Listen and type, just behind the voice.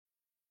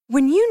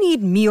When you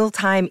need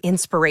mealtime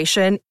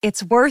inspiration,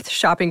 it's worth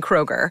shopping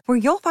Kroger, where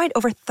you'll find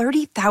over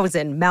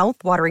 30,000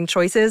 mouth-watering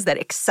choices that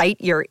excite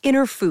your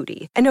inner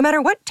foodie. And no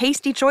matter what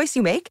tasty choice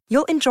you make,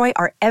 you'll enjoy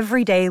our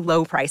everyday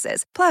low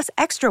prices, plus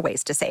extra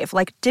ways to save,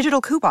 like digital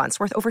coupons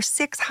worth over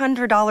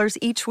 $600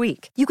 each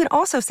week. You can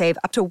also save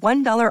up to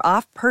 $1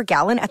 off per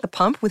gallon at the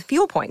pump with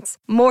fuel points.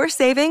 More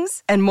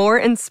savings and more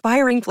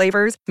inspiring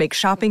flavors make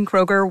shopping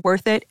Kroger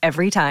worth it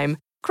every time.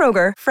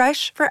 Kroger,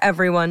 fresh for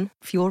everyone.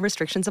 Fuel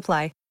restrictions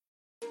apply.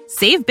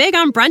 Save big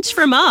on brunch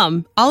for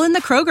mom, all in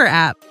the Kroger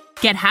app.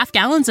 Get half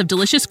gallons of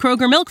delicious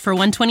Kroger milk for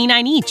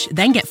 $1.29 each.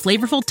 Then get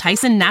flavorful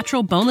Tyson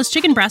natural boneless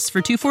chicken breasts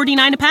for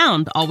 $2.49 a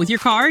pound, all with your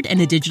card and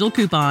a digital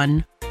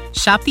coupon.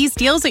 Shop these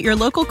deals at your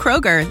local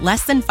Kroger,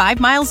 less than 5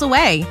 miles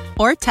away.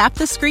 Or tap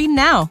the screen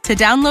now to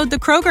download the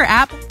Kroger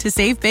app to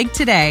save big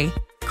today.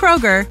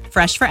 Kroger,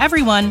 fresh for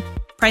everyone.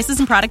 Prices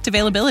and product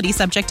availability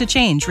subject to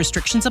change.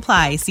 Restrictions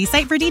apply. See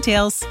site for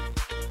details.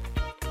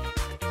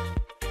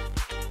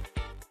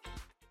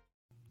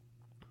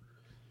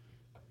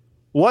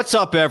 What's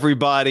up,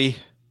 everybody?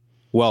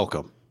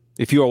 Welcome.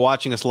 If you are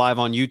watching us live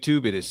on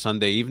YouTube, it is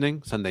Sunday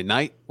evening, Sunday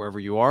night, wherever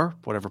you are,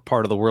 whatever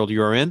part of the world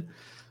you are in.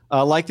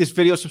 Like this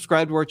video,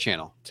 subscribe to our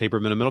channel. It's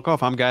Haberman and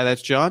Middlecoff. I'm Guy,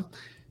 that's John.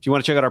 If you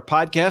want to check out our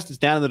podcast, it's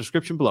down in the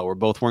description below. We're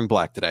both wearing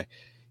black today.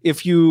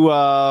 If you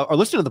are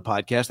listening to the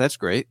podcast, that's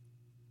great.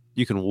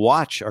 You can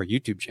watch our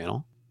YouTube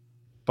channel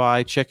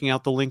by checking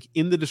out the link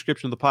in the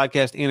description of the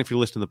podcast. And if you're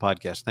listening to the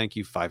podcast, thank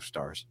you, 5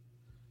 stars.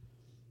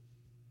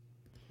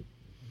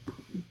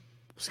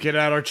 Let's get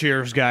out our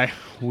cheers, Guy.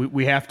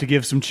 We have to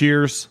give some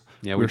cheers.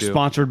 Yeah, We're do.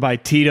 Sponsored by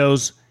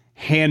Tito's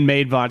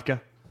Handmade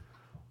Vodka.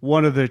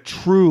 One of the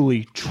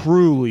truly,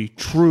 truly,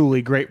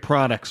 truly great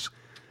products.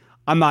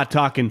 I'm not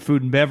talking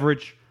food and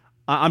beverage.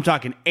 I'm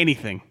talking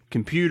anything.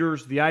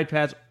 Computers, the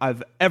iPads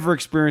I've ever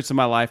experienced in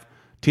my life.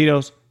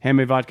 Tito's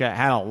Handmade Vodka.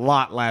 Had a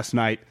lot last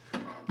night.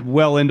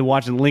 Well into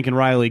watching Lincoln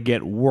Riley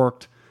get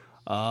worked.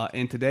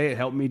 And today it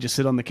helped me just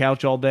sit on the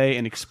couch all day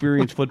and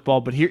experience football.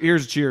 But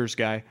here's cheers,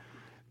 Guy.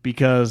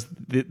 Because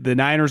the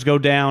Niners go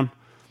down,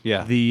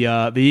 Yeah.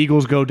 The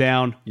Eagles go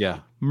down. Yeah.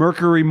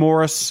 Mercury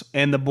Morris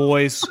and the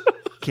boys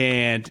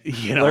can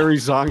Larry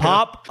Zonga.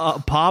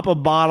 pop a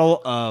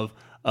bottle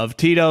of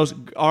Tito's.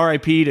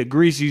 R.I.P. to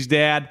Greasy's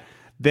dad.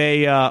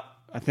 They I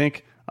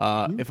think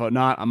if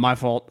not, my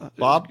fault.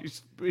 Bob,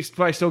 he's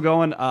probably still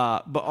going.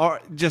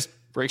 But just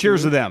Breaking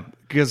cheers to news? them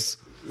because.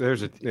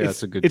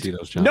 It's a good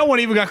Tito's, John. No one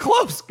even got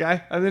close,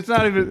 Guy. I mean, it's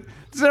not even.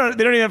 They don't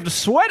even have to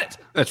sweat it.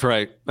 That's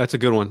right. That's a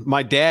good one.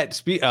 My dad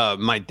sent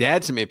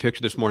me a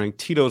picture this morning.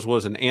 Tito's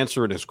was an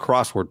answer in his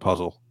crossword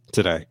puzzle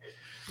today.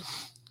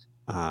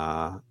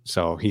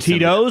 So he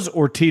Tito's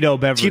or Tito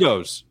beverage?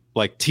 Tito's,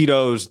 like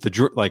Tito's,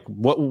 like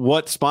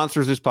what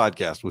sponsors this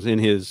podcast was in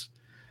his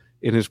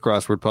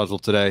crossword puzzle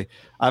today.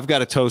 I've got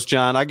to toast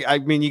John. I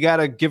mean, you got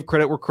to give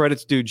credit where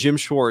credit's due. Jim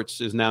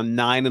Schwartz is now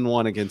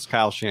 9-1 against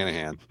Kyle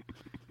Shanahan.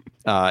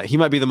 He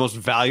might be the most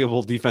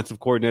valuable defensive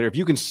coordinator. If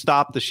you can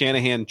stop the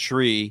Shanahan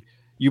tree,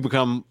 you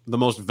become the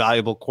most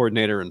valuable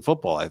coordinator in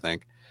football, I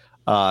think.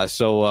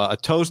 So a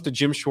toast to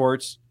Jim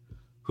Schwartz,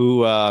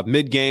 who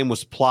mid-game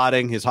was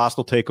plotting his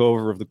hostile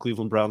takeover of the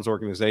Cleveland Browns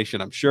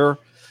organization, I'm sure.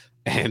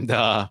 And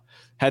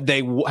had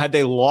they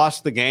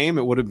lost the game,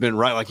 it would have been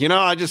right. Like,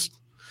 I just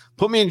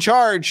put me in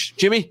charge,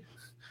 Jimmy,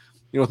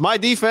 with my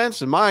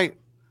defense and my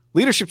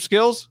leadership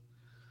skills.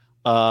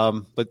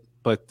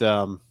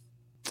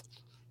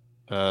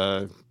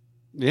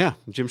 Yeah,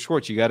 Jim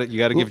Schwartz. You got to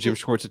give Jim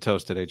Schwartz a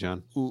toast today,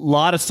 John. A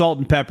lot of salt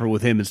and pepper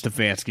with him and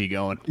Stefanski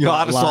going. A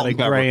lot of salt and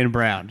pepper. Gray and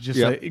brown. Just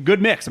a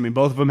good mix. I mean,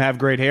 both of them have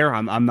great hair.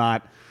 I'm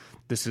not.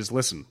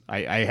 Listen,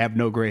 I have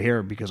no gray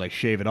hair because I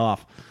shave it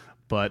off.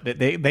 But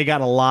they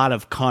got a lot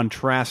of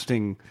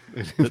contrasting,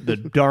 the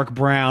dark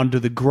brown to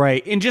the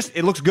gray, and just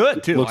it looks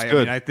good too. Looks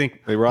good. I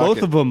think they rock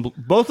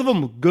both of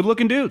them good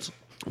looking dudes.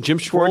 Jim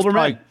Schwartz,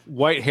 like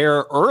white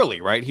hair early,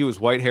 right? He was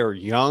white hair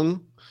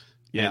young.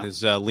 Yeah, and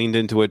has leaned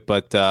into it,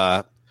 but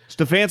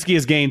Stefanski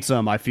has gained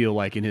some. I feel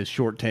like in his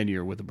short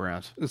tenure with the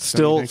Browns,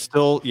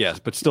 still yes,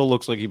 but still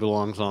looks like he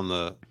belongs on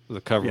the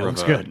cover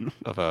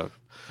of a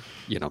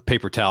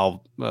paper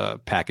towel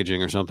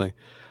packaging or something.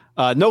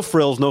 No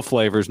frills, no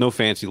flavors, no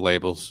fancy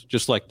labels.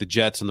 Just like the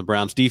Jets and the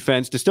Browns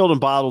defense, distilled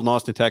and bottled in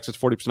Austin, Texas.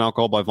 40%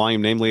 alcohol by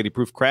volume, name lady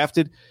proof,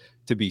 crafted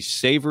to be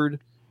savored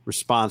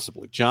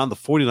responsibly. John, the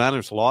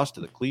 49ers lost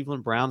to the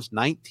Cleveland Browns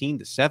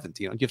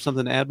 19-17. I'll give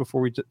something to add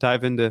before we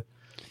dive into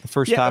the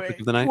first topic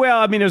of the night. Well,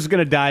 I mean, I was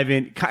going to dive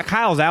in.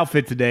 Kyle's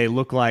outfit today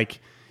looked like,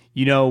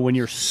 when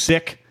you're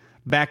sick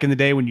back in the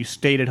day when you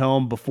stayed at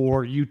home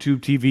before YouTube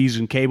TVs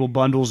and cable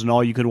bundles and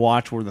all you could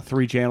watch were the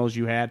 3 channels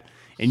you had,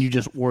 and you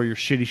just wore your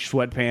shitty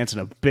sweatpants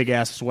and a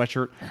big-ass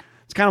sweatshirt.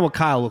 It's kind of what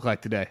Kyle looked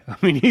like today. I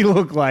mean, he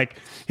looked like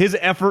his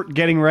effort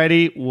getting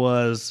ready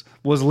was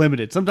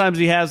limited. Sometimes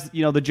he has, the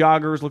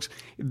joggers.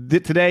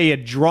 Today he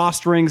had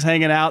drawstrings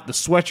hanging out. The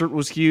sweatshirt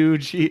was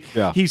huge.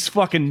 He's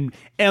fucking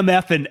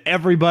MFing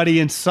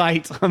everybody in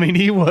sight. I mean,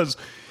 he was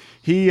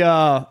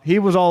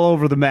all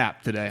over the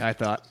map today, I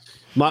thought.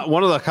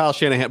 One of the Kyle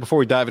Shanahan, before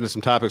we dive into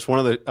some topics, one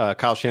of the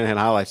Kyle Shanahan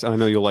highlights, and I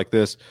know you'll like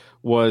this,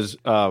 was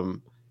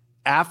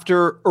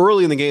after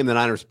early in the game, the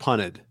Niners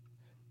punted,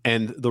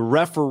 and the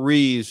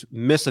referees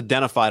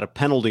misidentified a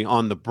penalty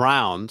on the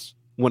Browns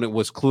when it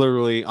was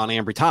clearly on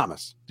Ambry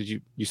Thomas.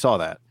 You saw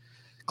that?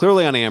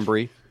 Clearly on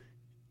Ambry.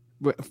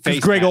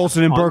 Greg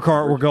Olsen and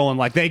Burkhardt were going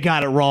like, they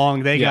got it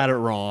wrong. They got it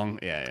wrong.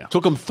 Yeah.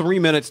 Took them 3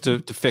 minutes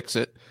to fix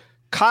it.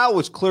 Kyle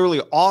was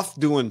clearly off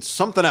doing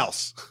something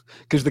else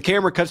because the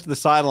camera cuts to the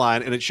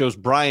sideline and it shows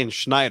Brian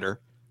Schneider,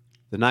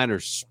 the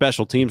Niners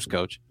special teams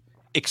coach,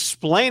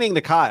 explaining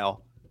to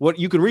Kyle what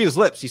you can read his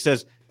lips. He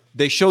says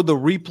they showed the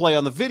replay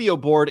on the video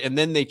board and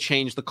then they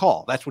changed the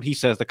call. That's what he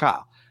says to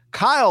Kyle.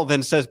 Kyle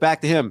then says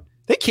back to him,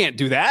 they can't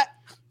do that.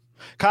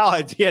 Kyle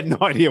had no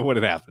idea what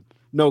had happened.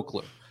 No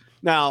clue.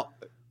 Now,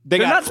 they're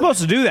not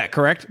supposed to do that,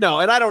 correct? No,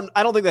 and I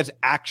don't think that's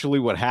actually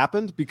what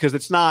happened because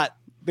it's not.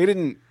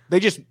 They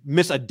just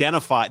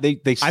misidentified.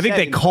 I think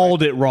they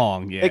called it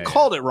wrong. Yeah, they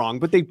called it wrong,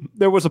 but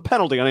there was a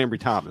penalty on Ambry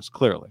Thomas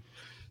clearly.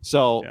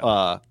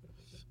 So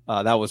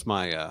that was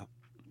my.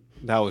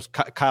 That was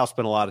Kyle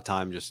spent a lot of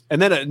time just.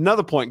 And then at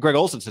another point, Greg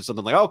Olsen said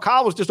something like, "Oh,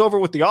 Kyle was just over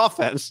with the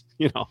offense.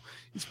 He's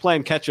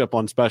playing catch up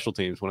on special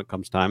teams when it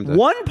comes time to."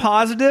 One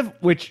positive,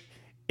 which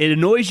it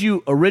annoys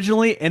you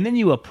originally, and then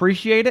you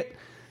appreciate it,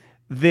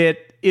 that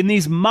in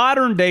these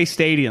modern day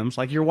stadiums,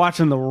 like you're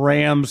watching the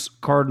Rams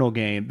Cardinal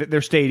game,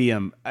 their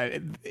stadium,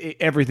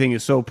 everything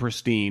is so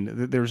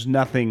pristine. There's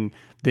nothing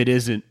that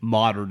isn't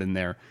modern in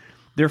there.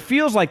 There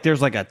feels like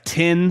there's like a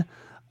tin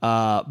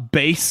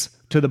base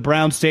to the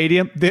Brown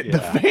Stadium. The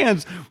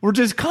fans were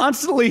just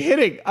constantly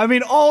hitting. I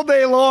mean, all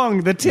day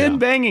long, the tin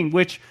banging,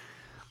 which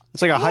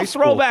it's like a high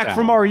school throwback town.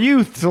 From our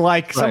youth to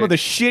like some of the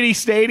shitty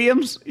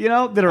stadiums,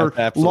 that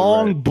are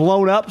long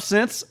blown up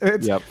since.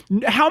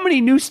 How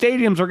many new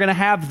stadiums are going to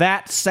have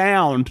that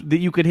sound that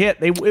you could hit?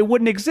 It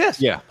wouldn't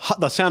exist. Yeah,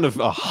 the sound of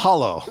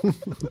hollow.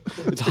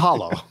 It's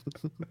hollow.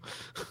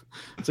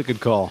 It's a good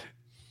call.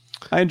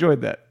 I enjoyed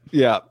that.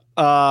 Yeah.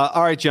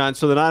 All right, John.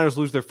 So the Niners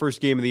lose their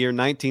first game of the year,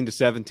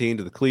 19-17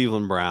 to the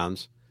Cleveland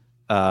Browns.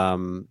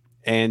 And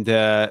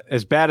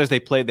as bad as they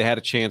played, they had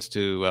a chance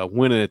to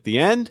win it at the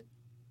end.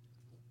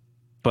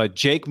 But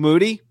Jake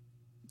Moody,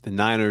 the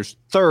Niners'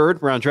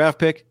 third-round draft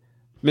pick,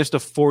 missed a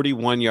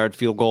 41-yard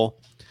field goal.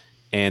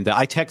 And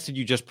I texted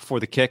you just before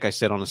the kick. I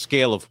said, on a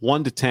scale of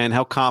 1 to 10,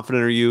 how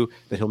confident are you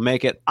that he'll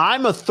make it?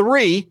 I'm a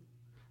 3.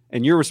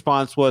 And your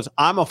response was,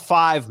 I'm a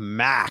 5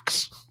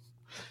 max.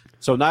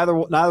 So neither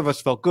of us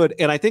felt good.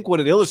 And I think what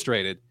it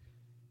illustrated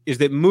is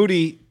that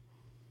Moody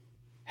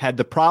had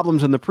the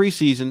problems in the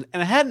preseason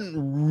and it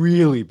hadn't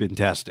really been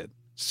tested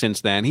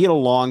since then. He had a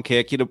long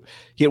kick.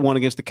 He had one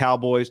against the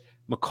Cowboys.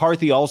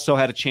 McCarthy also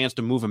had a chance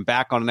to move him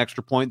back on an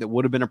extra point that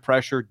would have been a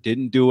pressure.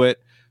 Didn't do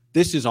it.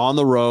 This is on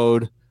the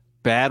road,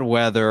 bad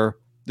weather.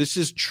 This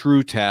is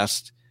true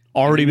test.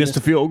 Already missed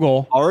a field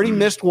goal. Already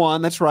missed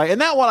one. That's right.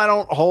 And that one I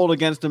don't hold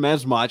against him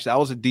as much. That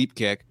was a deep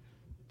kick.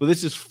 But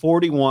this is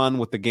 41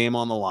 with the game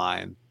on the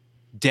line,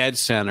 dead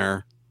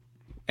center,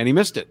 and he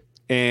missed it.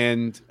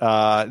 And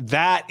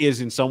that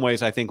is in some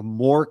ways, I think,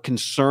 more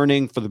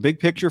concerning for the big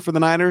picture for the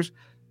Niners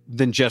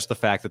than just the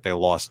fact that they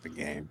lost the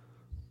game.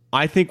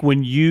 I think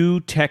when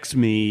you text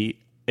me,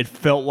 it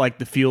felt like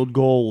the field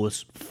goal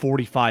was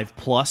 45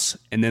 plus,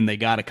 and then they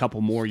got a couple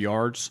more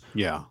yards.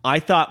 Yeah, I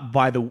thought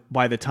by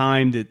the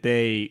time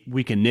that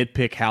we can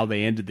nitpick how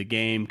they ended the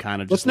game,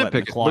 kind of just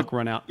letting the clock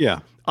run out. Yeah,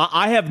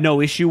 I have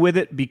no issue with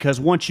it because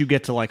once you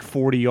get to like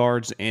 40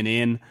 yards and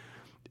in,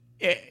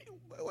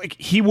 like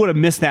he would have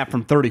missed that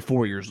from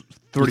 34 yards.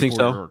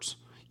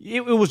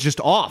 It was just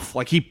off.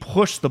 Like he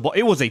pushed the ball.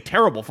 It was a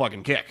terrible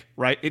fucking kick,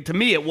 right? To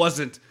me, it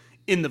wasn't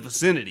in the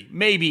vicinity.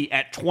 Maybe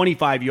at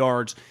 25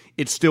 yards,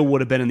 it still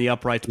would have been in the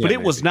uprights, but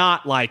it was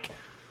not like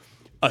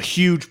a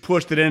huge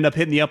push that ended up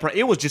hitting the upright.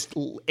 It was just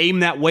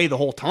aimed that way the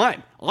whole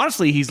time.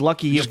 Honestly, he's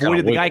lucky he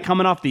avoided the guy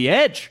coming off the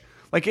edge.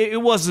 Like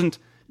it wasn't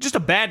just a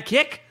bad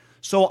kick.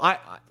 So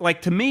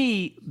to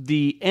me,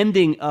 the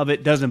ending of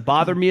it doesn't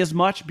bother me as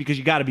much because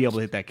you got to be able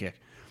to hit that kick.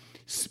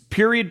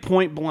 Period,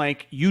 point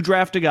blank. You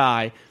draft a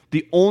guy.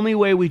 The only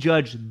way we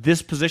judge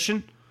this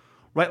position,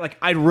 right? Like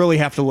I'd really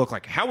have to look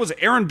like, how was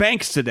Aaron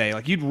Banks today?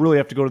 Like you'd really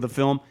have to go to the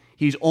film.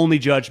 He's only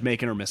judged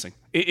making or missing.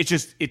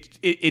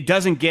 It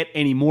doesn't get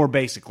any more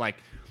basic. Like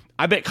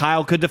I bet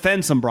Kyle could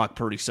defend some Brock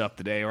Purdy stuff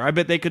today, or I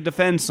bet they could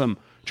defend some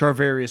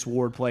Charvarius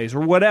Ward plays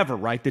or whatever,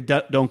 right?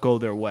 That don't go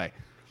their way.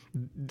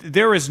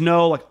 There is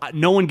no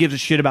one gives a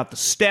shit about the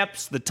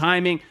steps, the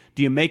timing.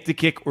 Do you make the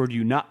kick or do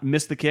you not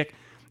miss the kick?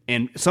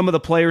 And some of the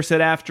players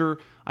said after,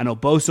 I know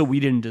Bosa,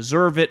 we didn't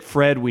deserve it.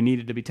 Fred, we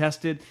needed to be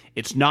tested.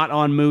 It's not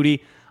on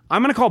Moody.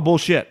 I'm going to call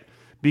bullshit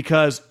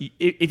because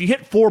if you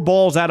hit 4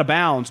 balls out of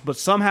bounds, but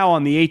somehow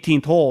on the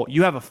 18th hole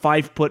you have a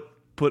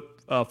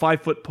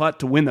 5-foot putt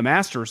to win the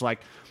Masters, like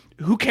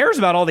who cares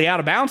about all the out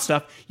of bounds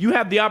stuff? You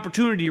have the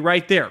opportunity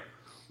right there.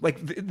 Like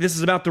this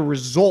is about the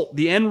result,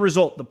 the end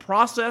result, the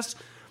process.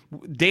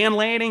 Dan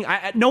Lanning,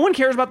 no one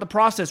cares about the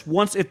process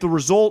once if the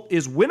result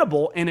is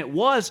winnable, and it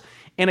was.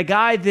 And a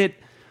guy that,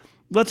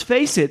 let's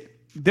face it,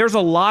 there's a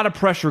lot of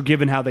pressure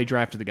given how they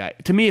drafted the guy.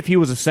 To me, if he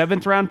was a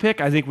 7th round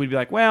pick, I think we'd be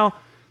like, well,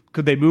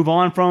 could they move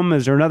on from him?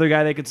 Is there another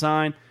guy they could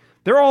sign?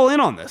 They're all in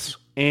on this,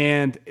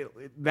 and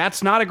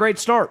that's not a great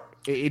start.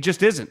 It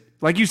just isn't.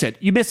 Like you said,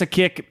 you miss a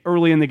kick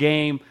early in the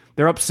game.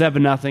 They're up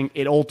 7-0.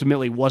 It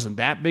ultimately wasn't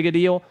that big a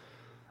deal.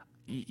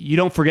 You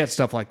don't forget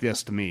stuff like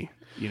this, to me.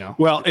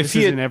 Well, if this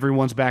isn't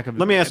everyone's back of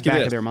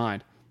their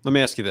mind. Let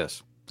me ask you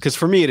this, because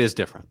for me it is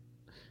different.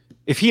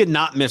 If he had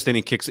not missed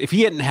any kicks, if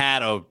he hadn't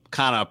had a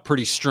kind of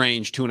pretty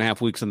strange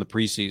 2.5 weeks in the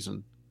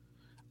preseason,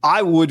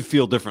 I would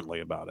feel differently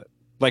about it.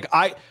 Like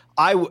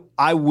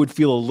I would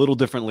feel a little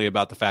differently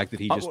about the fact that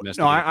he just missed.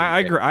 No, I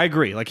agree. I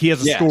agree. Like he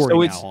has a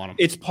story now on him.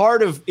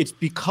 It's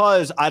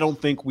because I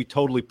don't think we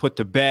totally put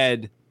to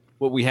bed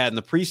what we had in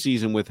the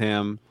preseason with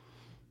him.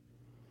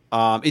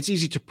 It's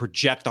easy to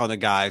project on the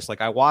guys. Like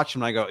I watch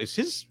him and I go,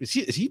 is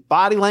he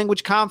body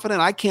language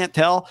confident? I can't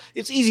tell.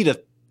 It's easy to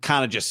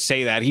kind of just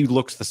say that he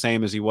looks the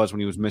same as he was when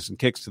he was missing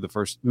kicks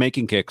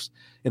making kicks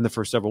in the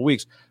first several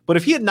weeks. But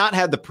if he had not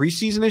had the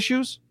preseason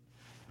issues,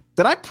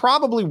 then I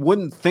probably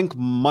wouldn't think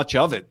much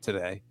of it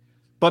today.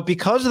 But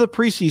because of the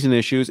preseason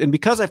issues and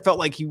because I felt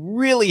like he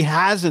really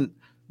hasn't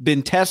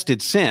been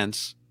tested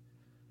since,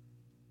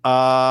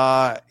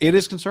 it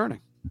is concerning.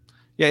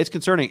 Yeah, it's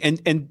concerning.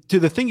 And to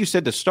the thing you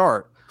said to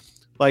start,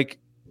 like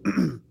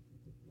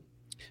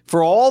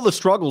for all the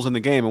struggles in the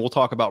game, and we'll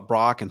talk about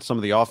Brock and some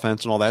of the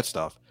offense and all that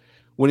stuff,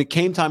 when it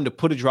came time to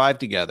put a drive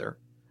together,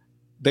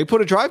 they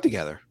put a drive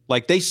together.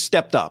 Like they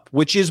stepped up,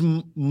 which is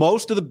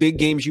most of the big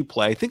games you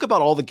play. Think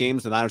about all the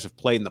games the Niners have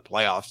played in the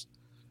playoffs.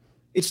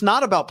 It's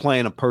not about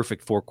playing a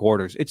perfect 4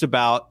 quarters. It's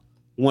about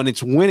when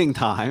it's winning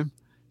time,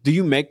 do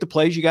you make the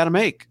plays you got to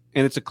make?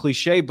 And it's a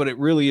cliche, but it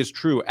really is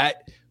true.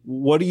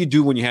 What do you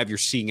do when you have your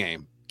C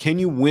game? Can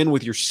you win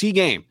with your C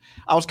game?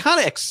 I was kind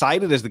of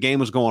excited as the game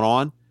was going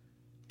on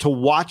to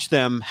watch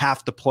them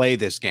have to play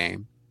this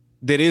game.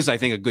 That is, I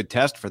think, a good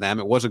test for them.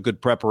 It was a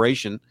good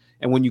preparation.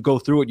 And when you go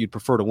through it, you'd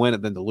prefer to win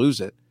it than to lose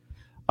it.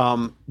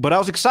 But I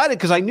was excited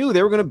because I knew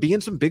they were going to be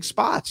in some big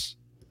spots.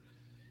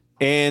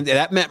 And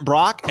that meant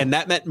Brock and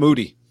that meant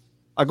Moody.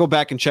 I go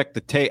back and check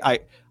the tape. I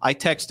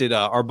texted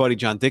our buddy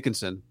John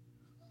Dickinson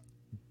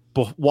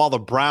while the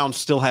Browns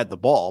still had the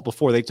ball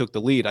before they took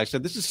the lead. I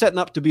said, this is setting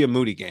up to be a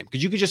Moody game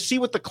because you could just see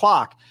with the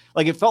clock.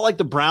 Like it felt like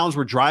the Browns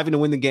were driving to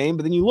win the game.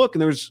 But then you look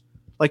and there's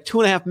like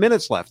 2.5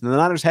 minutes left and the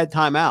Niners had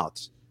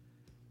timeouts.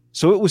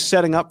 So it was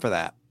setting up for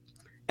that.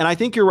 And I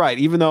think you're right.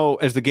 Even though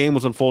as the game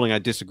was unfolding, I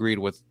disagreed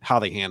with how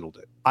they handled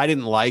it. I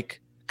didn't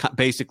like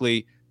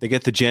basically they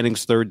get the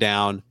Jennings 3rd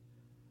down.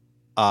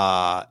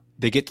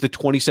 They get to the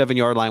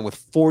 27-yard line with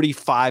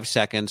 45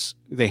 seconds.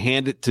 They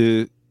hand it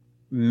to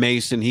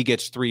Mason. He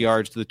gets 3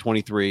 yards to the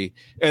 23,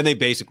 and they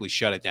basically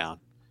shut it down.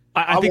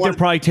 I think they're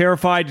probably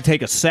terrified to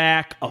take a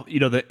sack.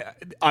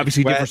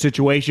 Obviously different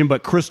situation,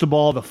 but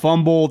Cristobal, the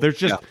fumble. There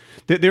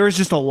is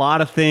just a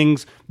lot of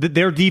things that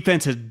their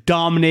defense has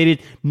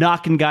dominated,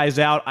 knocking guys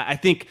out. I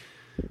think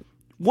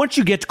once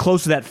you get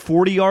close to that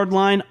 40-yard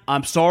line,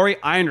 I'm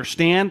sorry, I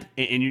understand,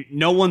 and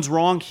no one's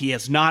wrong. He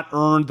has not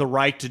earned the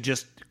right to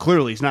just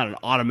clearly he's not an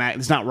automatic.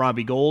 It's not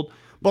Robbie Gould,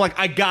 but like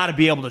I got to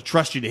be able to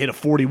trust you to hit a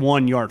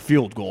 41-yard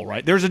field goal,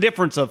 right? There's a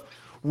difference of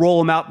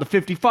roll him out the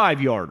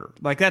 55-yarder.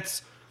 Like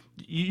that's.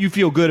 You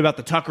feel good about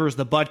the Tuckers,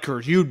 the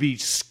Butkers. You'd be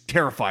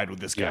terrified with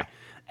this guy. Yeah.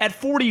 At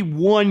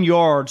 41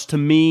 yards, to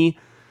me,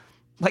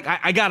 like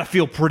I got to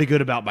feel pretty good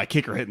about my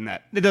kicker hitting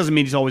that. It doesn't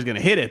mean he's always going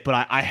to hit it,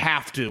 but I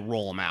have to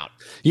roll him out.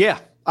 Yeah,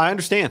 I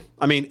understand.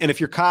 I mean, and if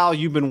you're Kyle,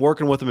 you've been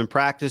working with him in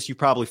practice. You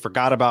probably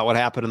forgot about what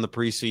happened in the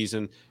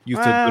preseason. You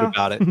feel good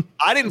about it.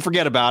 I didn't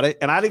forget about it,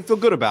 and I didn't feel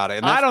good about it.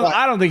 And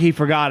I don't think he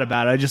forgot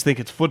about it. I just think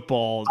it's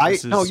football.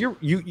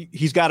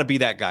 He's got to be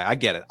that guy. I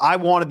get it. I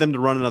wanted them to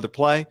run another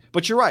play,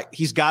 but you're right.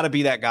 He's got to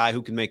be that guy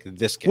who can make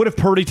this kick. What if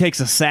Purdy takes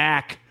a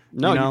sack?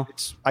 No,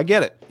 I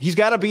get it. He's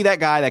got to be that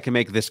guy that can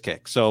make this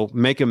kick. So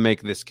make him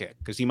make this kick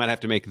because he might have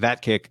to make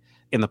that kick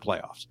in the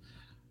playoffs.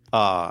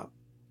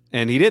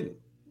 And he didn't.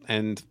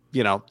 And,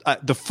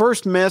 the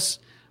first miss,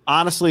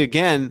 honestly,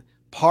 again,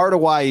 part of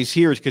why he's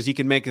here is because he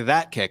can make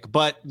that kick.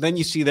 But then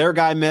you see their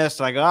guy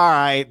miss, like, all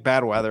right,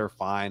 bad weather,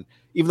 fine.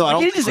 Even though I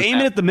don't. He just aim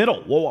it at the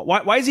middle. Well,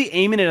 why is he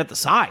aiming it at the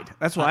side?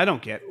 That's what I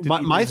don't get.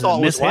 My thought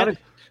was,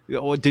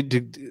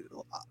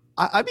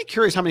 I'd be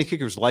curious how many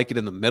kickers like it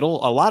in the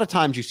middle. A lot of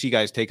times you see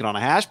guys take it on a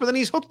hash, but then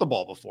he's hooked the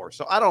ball before.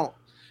 So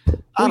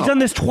he's done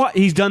this twice.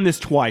 He's done this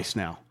twice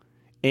now,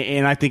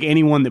 and I think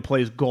anyone that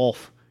plays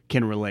golf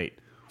can relate.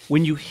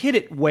 When you hit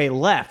it way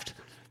left,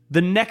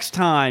 the next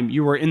time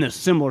you were in a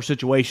similar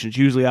situation, it's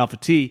usually Alpha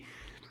T,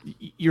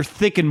 you're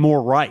thinking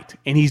more right.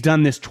 And he's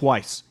done this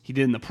twice. He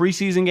did in the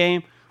preseason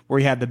game where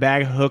he had the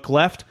bag hook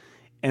left,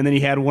 and then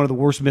he had one of the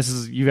worst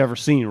misses you've ever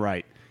seen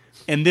right.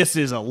 And this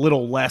is a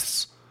little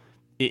less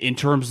in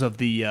terms of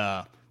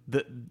the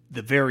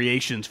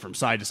variations from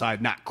side to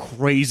side, not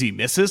crazy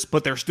misses,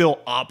 but they're still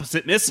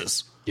opposite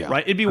misses. Yeah,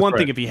 right? It'd be one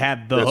thing if he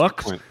had the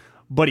hook,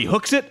 but he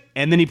hooks it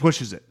and then he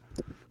pushes it.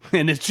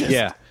 And it's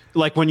just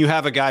like when you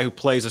have a guy who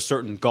plays a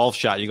certain golf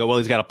shot, you go, well,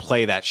 he's got to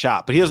play that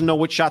shot, but he doesn't know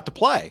which shot to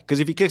play because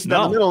if he kicks it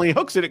down the middle and he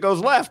hooks it, it goes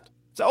left.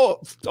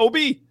 It's OB.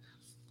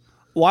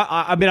 Well,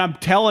 I mean, I'm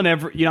telling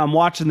I'm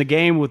watching the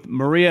game with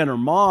Maria and her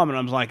mom, and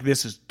I'm like,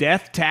 this is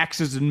death,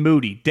 taxes, and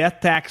Moody. Death,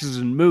 taxes,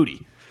 and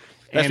Moody.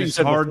 That's and what it's you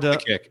said hard before to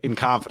the kick in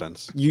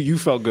confidence. You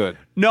felt good.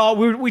 No,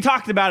 we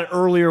talked about it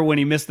earlier when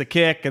he missed the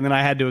kick, and then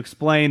I had to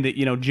explain that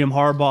Jim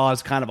Harbaugh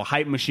is kind of a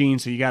hype machine,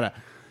 so you got to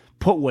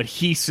put what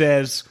he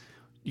says.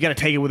 You got to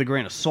take it with a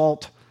grain of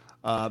salt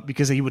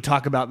because he would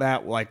talk about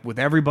that like with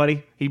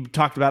everybody. He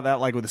talked about that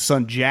like with his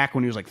son Jack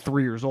when he was like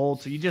 3 years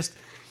old. So you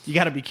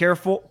got to be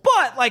careful.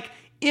 But like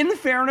in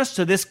fairness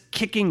to this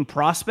kicking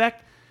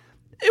prospect,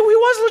 he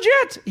was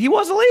legit. He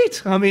was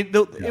elite. I mean,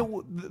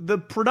 the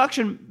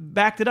production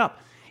backed it up.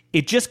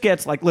 It just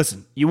gets like,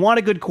 listen, you want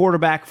a good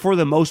quarterback for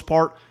the most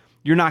part.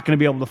 You're not going to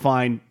be able to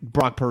find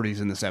Brock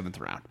Purdy's in the 7th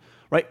round,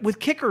 right? With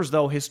kickers,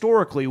 though,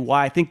 historically,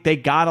 why I think they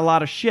got a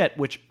lot of shit,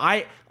 which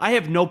I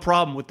have no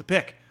problem with the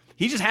pick.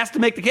 He just has to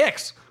make the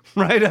kicks,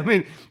 right? I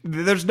mean,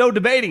 there's no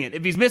debating it.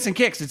 If he's missing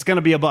kicks, it's going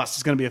to be a bust.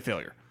 It's going to be a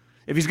failure.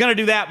 If he's going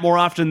to do that more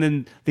often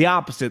than the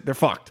opposite, they're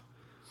fucked.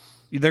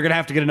 They're going to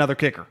have to get another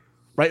kicker,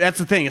 right? That's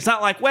the thing. It's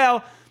not like,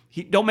 well,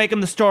 don't make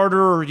him the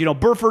starter, or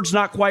Burford's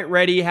not quite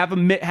ready. Have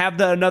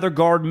another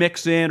guard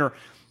mix in, or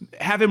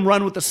have him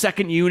run with the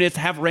second unit.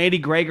 Have Randy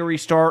Gregory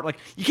start. Like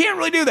you can't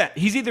really do that.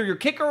 He's either your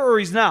kicker or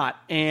he's not.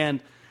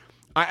 And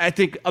I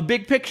think a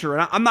big picture.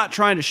 And I'm not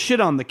trying to shit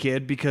on the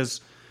kid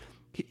because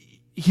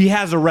he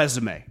has a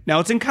resume. Now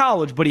it's in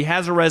college, but he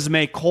has a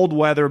resume. Cold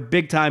weather,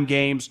 big time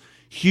games,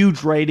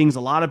 huge ratings.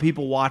 A lot of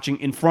people watching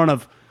in front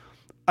of.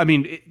 I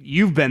mean,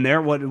 you've been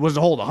there. What was it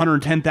hold?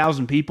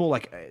 110,000 people.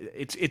 Like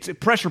it's a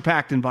pressure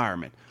packed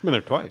environment. I've been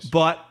there twice.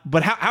 But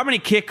how many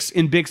kicks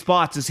in big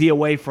spots is he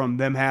away from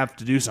them have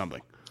to do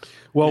something?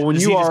 Well, when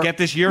does he just get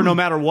this year no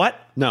matter what?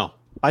 No,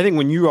 I think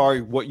when you are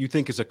what you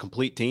think is a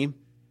complete team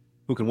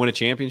who can win a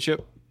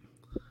championship,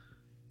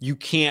 you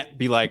can't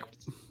be like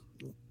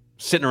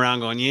sitting around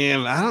going,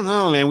 "Yeah, I don't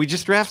know, man. We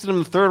just drafted him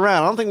in the 3rd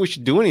round. I don't think we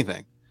should do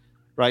anything."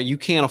 Right? You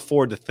can't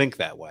afford to think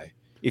that way.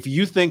 If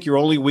you think your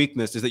only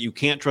weakness is that you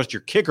can't trust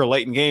your kicker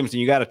late in games, then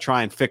you got to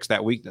try and fix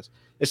that weakness.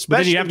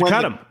 Especially then you have to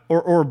cut him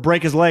or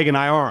break his leg and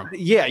IR him.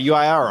 Yeah, you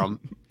IR him.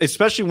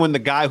 Especially when the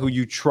guy who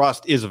you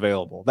trust is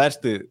available. That's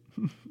the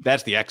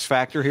X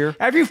factor here.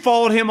 Have you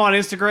followed him on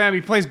Instagram? He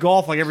plays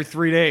golf like every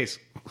 3 days.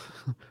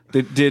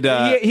 He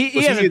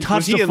hasn't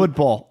touched a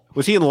football.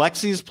 Was he in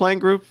Lexi's playing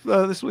group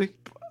this week?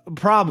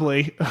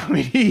 Probably. I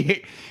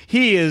mean,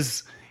 he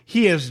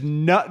has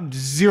not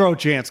zero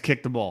chance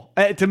kick the ball.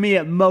 To me,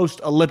 at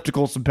most,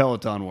 elliptical some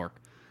Peloton work.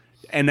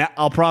 And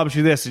I'll promise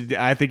you this.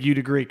 I think you'd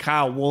agree.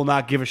 Kyle will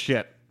not give a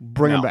shit.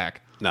 Bring him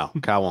back. No,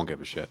 Kyle won't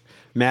give a shit.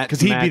 Matt, because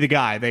he'd be the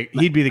guy.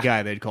 He'd be the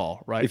guy they'd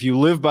call, right? If you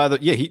live by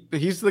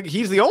he's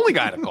the only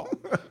guy to call.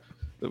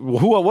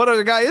 What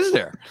other guy is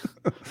there?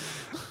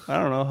 I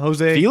don't know.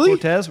 Jose Feely?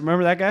 Cortez.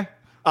 Remember that guy?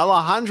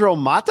 Alejandro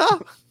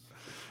Mata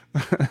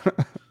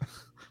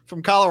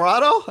from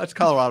Colorado. That's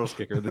Colorado's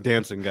kicker, the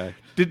dancing guy.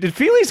 Did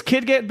Feely's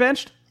kid get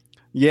benched?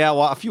 Yeah,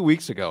 well, a few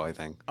weeks ago, I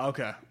think.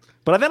 Okay,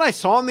 but then I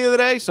saw him the other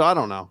day, so I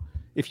don't know.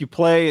 If you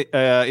play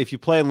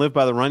and live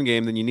by the run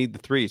game, then you need the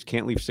threes.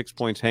 Can't leave 6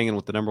 points hanging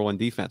with the number 1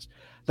 defense.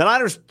 The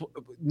Niners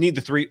need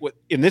the three.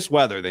 In this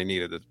weather, they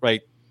needed it, right?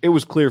 It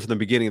was clear from the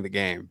beginning of the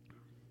game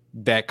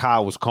that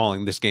Kyle was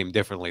calling this game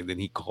differently than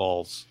he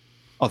calls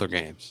other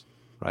games,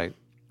 right?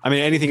 I mean,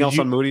 anything else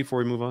on Moody before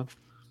we move on?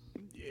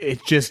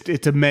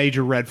 It's a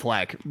major red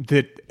flag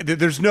that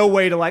there's no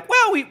way to like,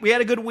 well, we had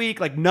a good week.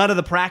 Like none of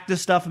the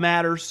practice stuff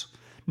matters.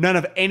 None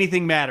of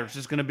anything matters.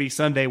 It's going to be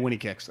Sunday when he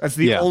kicks. That's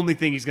the only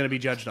thing he's going to be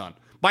judged on.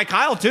 By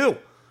Kyle, too.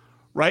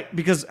 Right?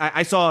 Because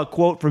I saw a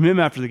quote from him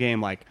after the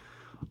game, like,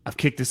 I've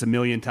kicked this a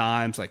million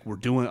times. Like, we're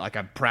doing it. Like,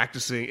 I'm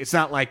practicing. It's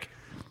not like,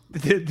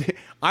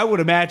 I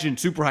would imagine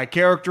super high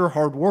character,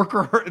 hard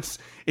worker. It's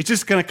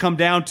just going to come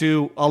down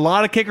to a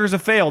lot of kickers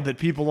have failed that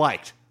people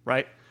liked,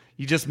 right?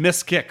 You just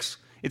miss kicks.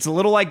 It's a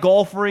little like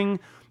golfing.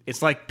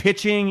 It's like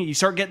pitching. You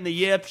start getting the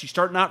yips. You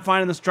start not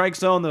finding the strike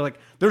zone. They're like,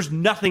 there's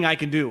nothing I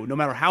can do, no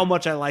matter how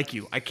much I like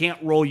you. I can't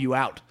roll you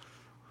out.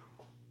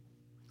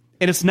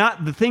 And it's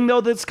not the thing,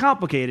 though, that's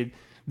complicated.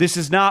 This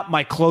is not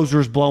my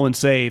closer's blowing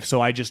save, so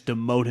I just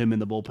demote him in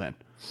the bullpen.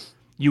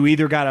 You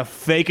either got to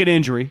fake an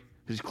injury,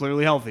 because he's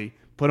clearly healthy,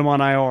 put him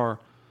on IR,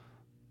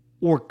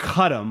 or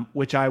cut him,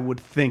 which I would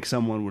think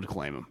someone would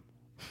claim him,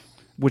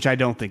 which I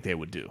don't think they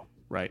would do,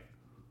 right?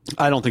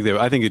 I don't think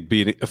I think it'd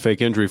be a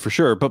fake injury for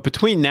sure. But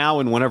between now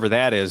and whenever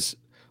that is,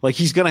 like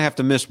he's going to have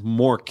to miss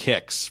more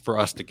kicks for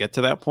us to get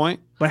to that point.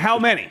 But how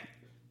many?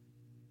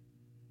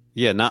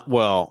 Yeah,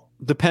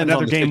 depends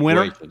on the game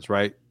winner,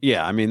 right?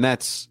 Yeah, I mean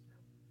Does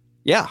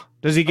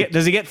he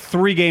get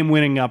 3 game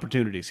winning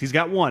opportunities? He's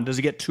got 1. Does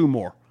he get 2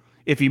 more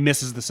if he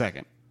misses the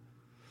second?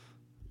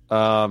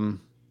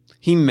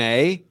 He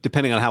may,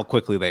 depending on how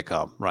quickly they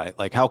come, right?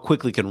 Like how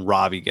quickly can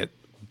Robbie get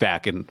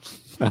back in?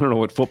 I don't know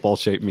what football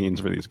shape means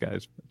for these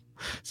guys.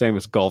 Same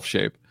as golf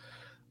shape.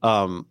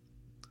 But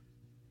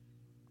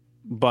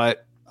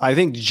I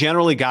think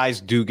generally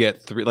guys do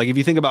get 3. Like if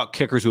you think about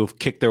kickers who have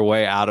kicked their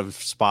way out of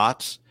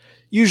spots,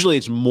 usually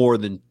it's more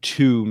than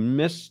 2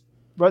 missed.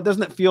 Right?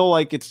 Doesn't it feel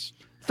like it's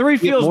 3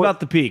 feels about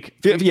the peak.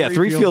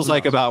 Three feels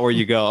like about where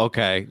you go,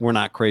 okay, we're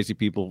not crazy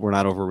people. We're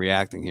not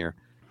overreacting here.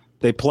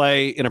 They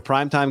play in a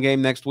primetime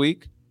game next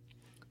week,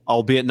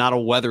 albeit not a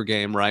weather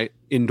game, right?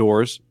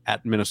 Indoors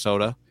at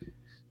Minnesota.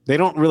 They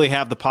don't really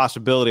have the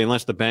possibility,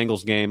 unless the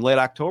Bengals game, late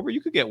October,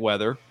 you could get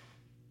weather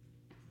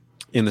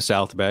in the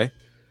South Bay.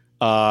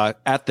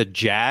 At the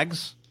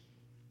Jags,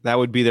 that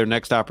would be their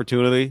next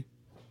opportunity.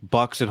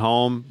 Bucks at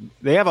home.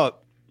 They have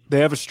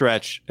a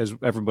stretch, as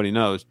everybody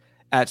knows,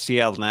 at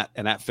Seattle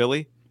and at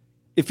Philly.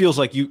 It feels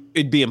like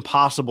it'd be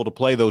impossible to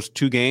play those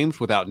 2 games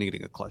without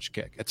needing a clutch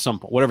kick at some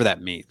point, whatever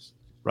that means,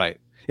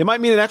 right? It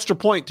might mean an extra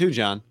point too,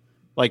 John.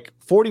 Like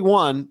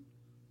 41,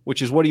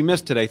 which is what he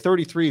missed today,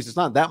 33s, it's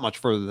not that much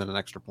further than an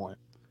extra point.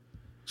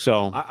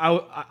 So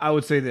I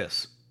would say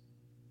this.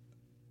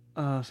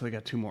 So they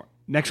got 2 more.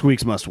 Next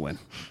week's must win.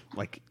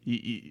 Like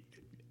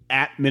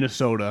at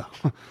Minnesota.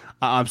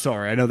 I'm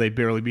sorry. I know they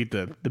barely beat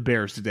the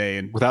Bears today,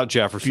 and without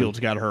Jefferson,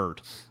 Fields got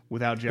hurt.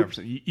 Without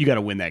Jefferson, you got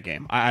to win that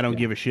game. I don't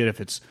give a shit if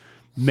it's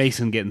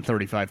Mason getting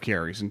 35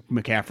 carries and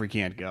McCaffrey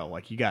can't go.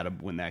 Like, you got to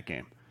win that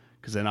game,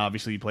 because then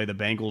obviously you play the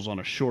Bengals on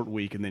a short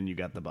week and then you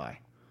got the bye.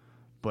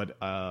 But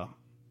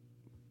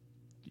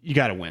you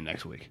got to win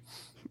next week.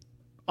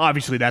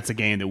 Obviously, that's a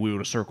game that we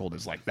would have circled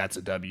as like, that's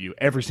a W.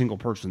 Every single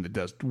person that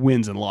does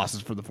wins and losses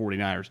for the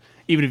 49ers,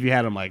 even if you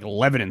had them like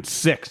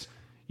 11-6,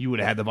 you would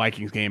have had the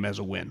Vikings game as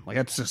a win. Like,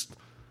 that's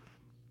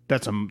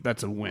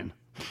a win.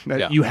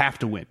 You have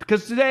to win.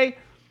 Because today,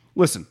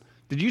 listen,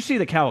 did you see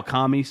the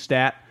Kawakami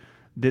stat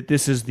that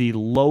this is the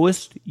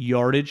lowest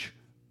yardage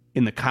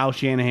in the Kyle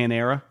Shanahan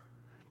era?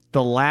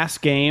 The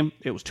last game,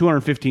 it was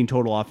 215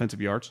 total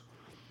offensive yards.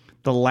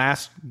 The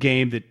last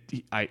game that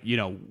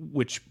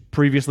which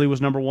previously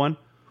was number 1,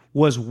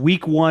 was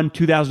week 1,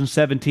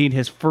 2017,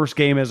 his first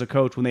game as a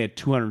coach, when they had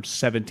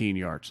 217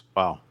 yards.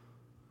 Wow.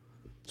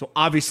 So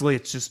obviously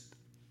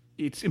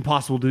it's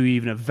impossible to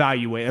even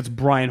evaluate. That's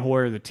Brian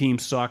Hoyer. The team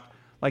sucked.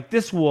 Like,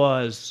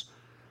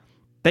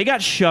 they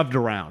got shoved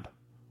around.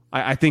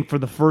 I think for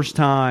the first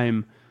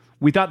time,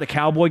 we thought the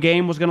Cowboy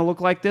game was going to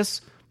look like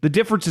this. The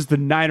difference is the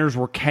Niners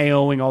were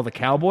KOing all the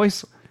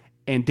Cowboys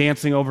and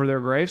dancing over their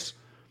graves.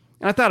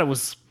 And I thought it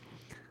was,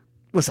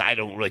 listen, I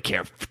don't really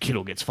care if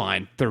Kittle gets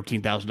fined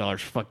 $13,000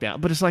 for fuck that.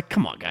 But it's like,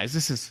 come on, guys.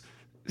 This is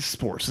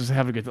sports. This is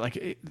having a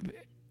good,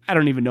 I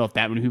don't even know if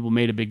that many people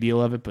made a big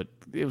deal of it, but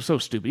it was so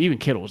stupid. Even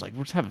Kittle was like,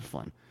 we're just having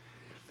fun.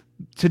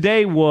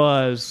 Today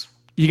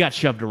you got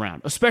shoved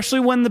around, especially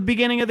when the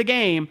beginning of the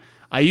game,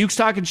 Ayuk's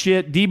talking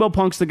shit, Debo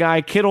punks the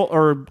guy, Kittle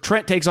or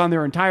Trent takes on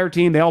their entire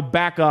team, they all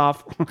back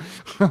off.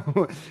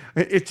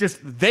 It's just,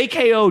 they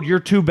KO'd your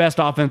 2 best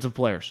offensive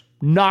players,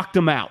 knocked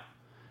them out.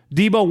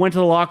 Debo went to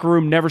the locker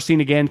room, never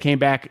seen again, came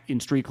back in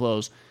street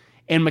clothes.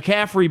 And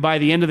McCaffrey, by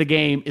the end of the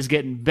game, is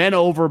getting bent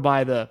over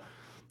by the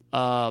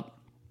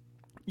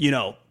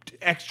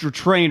extra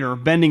trainer,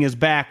 bending his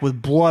back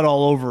with blood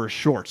all over his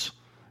shorts.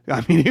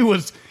 I mean,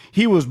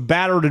 he was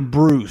battered and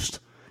bruised,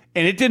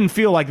 and it didn't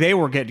feel like they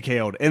were getting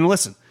KO'd. And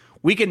listen,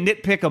 we can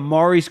nitpick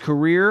Amari's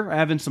career,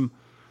 having some,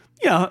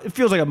 it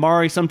feels like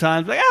Amari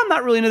sometimes, like, I'm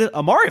not really into this.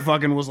 Amari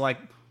fucking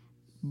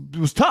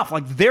was tough.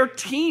 Like, their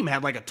team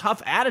had like a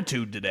tough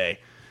attitude today.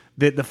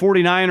 The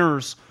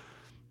 49ers,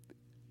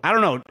 I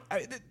don't know,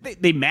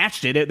 they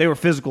matched it. They were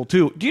physical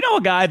too. Do you know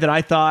a guy that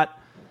I thought,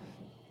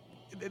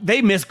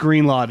 they missed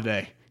Greenlaw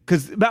today?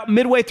 Because about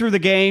midway through the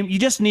game, you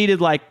just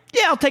needed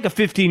I'll take a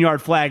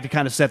 15-yard flag to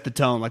kind of set the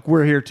tone. Like,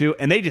 we're here too.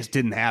 And they just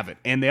didn't have it.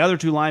 And the other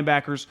 2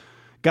 linebackers,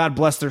 God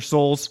bless their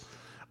souls,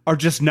 are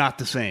just not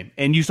the same.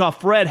 And you saw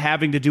Fred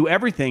having to do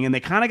everything, and they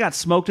kind of got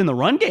smoked in the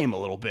run game a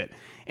little bit.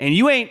 And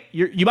you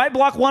might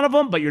block one of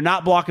them, but you're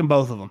not blocking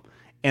both of them.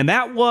 And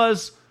that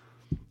was,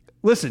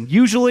 listen,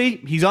 usually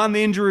he's on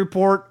the injury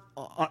report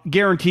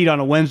guaranteed on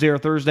a Wednesday or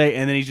Thursday,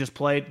 and then he's just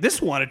played.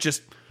 This one, it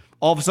just,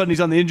 all of a sudden he's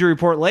on the injury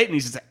report late, and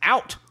he's just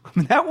out. I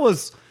mean, that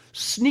was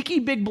sneaky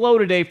big blow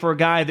today for a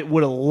guy that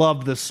would have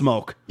loved the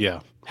smoke.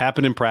 Yeah,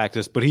 happened in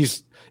practice, but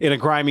he's in a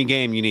grimy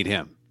game. You need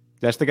him.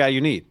 That's the guy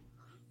you need.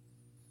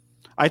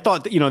 I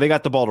thought that, they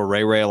got the ball to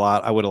Ray a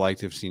lot. I would have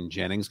liked to have seen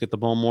Jennings get the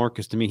ball more,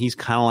 because to me, he's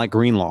kind of like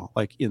Greenlaw.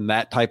 Like, in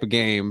that type of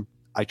game,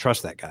 I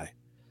trust that guy.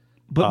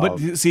 But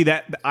see,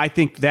 that I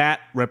think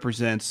that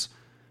represents,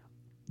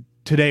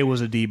 today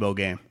was a Debo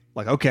game.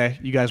 Like, okay,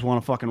 you guys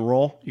want to fucking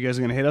roll? You guys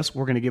are going to hit us?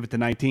 We're going to give it to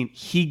 19.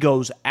 He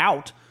goes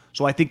out.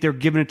 So I think they're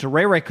giving it to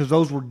Ray because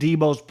those were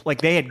Debo's,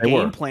 they had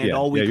game planned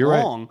all week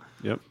long.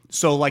 Right. Yep.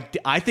 So,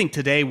 I think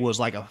today was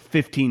like a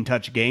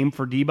 15-touch game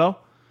for Debo,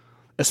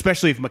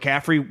 especially if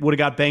McCaffrey would have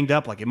got banged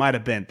up. Like, he might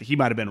have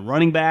been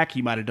running back.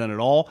 He might have done it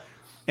all.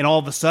 And all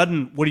of a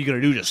sudden, what are you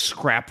going to do? Just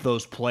scrap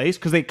those plays?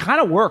 Because they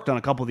kind of worked on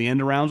a couple of the end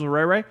arounds with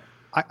Ray.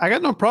 I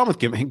got no problem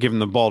with giving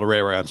the ball to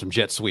Ray on some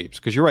jet sweeps,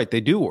 because you're right,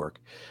 they do work.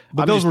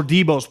 But those were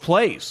Debo's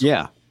plays.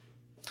 Yeah.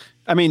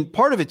 I mean,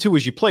 part of it, too,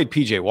 is you played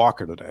P.J.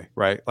 Walker today,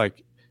 right?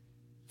 Like,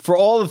 for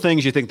all the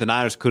things you think the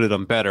Niners could have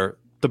done better,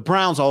 the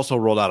Browns also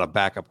rolled out a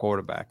backup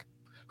quarterback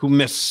who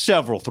missed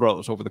several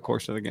throws over the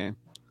course of the game.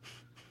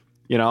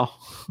 Yeah.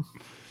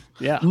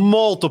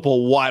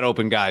 Multiple wide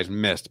open guys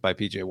missed by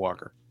P.J.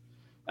 Walker.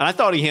 And I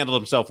thought he handled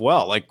himself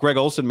well. Like Greg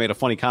Olson made a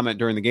funny comment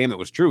during the game that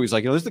was true. He's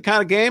like, this is the kind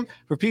of game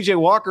for PJ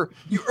Walker,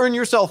 you earn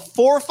yourself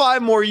 4 or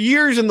 5 more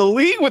years in the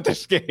league with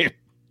this game.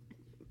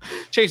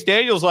 Chase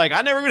Daniel's like,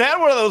 I never even had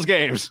one of those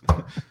games.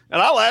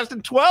 And I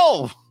lasted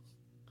 12.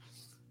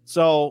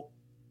 So,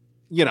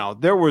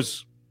 there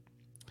was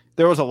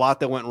a lot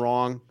that went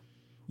wrong.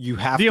 You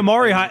have the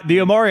Amari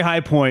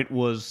High Point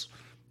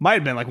might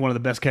have been like one of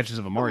the best catches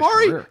of Amari's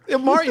career.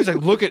 Amari's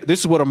like, this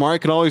is what Amari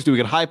can always do. He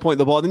can high point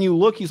the ball. Then you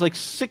look, he's like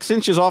 6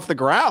 inches off the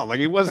ground. Like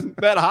he wasn't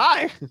that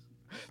high,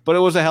 but it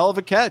was a hell of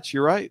a catch.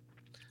 You're right.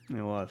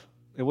 It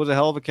was a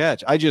hell of a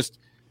catch. I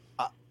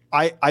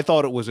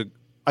thought it was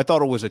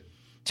a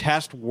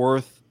test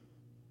worth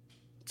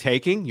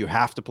taking. You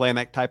have to play in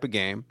that type of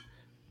game.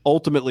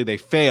 Ultimately, they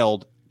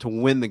failed to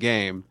win the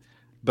game,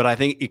 but I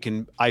think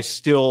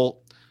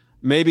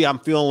maybe I'm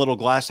feeling a little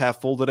glass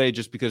half full today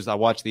just because I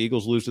watched the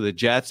Eagles lose to the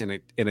Jets and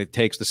it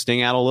takes the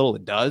sting out a little.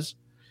 It does.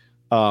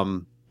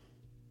 But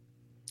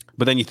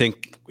then you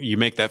think you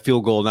make that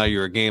field goal, now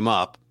you're a game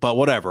up. But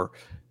whatever.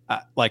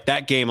 Like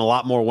that game, a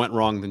lot more went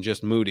wrong than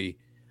just Moody.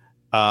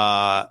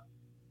 But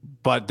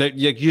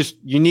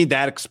you need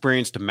that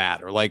experience to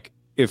matter. Like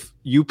if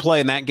you play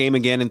in that game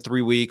again in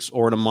 3 weeks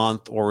or in a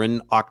month or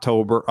in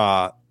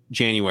October,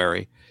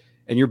 January,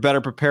 and you're better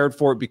prepared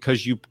for it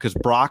because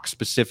Brock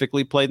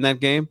specifically played in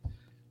that game,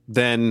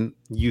 then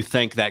you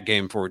thank that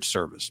game for its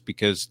service,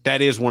 because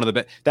that is one of the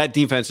best. That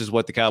defense is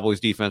what the Cowboys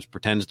defense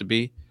pretends to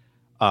be.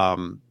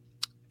 And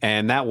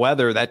that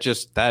weather,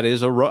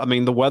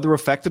 the weather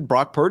affected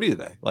Brock Purdy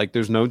today. Like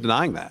there's no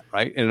denying that,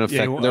 right? And it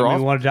affected their offense.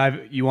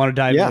 You want to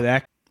dive into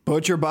that?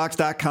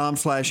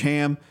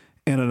 ButcherBox.com/ham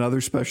and another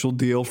special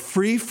deal.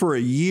 Free for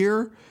a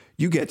year.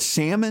 You get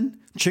salmon,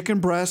 chicken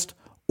breast,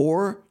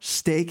 or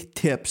steak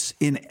tips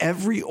in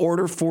every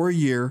order for a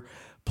year,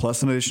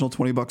 plus an additional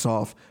 $20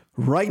 off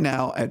right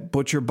now at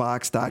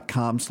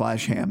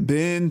butcherbox.com/ham.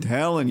 Been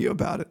telling you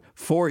about it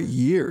for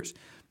years.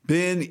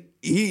 Been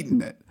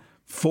eating it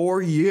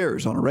for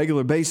years on a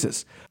regular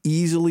basis.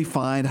 Easily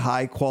find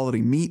high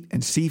quality meat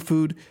and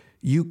seafood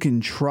you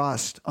can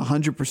trust.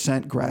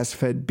 100%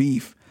 grass-fed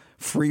beef,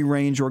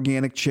 free-range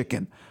organic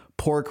chicken,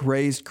 pork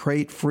raised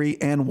crate-free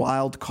and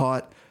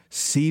wild-caught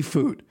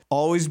seafood.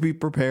 Always be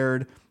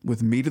prepared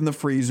with meat in the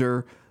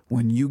freezer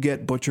when you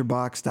get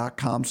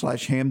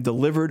butcherbox.com/ham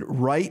delivered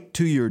right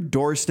to your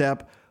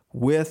doorstep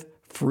with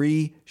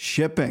free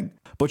shipping.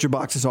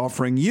 ButcherBox is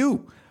offering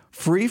you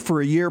free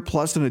for a year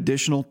plus an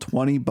additional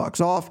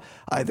 $20 off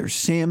either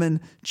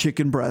salmon,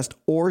 chicken breast,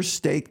 or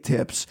steak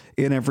tips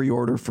in every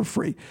order for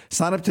free.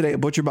 Sign up today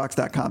at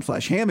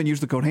butcherbox.com/ham and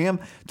use the code HAM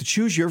to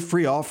choose your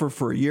free offer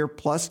for a year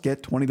plus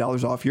get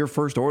 $20 off your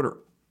first order.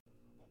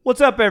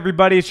 What's up,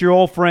 everybody? It's your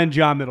old friend,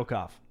 John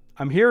Middlecoff.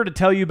 I'm here to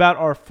tell you about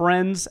our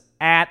friends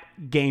at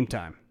Game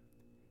Time.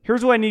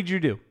 Here's what I need you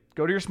to do.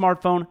 Go to your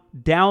smartphone,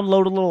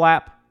 download a little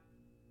app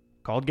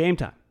called Game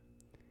Time.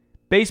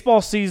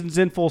 Baseball season's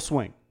in full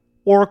swing.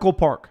 Oracle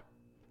Park.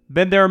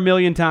 Been there a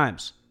million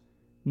times.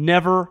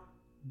 Never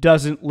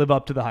doesn't live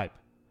up to the hype.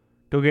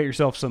 Go get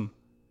yourself some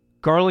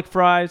garlic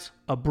fries,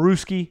 a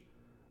brewski,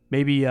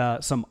 maybe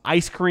some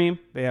ice cream.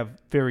 They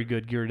have very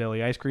good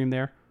Ghirardelli ice cream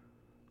there.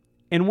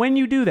 And when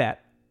you do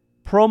that,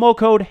 promo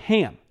code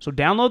HAM. So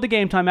download the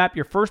Game Time app.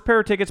 Your first pair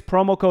of tickets,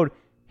 promo code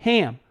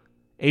HAM,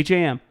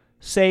 H-A-M,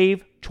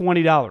 save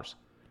 $20.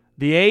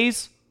 The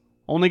A's,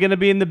 only going to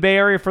be in the Bay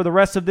Area for the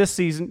rest of this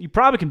season. You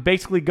probably can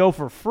basically go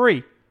for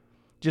free.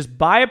 Just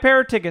buy a pair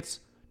of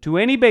tickets to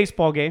any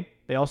baseball game.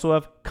 They also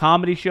have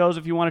comedy shows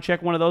if you want to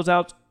check one of those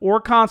out, or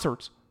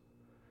concerts.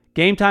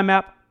 Game Time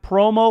app,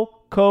 promo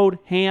code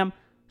HAM,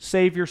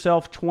 save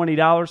yourself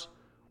 $20.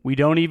 We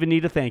don't even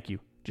need a thank you.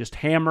 Just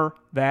hammer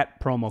that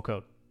promo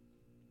code.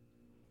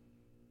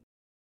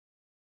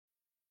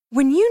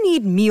 When you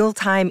need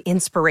mealtime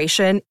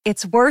inspiration,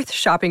 it's worth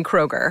shopping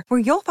Kroger, where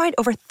you'll find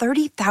over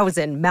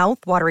 30,000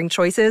 mouth-watering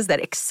choices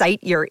that excite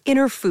your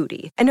inner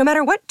foodie. And no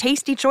matter what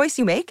tasty choice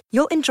you make,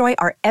 you'll enjoy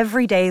our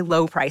everyday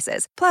low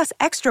prices, plus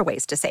extra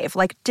ways to save,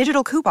 like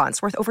digital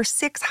coupons worth over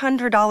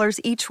 $600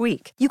 each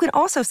week. You can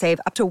also save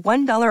up to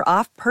 $1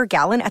 off per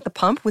gallon at the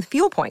pump with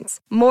fuel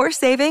points. More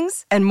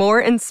savings and more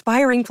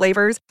inspiring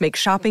flavors make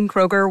shopping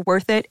Kroger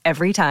worth it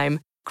every time.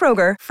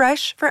 Kroger,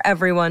 fresh for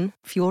everyone.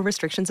 Fuel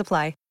restrictions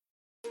apply.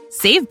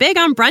 Save big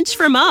on brunch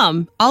for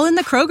mom, all in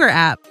the Kroger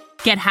app.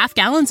 Get half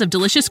gallons of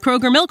delicious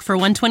Kroger milk for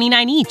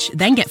 $1.29 each.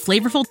 Then get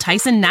flavorful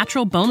Tyson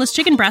natural boneless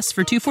chicken breasts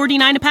for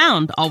 $2.49 a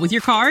pound, all with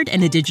your card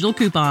and a digital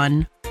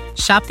coupon.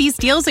 Shop these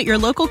deals at your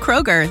local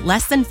Kroger,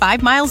 less than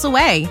 5 miles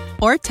away.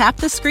 Or tap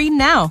the screen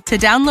now to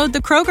download the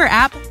Kroger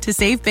app to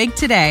save big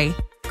today.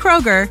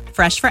 Kroger,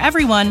 fresh for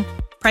everyone.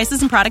 Prices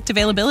and product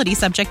availability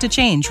subject to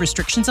change.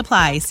 Restrictions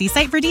apply. See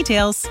site for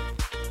details.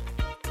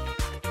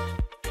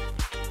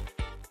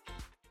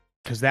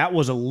 Because that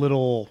was a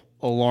little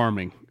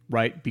alarming,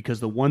 right? Because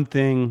the one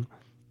thing,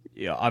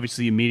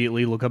 obviously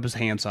immediately look up his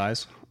hand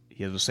size.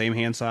 He has the same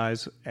hand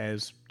size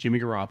as Jimmy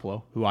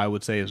Garoppolo, who I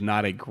would say is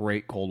not a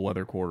great cold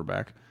weather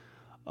quarterback.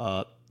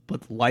 But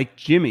like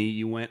Jimmy,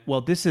 you went,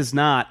 well, it's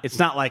not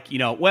like,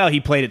 he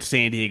played at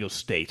San Diego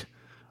State.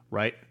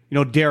 right?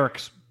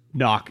 Derek's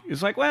knock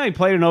is like, well, he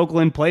played in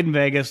Oakland, played in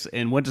Vegas,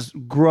 and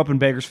grew up in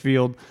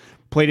Bakersfield,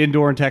 played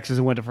indoor in Texas,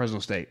 and went to Fresno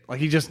State. Like,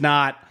 he's just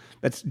not.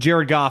 That's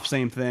Jared Goff,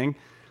 same thing.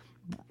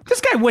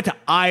 This guy went to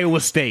Iowa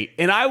State,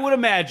 and I would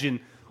imagine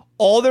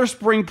all their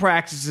spring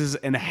practices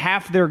and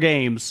half their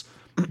games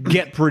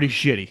get pretty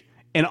shitty.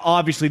 And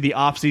obviously the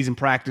off-season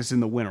practice in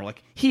the winter.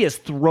 Like, he has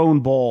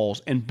thrown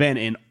balls and been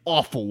in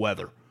awful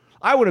weather.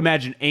 I would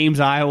imagine Ames,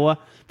 Iowa,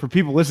 for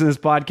people listening to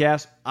this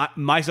podcast,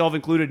 myself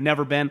included,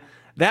 never been.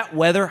 That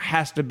weather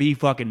has to be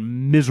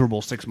fucking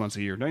miserable 6 months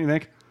a year, don't you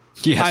think?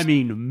 Yes. I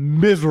mean,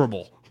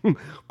 miserable.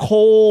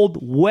 Cold,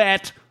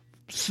 wet,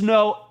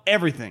 snow,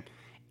 everything.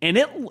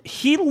 And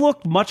he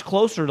looked much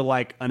closer to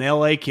like an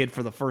LA kid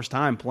for the first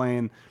time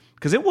playing,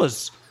 because it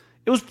was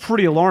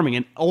pretty alarming.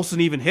 And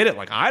Olsen even hit it.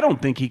 Like, I don't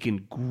think he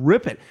can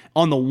grip it.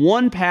 On the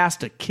one pass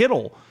to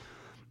Kittle,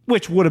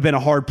 which would have been a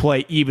hard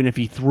play even if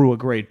he threw a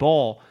great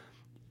ball,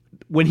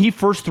 when he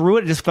first threw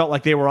it, it just felt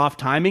like they were off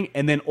timing.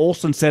 And then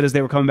Olsen said as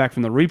they were coming back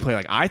from the replay,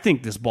 like, I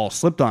think this ball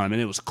slipped on him.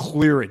 And it was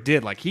clear it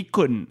did. Like, he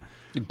couldn't.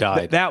 It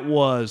died. That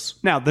was.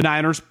 Now, the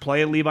Niners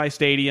play at Levi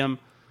Stadium.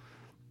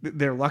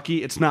 They're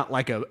lucky. It's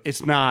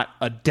not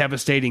a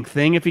devastating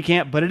thing if he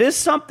can't, but it is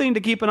something to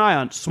keep an eye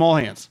on. Small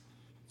hands.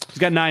 He's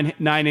got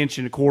 9 inch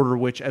and a quarter,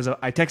 which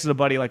I texted a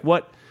buddy, like,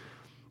 what?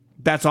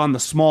 That's on the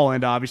small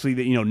end, obviously.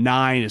 That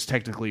 9 is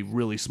technically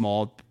really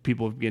small.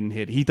 People have getting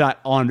hit. He thought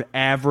on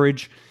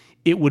average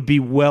it would be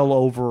well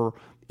over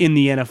in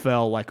the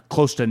NFL, like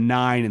close to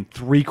 9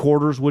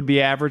 3/4 would be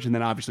average, and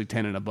then obviously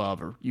 10 and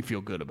above, or you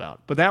feel good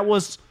about. But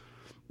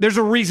there's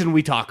a reason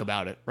we talk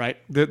about it, right?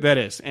 That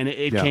is, and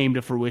it came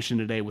to fruition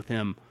today with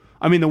him.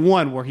 I mean, the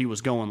one where he was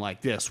going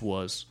like this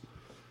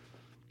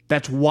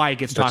that's why it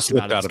gets talked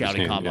about at the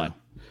scouting combine.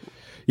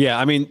 Yeah,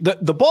 I mean,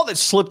 the ball that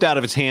slipped out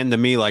of his hand, to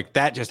me, like,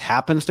 that just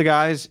happens to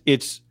guys.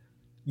 It's,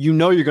 you're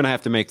going to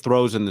have to make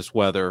throws in this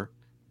weather,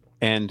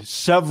 and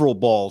several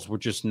balls were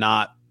just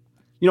not.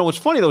 What's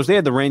funny, though, is they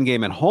had the rain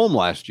game at home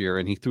last year,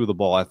 and he threw the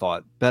ball, I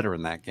thought, better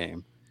in that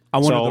game. I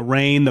wanted the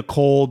rain, the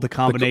cold, the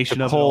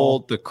combination of the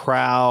cold, it all. the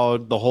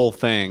crowd, the whole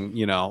thing,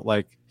 and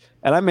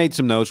I made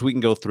some notes. We can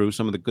go through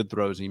some of the good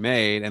throws he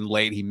made, and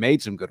late he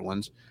made some good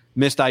ones.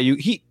 Missed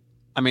Ayuk.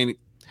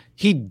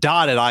 He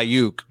dotted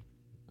Ayuk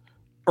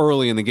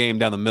early in the game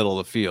down the middle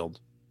of the field,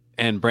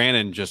 and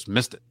Brandon just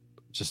missed it.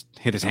 Just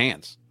hit his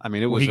hands. I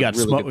mean, it was he got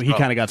really good throw. He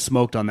kind of got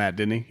smoked on that,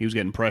 didn't he? He was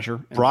getting pressure.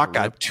 Brock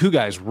got two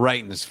guys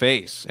right in his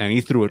face, and he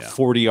threw it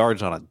 40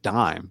 yards on a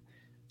dime.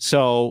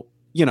 So,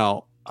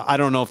 I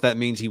don't know if that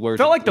means he wears.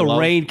 Felt like the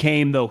rain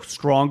came though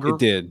stronger. It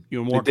did. You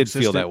were more it did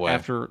feel that way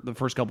after the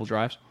first couple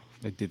drives.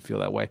 It did feel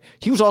that way.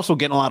 He was also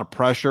getting a lot of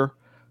pressure.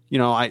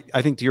 I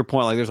think to your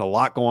point, like, there's a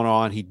lot going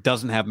on. He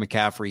doesn't have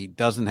McCaffrey. He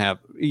doesn't have.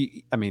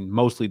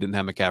 Mostly didn't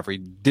have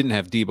McCaffrey. Didn't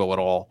have Debo at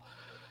all,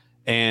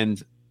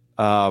 and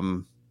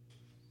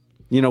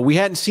we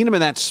hadn't seen him in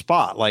that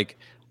spot. Like,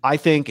 I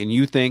think, and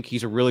you think,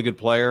 he's a really good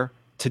player.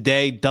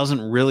 Today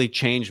doesn't really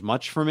change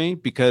much for me,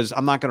 because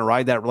I'm not going to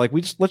ride that. Like,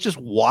 let's just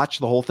watch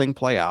the whole thing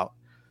play out.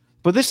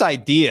 But this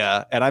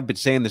idea, and I've been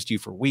saying this to you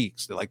for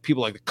weeks, that like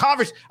people like the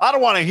conference, I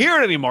don't want to hear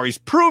it anymore. He's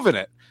proven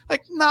it.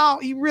 Like, no,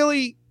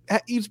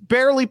 he's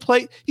barely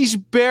played. He's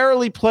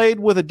barely played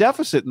with a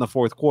deficit in the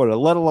fourth quarter,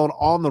 let alone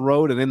on the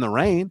road and in the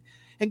rain.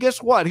 And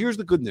guess what? Here's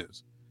the good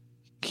news.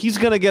 He's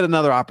going to get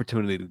another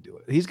opportunity to do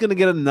it. He's going to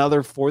get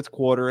another fourth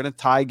quarter in a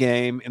tie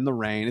game in the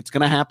rain. It's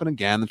going to happen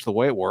again. That's the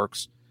way it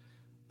works.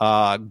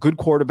 Good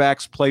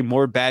quarterbacks play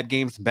more bad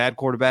games than bad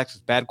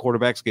quarterbacks. Bad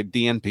quarterbacks get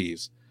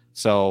DNPs.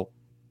 So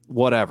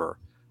whatever.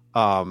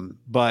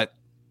 But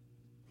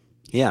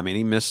yeah,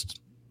 he missed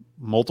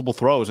multiple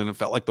throws, and it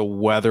felt like the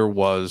weather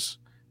was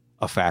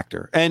a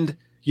factor. And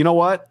you know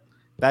what?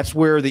 That's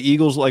where the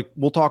Eagles, like,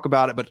 we'll talk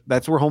about it, but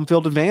that's where home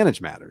field advantage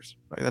matters.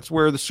 Right? That's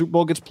where the Super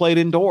Bowl gets played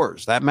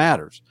indoors. That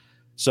matters.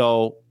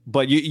 So,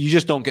 but you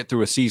just don't get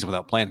through a season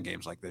without playing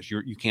games like this.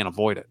 You can't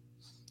avoid it.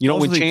 You don't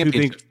win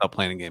championships without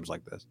playing games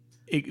like this.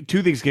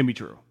 Two things can be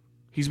true.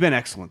 He's been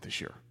excellent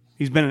this year.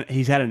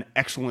 He's had an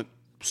excellent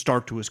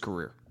start to his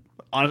career.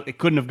 It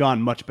couldn't have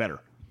gone much better.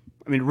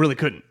 It really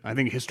couldn't. I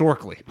think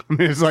historically,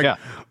 it's like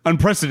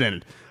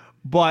unprecedented.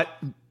 But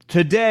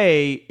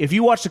today, if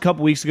you watched a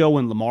couple weeks ago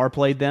when Lamar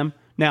played them,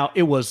 now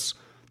it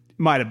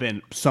might have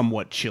been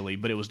somewhat chilly,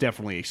 but it was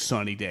definitely a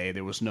sunny day.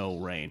 There was no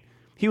rain.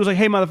 He was like,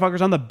 hey,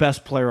 motherfuckers, I'm the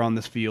best player on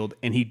this field,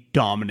 and he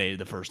dominated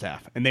the first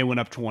half. And they went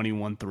up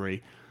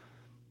 21-3.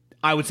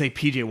 I would say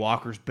P.J.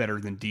 Walker's better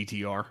than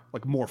DTR,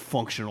 like more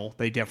functional.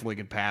 They definitely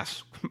can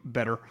pass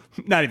better.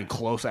 Not even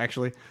close,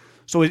 actually.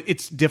 So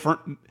it's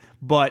different,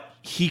 but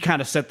he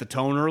kind of set the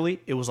tone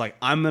early. It was like,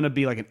 I'm going to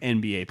be like an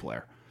NBA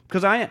player,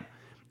 because I am.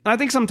 And I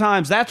think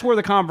sometimes that's where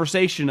the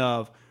conversation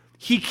of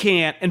he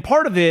can't, and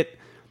part of it,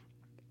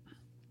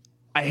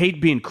 I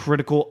hate being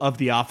critical of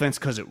the offense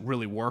because it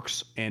really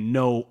works, and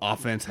no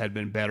offense had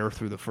been better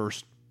through the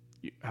first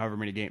however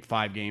many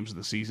 5 games of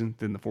the season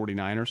than the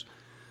 49ers.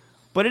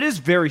 But it is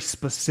very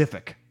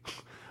specific,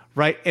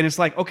 right? And it's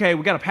like, okay,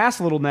 we got to pass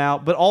a little now,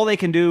 but all they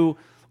can do,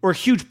 or a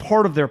huge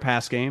part of their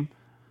pass game,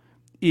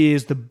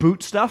 is the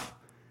boot stuff.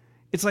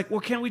 It's like, well,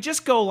 can we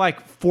just go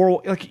like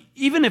four? Like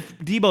even if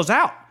Debo's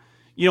out,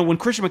 when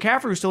Christian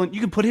McCaffrey was still in, you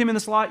can put him in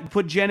the slot. You can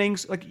put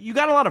Jennings. Like you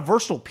got a lot of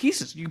versatile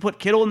pieces. You can put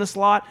Kittle in the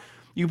slot.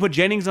 You can put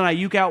Jennings and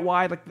Ayuk out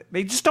wide. Like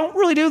they just don't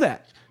really do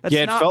that. That's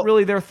not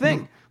really their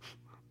thing.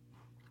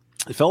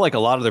 It felt like a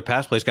lot of their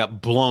pass plays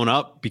got blown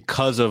up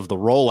because of the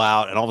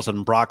rollout, and all of a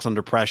sudden Brock's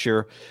under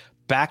pressure.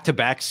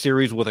 Back-to-back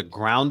series with a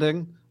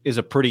grounding is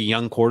a pretty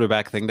young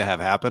quarterback thing to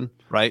have happen,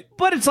 right?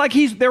 But it's like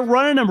they're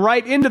running him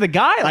right into the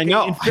guy. Like, I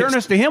know. In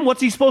fairness to him,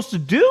 what's he supposed to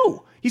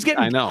do? He's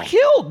getting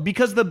killed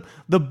because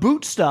the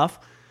boot stuff,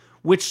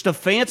 which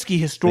Stefanski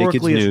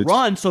historically has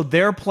run, so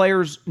their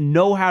players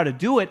know how to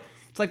do it.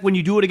 It's like when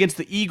you do it against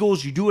the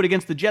Eagles, you do it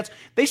against the Jets.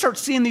 They start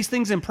seeing these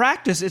things in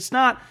practice.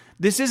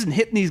 This isn't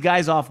hitting these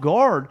guys off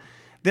guard.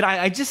 That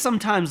I just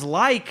sometimes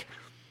like.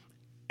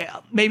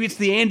 Maybe it's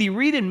the Andy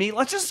Reid in me.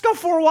 Let's just go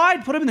 4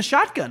 wide, put him in the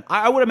shotgun.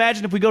 I would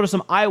imagine if we go to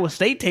some Iowa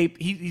State tape,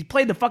 he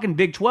played the fucking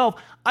Big 12.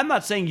 I'm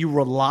not saying you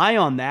rely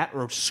on that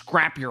or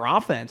scrap your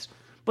offense.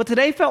 But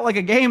today felt like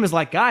a game is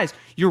like, guys,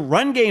 your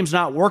run game's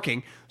not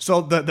working.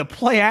 So the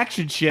play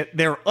action shit,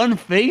 they're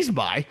unfazed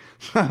by.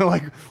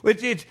 Like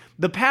it's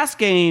the pass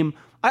game.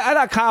 I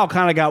thought Kyle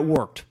kind of got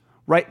worked.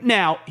 Right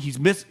now, he's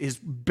missed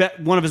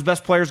one of his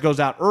best players goes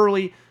out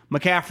early.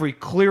 McCaffrey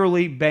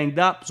clearly banged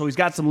up, so he's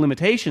got some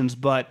limitations,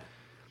 but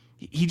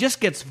he just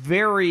gets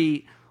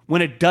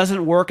when it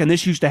doesn't work, and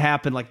this used to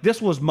happen, like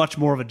this was much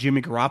more of a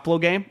Jimmy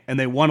Garoppolo game, and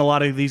they won a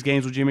lot of these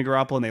games with Jimmy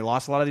Garoppolo, and they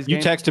lost a lot of these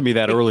games. You texted me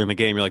that early in the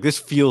game. You're like, this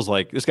feels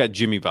like, this got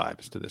Jimmy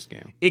vibes to this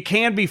game. It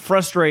can be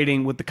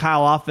frustrating with the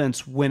Kyle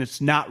offense when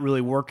it's not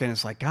really working.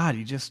 It's like, God,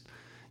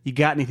 you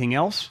got anything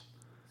else?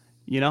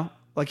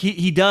 Like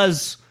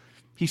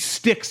he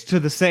sticks to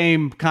the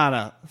same kind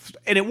of,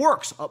 and it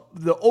works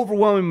the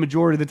overwhelming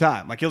majority of the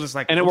time. Like he'll just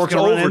like, and it works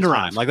over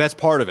time. Like that's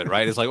part of it,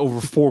 right? It's like over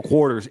 4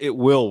 quarters, it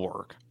will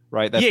work,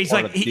 right? That's he's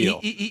part like, of the deal.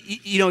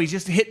 He's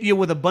just hitting you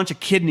with a bunch of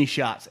kidney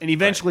shots, and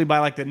eventually by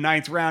like the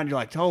 9th round, you're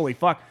like, holy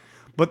fuck.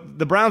 But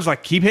the Browns are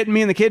like, keep hitting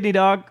me in the kidney,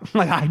 dog.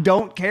 Like I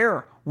don't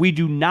care. We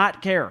do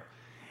not care.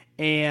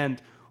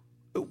 And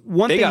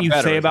one thing you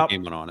say about the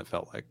game went on, it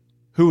felt like.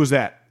 Who was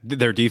that?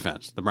 Their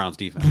defense, the Browns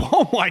defense.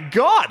 Oh my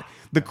God.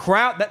 The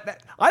crowd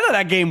I thought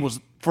that game was,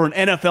 for an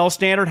NFL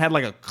standard, had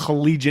like a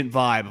collegiate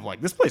vibe of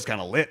like, this place kind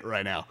of lit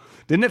right now.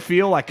 Didn't it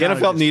feel like the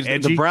NFL needs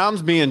edgy? The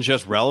Browns being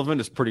just relevant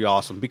is pretty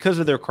awesome because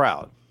of their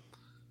crowd.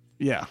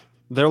 Yeah.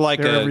 They're like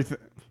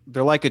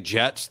a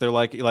Jets, they're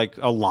like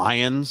a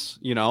Lions,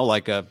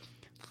 like a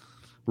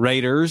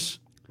Raiders,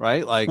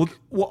 right? Like I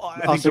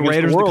think the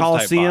Raiders, the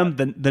Coliseum,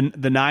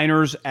 the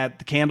Niners at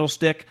the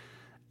Candlestick.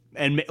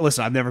 And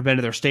listen, I've never been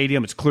to their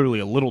stadium. It's clearly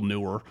a little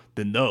newer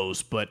than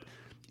those, but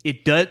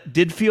it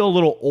did feel a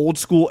little old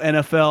school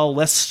NFL,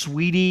 less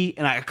sweetie.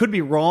 And I could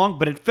be wrong,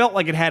 but it felt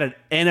like it had an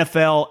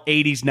NFL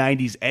 80s,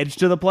 90s edge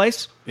to the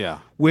place. Yeah.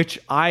 Which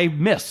I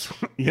miss,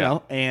 you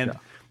know, and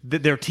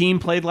their team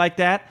played like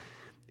that.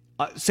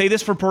 Say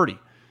this for Purdy.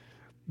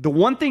 The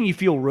one thing you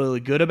feel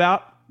really good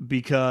about,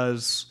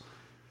 because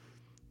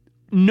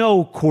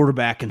no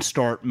quarterback can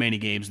start many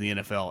games in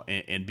the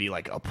NFL and be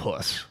like a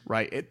puss,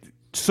 right?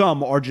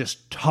 Some are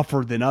just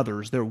tougher than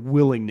others. Their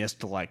willingness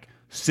to like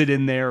sit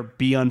in there,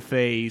 be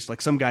unfazed.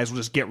 Like some guys will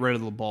just get rid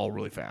of the ball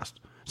really fast.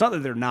 It's not that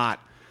they're not,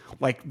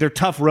 like they're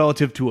tough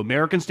relative to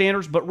American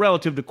standards, but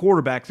relative to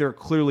quarterbacks, they're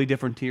clearly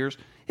different tiers.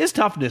 His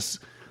toughness,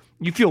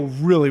 you feel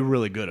really,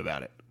 really good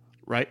about it,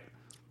 right?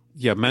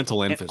 Yeah,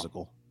 mental and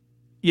physical.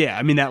 Yeah,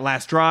 I mean that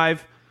last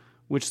drive,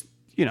 which,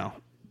 you know,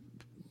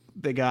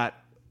 they got,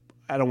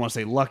 I don't want to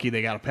say lucky,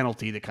 they got a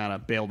penalty that kind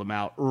of bailed them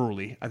out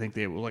early. I think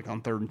they were like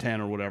on 3rd and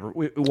 10 or whatever.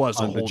 It was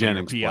a holding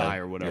or PI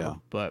or whatever. Yeah.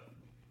 But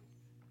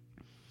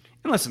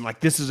and listen,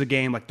 like this is a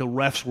game, like the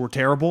refs were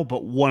terrible,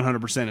 but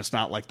 100% it's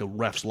not like the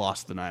refs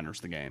lost the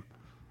Niners the game.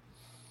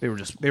 They were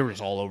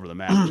just all over the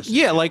map.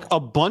 Yeah, like a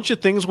bunch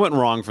of things went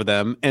wrong for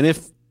them, and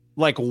if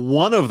like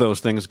one of those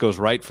things goes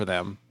right for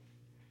them,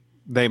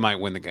 they might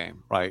win the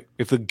game, right?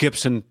 If the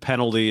Gibson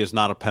penalty is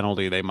not a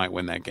penalty, they might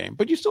win that game.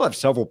 But you still have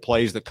several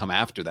plays that come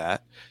after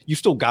that. You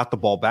still got the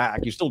ball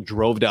back. You still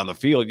drove down the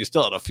field. You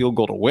still had a field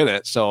goal to win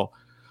it. So,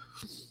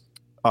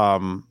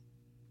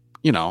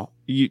 you know,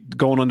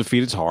 going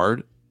undefeated is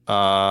hard.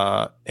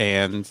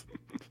 And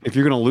if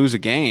you're going to lose a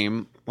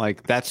game,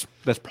 like that's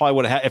probably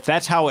what if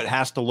that's how it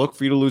has to look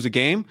for you to lose a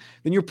game,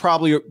 then you're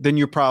probably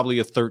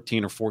a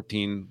 13 or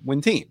 14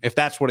 win team if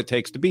that's what it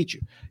takes to beat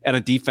you, and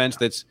a defense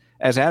that's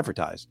as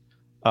advertised.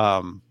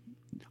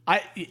 I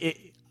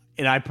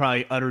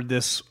probably uttered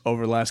this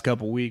over the last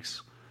couple of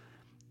weeks.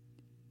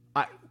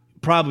 I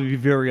probably be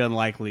very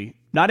unlikely,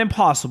 not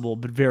impossible,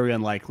 but very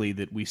unlikely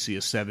that we see a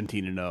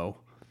 17-0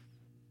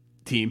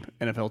 team,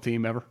 NFL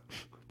team ever,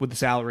 with the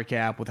salary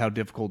cap, with how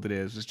difficult it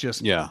is. It's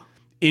just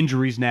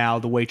injuries now,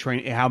 the way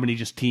how many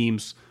just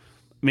teams.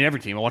 I mean, every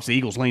team. I watched the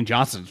Eagles. Lane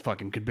Johnson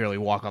fucking could barely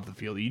walk off the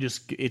field.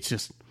 It's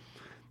just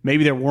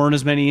maybe there weren't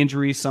as many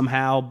injuries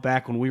somehow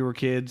back when we were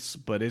kids,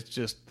 but it's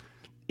just.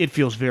 It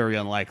feels very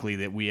unlikely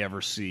that we ever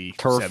see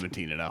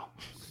 17-0.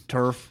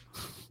 Turf,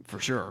 for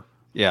sure.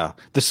 Yeah.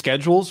 The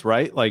schedules,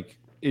 right? Like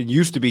it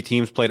used to be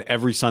teams played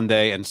every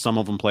Sunday and some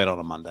of them played on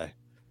a Monday.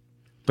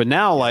 But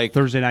now, like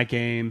Thursday night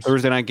games,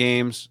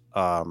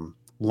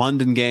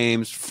 London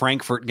games,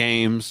 Frankfurt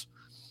games.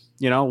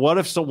 What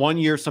if one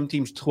year some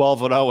team's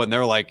 12-0 and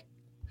they're like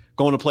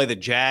going to play the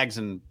Jags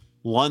in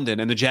London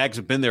and the Jags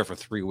have been there for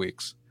 3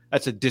 weeks?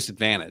 That's a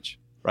disadvantage,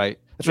 right?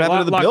 That's what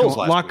happened to the Bills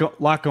last week.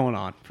 Lot going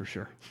on for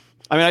sure.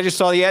 I mean, I just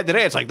saw the ad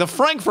today. It's like the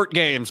Frankfurt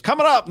games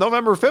coming up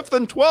November 5th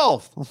and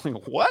 12th. I'm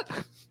like, what?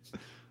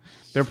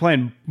 They're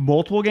playing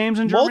multiple games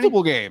in Germany?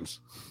 Multiple games.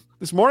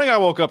 This morning I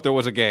woke up, there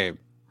was a game.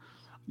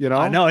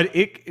 I know.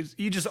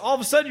 You just all of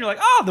a sudden you're like,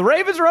 oh, the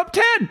Ravens are up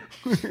 10.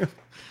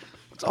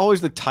 It's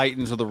always the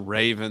Titans or the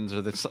Ravens.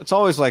 It's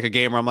always like a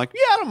game where I'm like,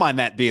 yeah, I don't mind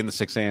that being the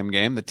 6 a.m.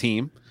 game, the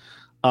team.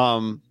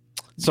 The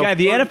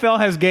NFL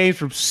has games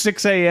from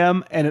 6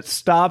 a.m. and it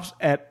stops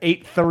at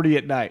 8:30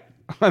 at night.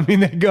 I mean,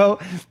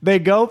 they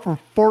go for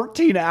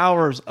 14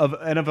 hours of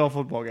NFL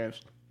football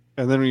games.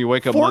 And then when you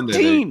wake up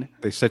 14. Monday,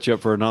 they set you up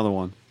for another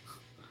one.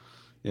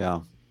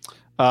 Yeah.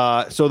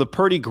 So the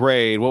Purdy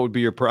grade, what would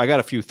be your I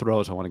got a few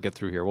throws I want to get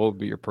through here. What would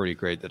be your Purdy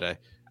grade today?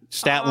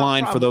 Stat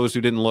line for those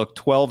who didn't look,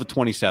 12 of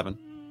 27.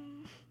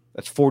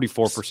 That's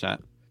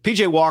 44%.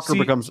 PJ Walker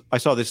becomes, I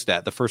saw this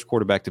stat, the first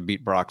quarterback to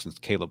beat Brock since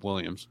Caleb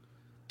Williams.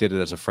 Did it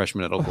as a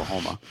freshman at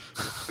Oklahoma.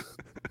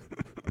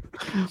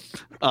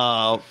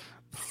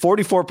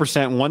 44%,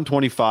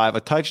 125,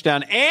 a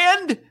touchdown,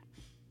 and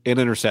an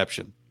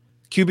interception.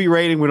 QB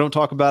rating, we don't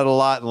talk about it a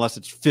lot unless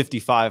it's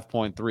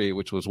 55.3,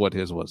 which was what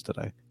his was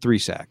today. 3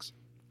 sacks.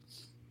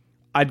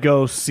 I'd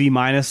go C-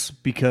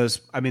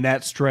 because, I mean,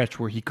 that stretch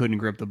where he couldn't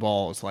grip the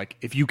ball is like,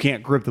 if you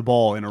can't grip the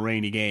ball in a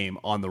rainy game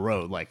on the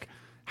road, like,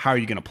 how are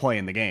you going to play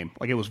in the game?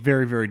 Like, it was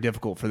very, very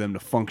difficult for them to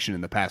function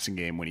in the passing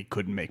game when he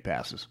couldn't make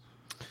passes.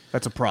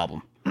 That's a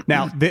problem.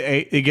 Now,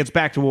 it gets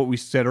back to what we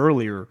said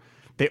earlier.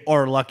 They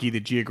are lucky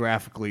that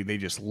geographically they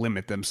just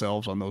limit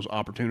themselves on those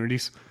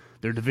opportunities.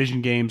 Their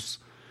division games,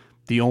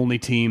 the only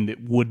team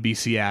that would be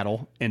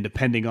Seattle, and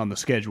depending on the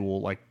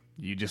schedule, like,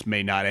 you just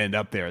may not end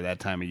up there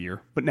that time of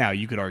year. But now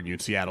you could argue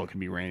Seattle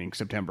can be reigning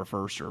September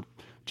 1st or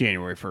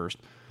January 1st.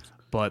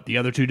 But the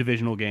other 2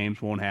 divisional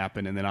games won't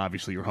happen, and then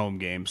obviously your home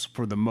games,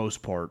 for the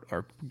most part,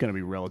 are going to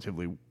be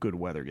relatively good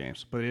weather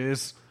games. But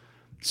it's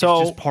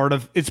just part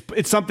of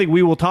it's something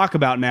we will talk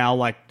about now,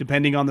 like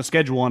depending on the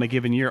schedule on a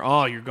given year.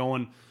 Oh, you're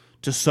going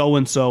to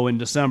so-and-so in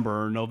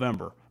December or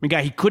November. I mean,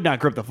 guy, he could not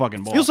grip the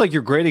fucking ball. Feels like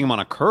you're grading him on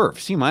a curve.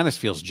 C-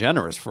 feels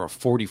generous for a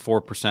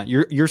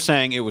 44%. You're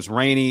saying it was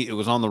rainy, it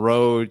was on the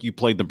road, you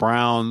played the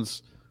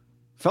Browns.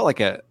 Felt like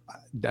a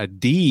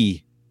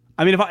D.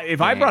 I mean, if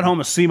I brought home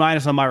a C-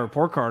 on my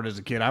report card as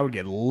a kid, I would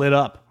get lit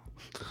up.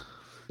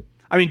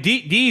 I mean,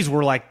 D's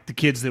were like the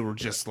kids that were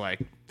just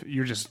like,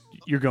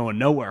 you're going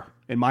nowhere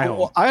in my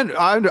home.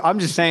 I'm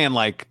just saying,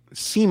 like,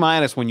 C-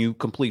 when you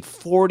complete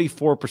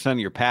 44% of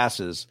your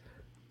passes.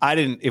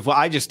 If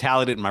I just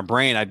tallied it in my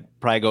brain, I'd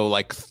probably go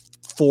like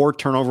 4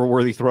 turnover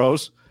worthy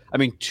throws. I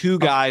mean, 2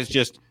 guys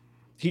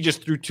he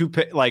just threw 2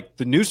 like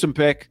the Newsom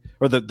pick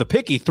or the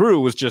pick he threw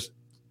was just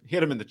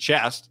hit him in the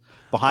chest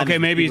behind. Okay,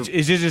 maybe did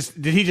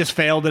he just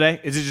fail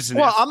today? Is it just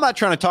Well, I'm not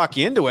trying to talk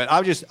you into it.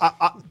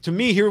 To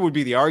me, here would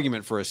be the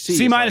argument for a C.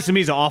 C- to me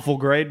is an awful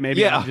grade.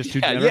 Maybe I'm just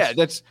too generous. Yeah,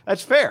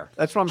 that's fair.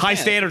 That's what I'm saying.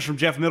 High standards from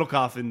Jeff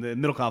Middlecoff in the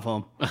Middlecoff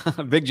home.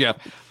 Big Jeff.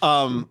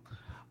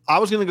 I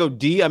was going to go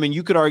D. I mean,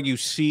 you could argue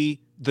C,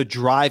 the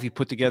drive he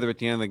put together at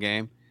the end of the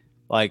game.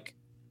 Like,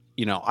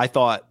 I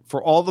thought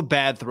for all the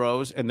bad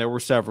throws, and there were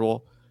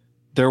several,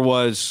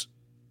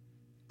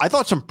 I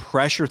thought some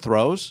pressure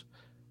throws,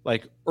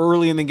 like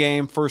early in the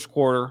game, first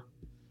quarter,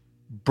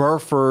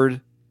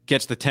 Burford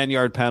gets the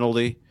 10-yard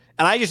penalty.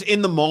 And I just,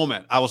 in the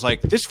moment, I was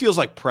like, this feels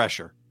like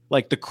pressure.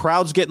 Like the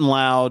crowd's getting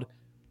loud.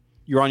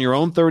 You're on your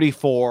own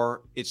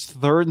 34. It's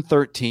 3rd and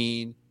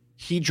 13.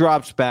 He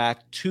drops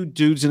back, 2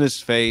 dudes in his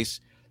face,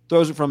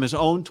 throws it from his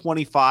own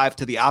 25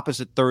 to the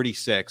opposite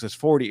 36. It's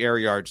 40 air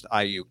yards to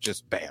Ayuk.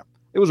 Just bam.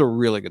 It was a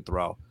really good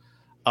throw.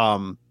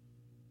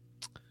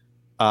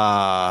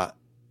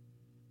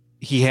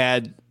 He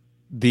had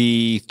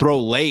the throw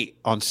late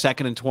on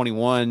 2nd and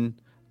 21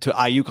 to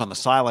Ayuk on the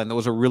sideline. That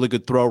was a really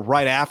good throw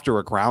right after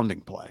a grounding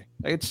play.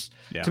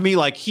 To me,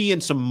 like, he in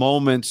some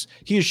moments,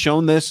 he has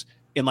shown this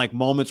in like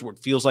moments where it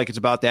feels like it's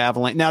about the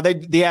Avalanche. Now,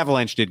 the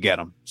Avalanche did get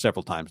him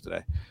several times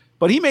today,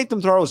 but he made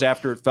them throws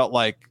after it felt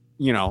like,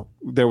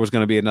 there was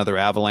going to be another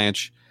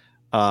Avalanche.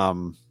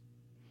 I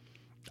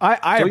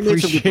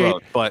appreciate,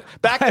 but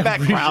back-to-back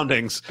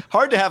groundings.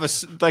 Hard to have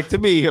to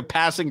me, a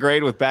passing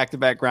grade with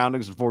back-to-back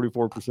groundings of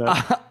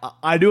 44%.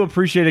 I do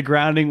appreciate a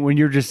grounding when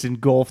you're just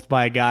engulfed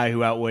by a guy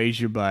who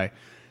outweighs you by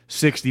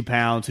 60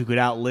 pounds, who could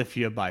outlift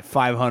you by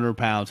 500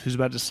 pounds, who's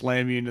about to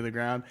slam you into the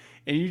ground,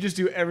 and you just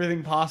do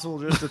everything possible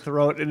just to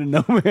throw it into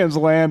no man's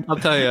land. I'll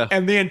tell you.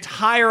 And the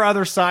entire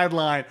other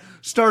sideline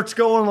starts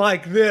going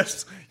like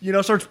this,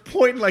 starts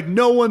pointing like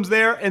no one's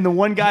there, and the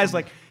one guy's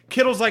like,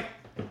 Kittle's like,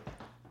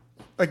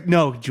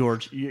 no,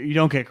 George, you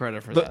don't get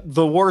credit for that.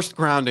 The worst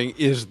grounding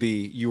is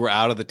you were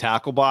out of the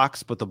tackle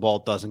box, but the ball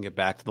doesn't get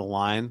back to the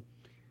line.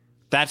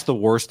 That's the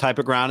worst type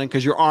of grounding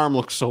because your arm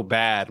looks so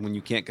bad when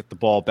you can't get the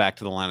ball back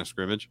to the line of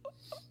scrimmage.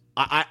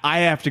 I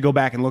have to go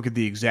back and look at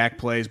the exact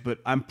plays, but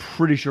I'm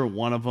pretty sure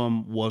one of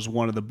them was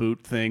one of the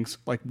boot things.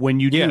 Like when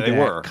you do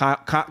that,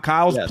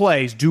 Kyle's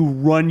plays do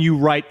run you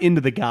right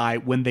into the guy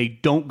when they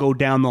don't go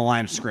down the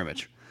line of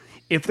scrimmage.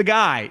 If the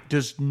guy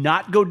does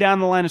not go down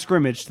the line of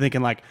scrimmage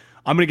thinking like,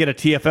 I'm going to get a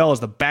TFL as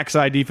the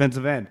backside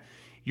defensive end,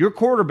 your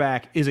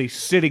quarterback is a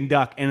sitting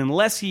duck. And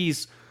unless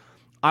he's,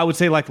 I would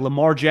say like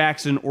Lamar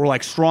Jackson or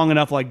like strong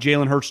enough like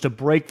Jalen Hurts to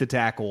break the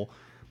tackle,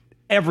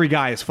 every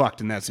guy is fucked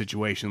in that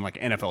situation, like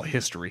NFL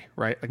history,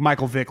 right? Like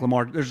Michael Vick,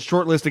 Lamar, there's a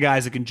short list of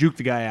guys that can juke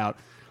the guy out.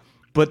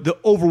 But the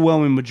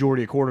overwhelming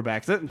majority of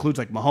quarterbacks, that includes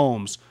like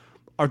Mahomes,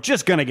 are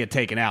just going to get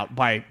taken out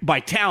by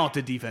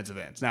talented defensive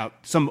ends. Now,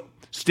 some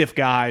stiff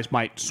guys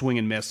might swing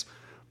and miss,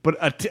 but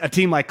a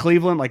team like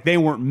Cleveland, like they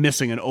weren't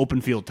missing an open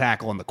field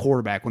tackle on the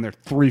quarterback when they're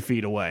 3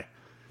 feet away.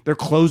 Their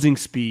closing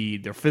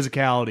speed, their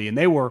physicality, and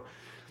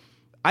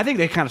I think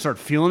they kind of started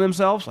feeling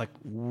themselves like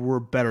we're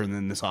better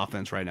than this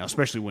offense right now,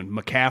 especially when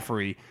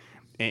McCaffrey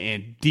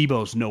and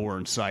Debo's nowhere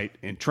in sight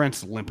and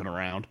Trent's limping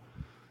around.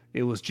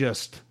 It was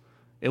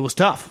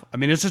tough. I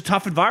mean, it's a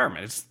tough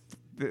environment.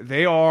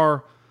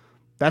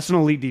 That's an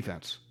elite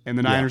defense, and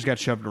the Niners got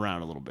shoved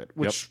around a little bit,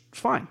 which is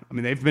fine. I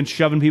mean, they've been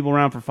shoving people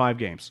around for 5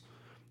 games,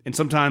 and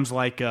sometimes,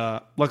 like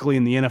luckily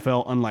in the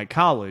NFL, unlike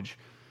college,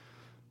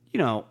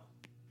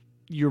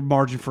 your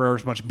margin for error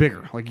is much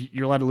bigger. Like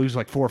you're allowed to lose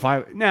like 4 or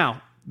 5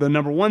 now. The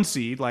number 1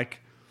 seed, like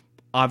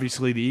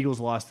obviously the Eagles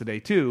lost today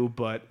too,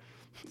 but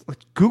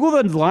Google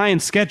the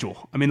Lions'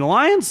 schedule. I mean, the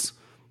Lions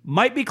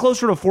might be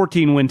closer to a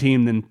 14-win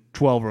team than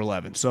 12 or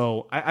 11.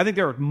 So I think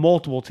there are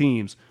multiple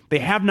teams. They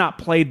have not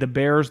played the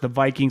Bears, the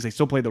Vikings. They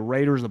still play the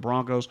Raiders, the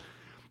Broncos.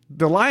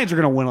 The Lions are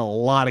going to win a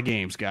lot of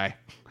games, guy.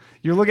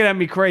 You're looking at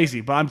me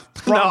crazy, but I'm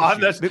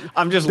just their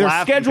laughing.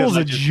 Their schedule's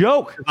a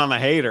joke. I'm a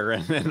hater,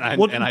 and I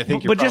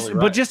think you're probably right.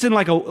 But just in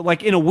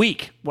in a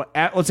week,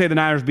 let's say the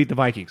Niners beat the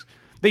Vikings.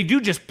 They do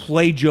just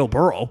play Joe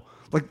Burrow.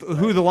 Like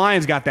who the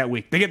Lions got that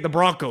week? They get the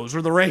Broncos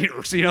or the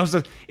Raiders.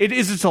 So it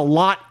is just a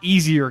lot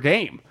easier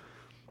game.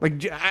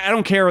 Like I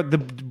don't care the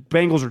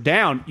Bengals are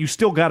down. You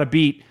still got to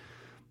beat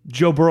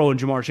Joe Burrow and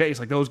Jamar Chase.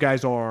 Like those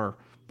guys are,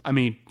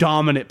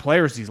 dominant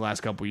players these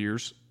last couple of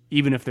years.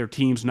 Even if their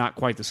team's not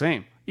quite the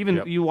same.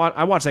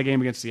 I watched that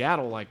game against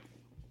Seattle. Like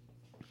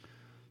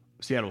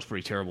Seattle was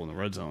pretty terrible in the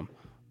red zone.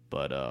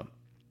 But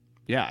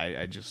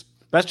I just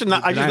that's just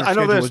not. I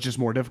know this was just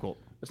more difficult.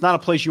 It's not a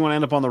place you want to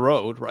end up on the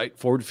road, right?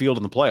 Ford Field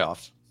in the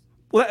playoffs.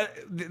 Well,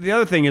 the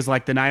other thing is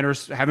like the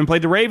Niners haven't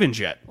played the Ravens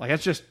yet. Like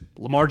that's just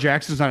Lamar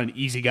Jackson's not an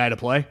easy guy to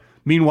play.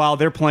 Meanwhile,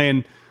 they're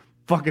playing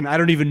fucking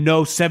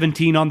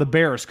 17 on the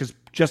Bears because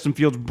Justin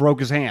Fields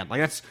broke his hand.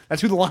 Like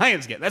that's who the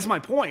Lions get. That's my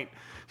point.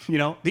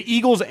 The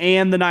Eagles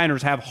and the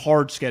Niners have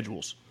hard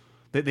schedules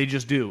that they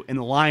just do, and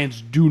the Lions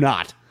do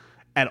not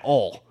at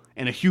all.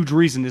 And a huge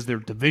reason is their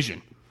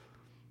division.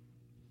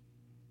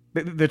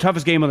 The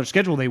toughest game on their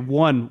schedule, they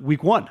won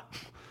week 1.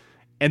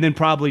 And then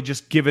probably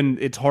just given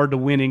it's hard to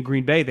win in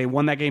Green Bay, they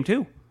won that game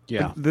too.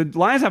 Yeah. The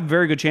Lions have a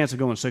very good chance of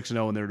going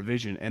 6-0 in their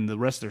division, and the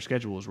rest of their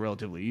schedule is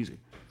relatively easy.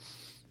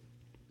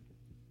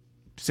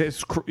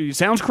 It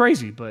sounds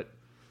crazy, but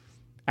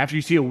after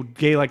you see a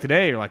game like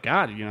today, you're like,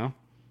 God,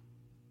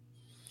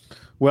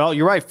 Well,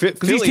 you're right.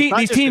 Because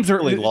these teams are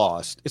really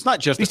lost. It's not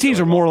just these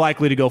teams are more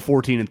likely to go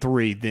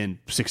 14-3 than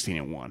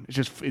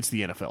 16-1. It's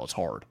the NFL. It's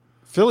hard.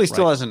 Philly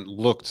still hasn't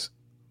looked.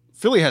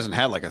 Philly hasn't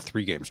had like a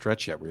 3-game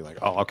stretch yet where you're like,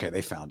 oh, okay,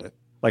 they found it,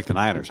 like the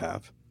Niners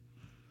have.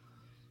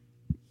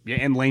 Yeah,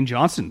 and Lane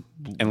Johnson.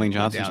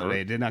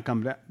 They did not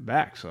come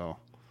back. So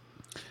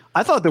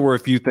I thought there were a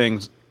few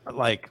things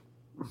like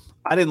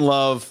I didn't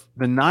love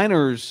the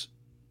Niners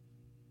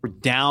were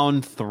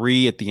down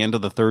 3 at the end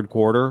of the third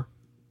quarter.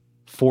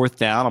 4th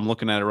down. I'm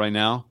looking at it right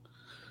now.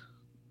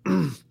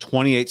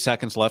 28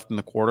 seconds left in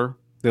the quarter.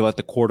 They let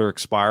the quarter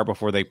expire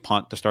before they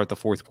punt to start the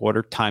fourth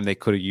quarter. Time they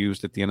could have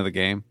used at the end of the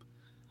game.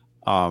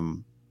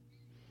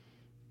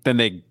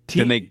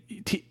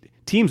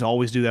 Teams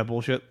always do that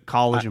bullshit.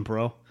 College and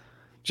pro.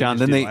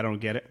 John, I don't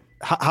get it.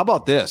 How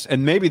about this?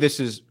 And maybe this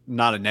is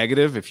not a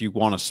negative if you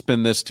want to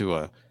spin this to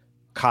a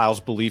Kyle's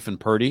belief in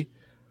Purdy,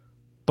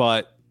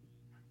 but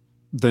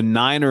the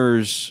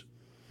Niners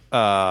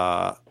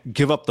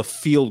give up the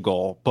field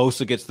goal.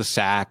 Bosa gets the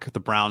sack. The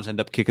Browns end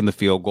up kicking the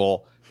field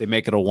goal. They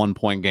make it a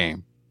 1-point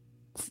game,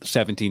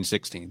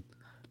 17-16.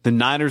 The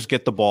Niners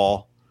get the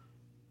ball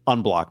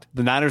unblocked.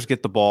 The Niners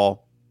get the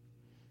ball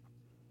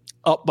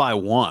up by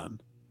 1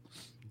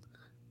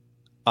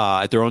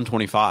 at their own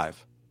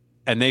 25,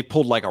 and they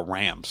pulled like a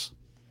Rams.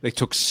 They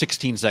took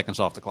 16 seconds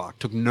off the clock,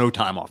 took no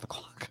time off the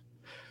clock.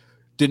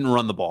 Didn't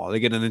run the ball. They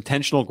get an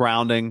intentional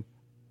grounding.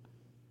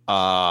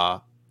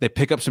 They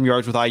pick up some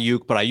yards with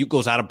Ayuk, but Ayuk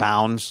goes out of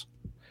bounds.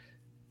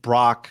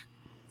 Brock,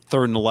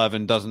 3rd and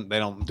 11, they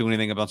don't do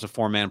anything against a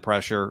 4-man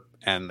pressure,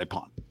 and they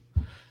punt.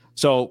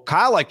 So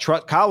Kyle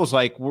was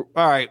like, all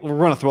right, we're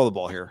going to throw the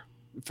ball here.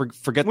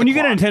 Forget when you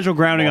get an intentional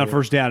grounding on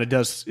first down, it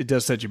does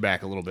set you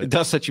back a little bit.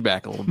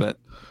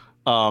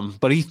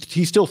 But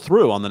he still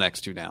threw on the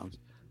next 2 downs.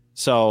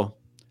 So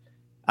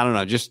I don't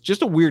know,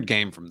 just a weird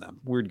game from them.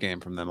 Weird game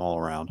from them all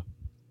around.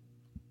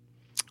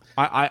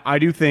 I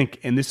do think,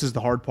 and this is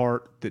the hard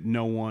part, that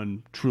no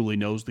one truly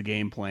knows the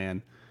game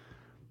plan.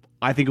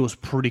 I think it was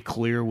pretty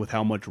clear with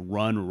how much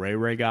run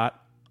Ray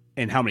got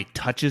and how many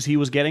touches he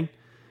was getting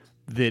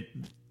that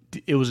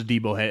it was a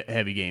Debo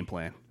heavy game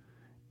plan.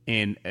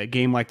 And a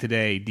game like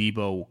today,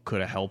 Debo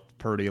could have helped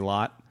Purdy a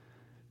lot.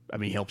 I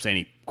mean, he helps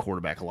any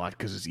quarterback a lot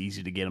because it's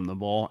easy to get him the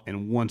ball.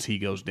 And once he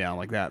goes down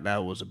like that,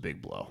 that was a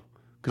big blow.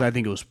 Because I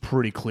think it was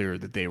pretty clear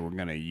that they were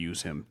going to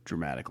use him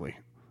dramatically.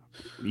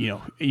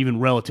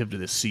 Even relative to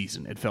this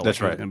season, it felt like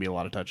there was going to be a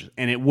lot of touches.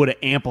 And it would have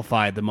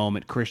amplified the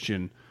moment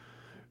Christian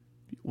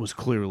was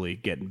clearly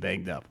getting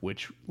banged up,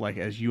 which, like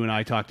as you and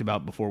I talked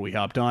about before we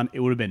hopped on,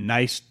 it would have been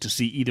nice to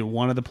see either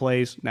one of the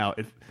plays. Now,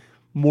 if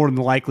more than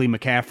likely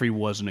McCaffrey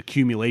was an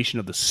accumulation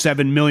of the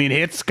 7 million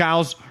hits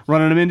Kyle's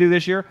running him into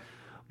this year.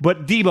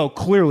 But Debo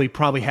clearly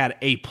probably had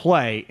a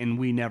play, and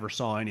we never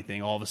saw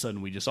anything. All of a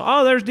sudden, we just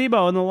saw, there's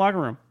Debo in the locker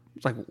room.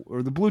 It's like,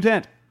 or the blue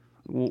tent.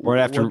 Right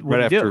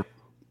after.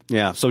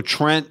 Yeah, so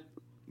Trent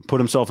put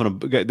himself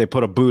they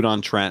put a boot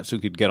on Trent so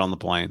he could get on the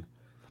plane.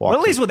 Well,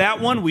 at least with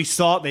that one, we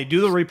saw they do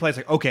the replays.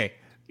 Like, okay,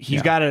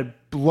 he's got a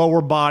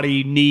lower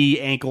body, knee,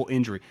 ankle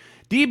injury.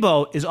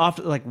 Debo is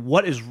often like,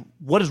 what is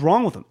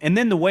wrong with him? And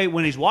then the way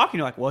when he's walking,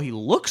 you're like, well, he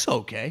looks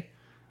okay,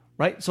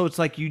 right? So it's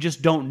like you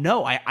just don't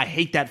know. I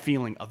hate that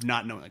feeling of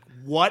not knowing. Like,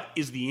 what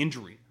is the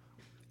injury?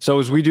 So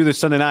as we do this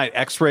Sunday night,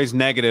 X-rays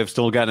negative,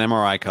 still got an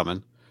MRI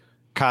coming.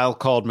 Kyle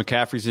called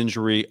McCaffrey's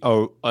injury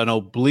an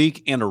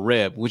oblique and a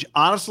rib, which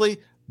honestly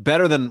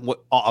better than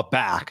a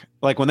back.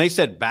 Like when they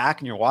said back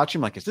and you're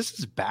watching, like, is this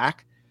his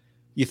back?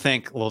 You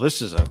think, well,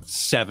 this is a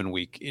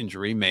 7-week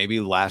injury, maybe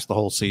last the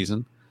whole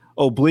season.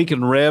 Oblique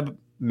and rib,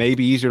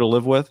 maybe easier to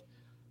live with.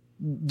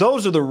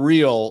 Those are the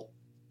real,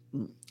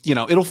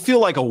 it'll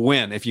feel like a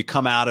win if you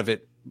come out of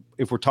it.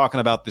 If we're talking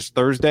about this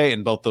Thursday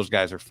and both those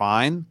guys are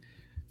fine,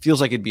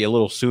 feels like it'd be a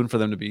little soon for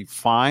them to be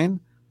fine.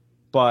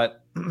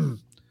 But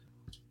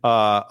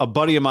a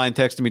buddy of mine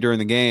texted me during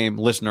the game,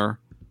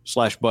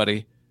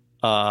 listener/buddy,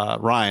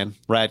 Ryan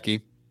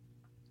Radke,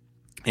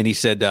 and he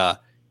said,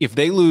 if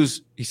they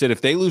lose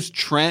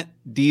Trent,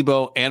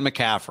 Debo, and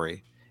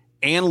McCaffrey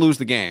and lose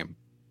the game,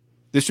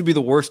 this would be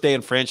the worst day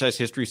in franchise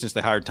history since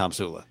they hired Tom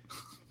Sula.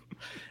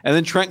 And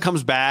then Trent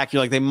comes back.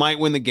 You're like, they might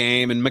win the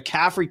game. And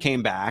McCaffrey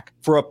came back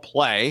for a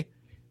play.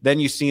 Then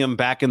you see him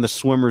back in the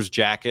swimmer's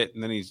jacket,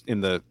 and then he's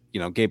in the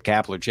Gabe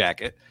Kapler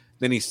jacket.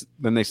 Then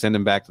they send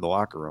him back to the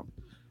locker room.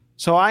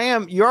 So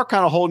you are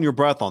kind of holding your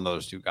breath on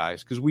those two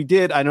guys because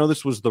I know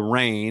this was the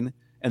rain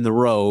and the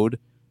road,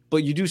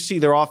 but you do see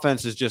their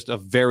offense is just a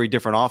very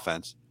different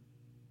offense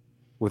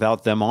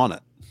without them on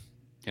it.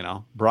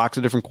 Brock's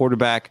a different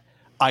quarterback.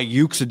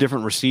 Ayuk's a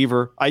different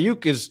receiver.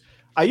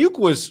 Ayuk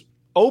was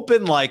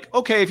open, like,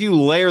 okay, if you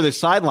layer the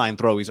sideline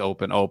throw, he's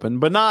open,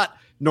 but not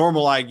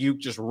normal Ayuk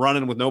just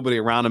running with nobody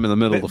around him in the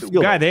middle of the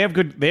field. Guy, they have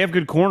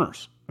good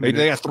corners. I mean,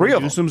 they got three of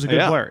them. Newsom's a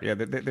good player. Yeah,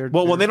 they're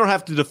when they don't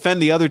have to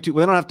defend the other two,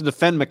 when they don't have to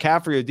defend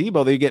McCaffrey or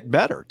Debo, they get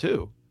better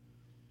too.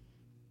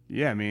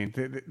 Yeah, I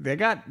mean, they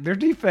got their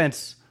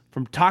defense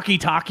from Taki.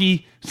 They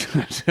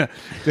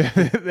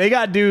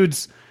got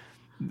dudes.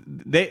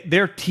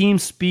 Their team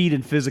speed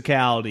and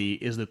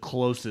physicality is the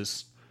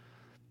closest.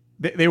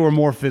 They were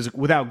more physical.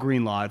 Without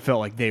Greenlaw, it felt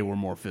like they were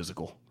more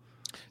physical.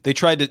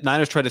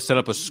 Niners tried to set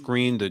up a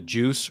screen to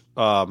Juice.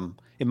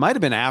 It might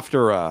have been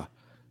after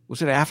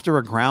was it after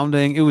a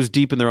grounding? It was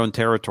deep in their own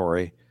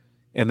territory.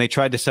 And they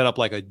tried to set up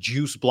like a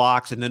Juice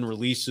blocks and then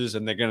releases,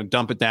 and they're going to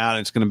dump it down.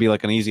 And it's going to be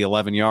like an easy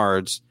 11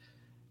 yards.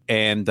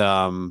 And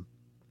who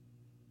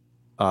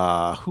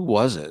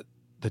was it?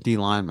 The D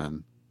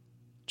lineman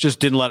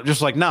just didn't let it.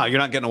 Just like, no, you're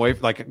not getting away.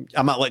 Like,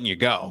 I'm not letting you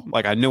go.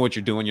 Like, I know what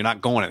you're doing. You're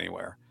not going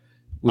anywhere.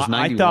 It was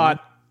 91. I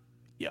thought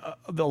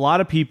a lot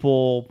of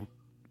people,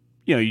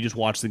 you just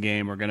watch the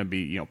game are going to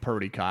be,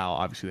 Purdy, Kyle,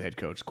 obviously the head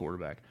coach,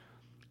 quarterback.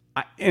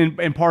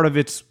 And part of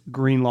it's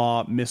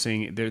Greenlaw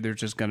missing. There's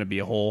just going to be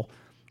a hole.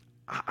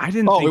 I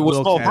didn't think it was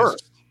Paul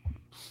Hurst.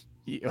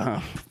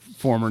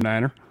 Former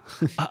Niner.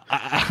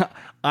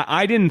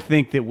 I didn't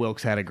think that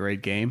Wilkes had a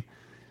great game.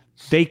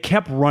 They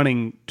kept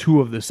running two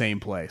of the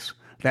same plays.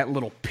 That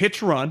little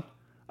pitch run.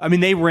 I mean,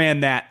 they ran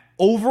that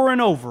over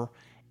and over,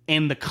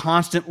 and the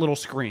constant little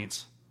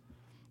screens.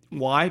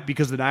 Why?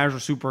 Because the Niners are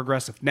super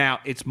aggressive.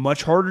 Now, it's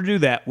much harder to do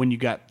that when you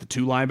got the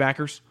two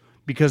linebackers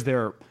because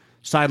they're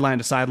sideline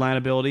to sideline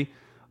ability.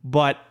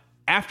 But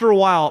after a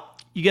while,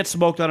 you get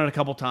smoked on it a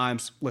couple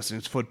times. Listen,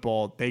 it's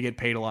football. They get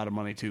paid a lot of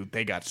money, too.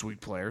 They got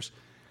sweet players.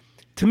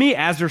 To me,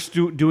 as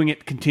they're doing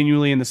it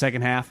continually in the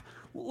second half,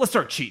 let's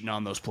start cheating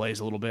on those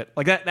plays a little bit.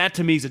 Like that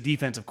to me is a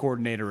defensive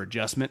coordinator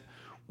adjustment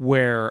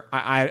where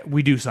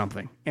we do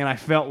something. And I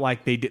felt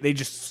like they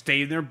just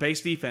stayed in their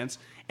base defense,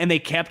 and they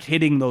kept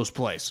hitting those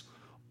plays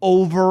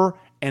over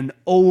and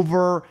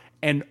over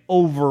and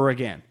over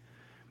again.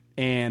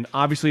 And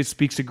obviously it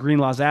speaks to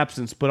Greenlaw's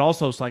absence, but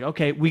also it's like,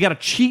 okay, we got to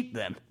cheat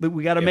then.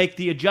 We got to make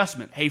the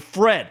adjustment. Hey,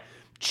 Fred,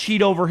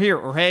 cheat over here.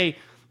 Or, hey,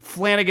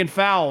 Flanagan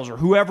Fowles or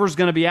whoever's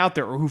going to be out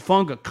there or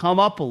Hufunga, come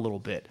up a little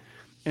bit.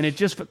 And it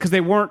just because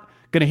they weren't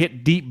going to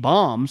hit deep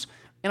bombs.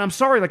 And I'm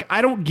sorry, like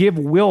I don't give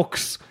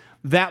Wilkes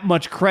that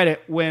much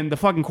credit when the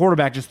fucking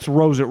quarterback just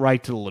throws it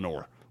right to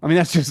Lenore. I mean,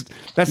 that's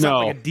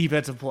not like a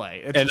defensive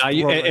play. And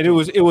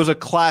it was a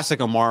classic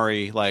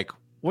Amari. Like,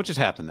 what just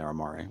happened there,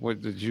 Amari?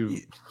 What did you?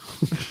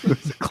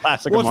 It's a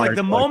classic. Well, Amari it's like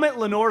the moment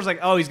Lenore's like,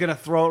 "Oh, he's gonna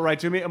throw it right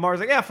to me." Amari's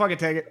like, "Yeah, fucking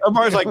take it."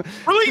 Amari's like,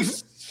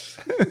 "Release."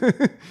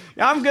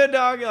 I'm good,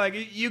 dog. You're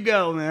like, you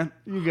go, man.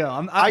 You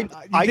go.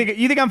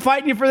 You think I'm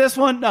fighting you for this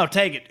one? No,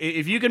 take it.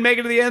 If you can make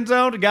it to the end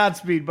zone,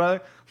 Godspeed,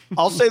 brother.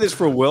 I'll say this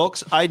for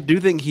Wilkes. I do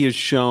think he has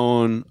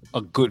shown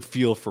a good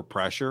feel for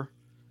pressure.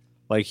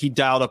 Like he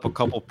dialed up a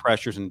couple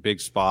pressures in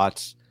big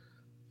spots.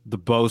 The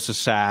Bosa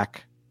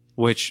sack,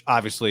 which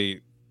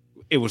obviously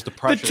it was the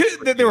pressure.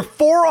 There were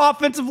 4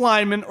 offensive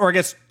linemen, or I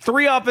guess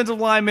 3 offensive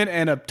linemen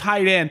and a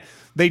tight end.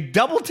 They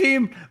double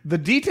teamed the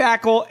D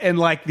tackle and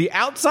like the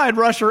outside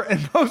rusher,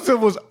 and Bosa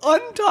was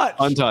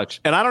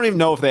untouched. And I don't even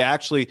know if they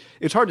actually.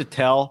 It's hard to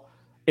tell.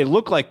 It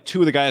looked like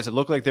 2 of the guys that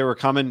looked like they were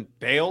coming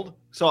bailed.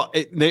 So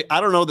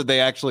I don't know that they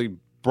actually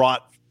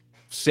brought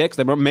 6.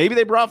 Maybe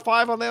they brought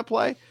 5 on that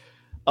play.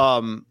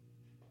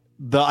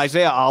 The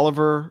Isaiah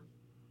Oliver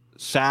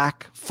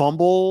sack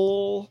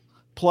fumble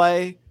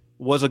play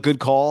was a good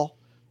call.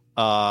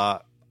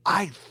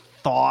 I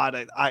thought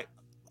I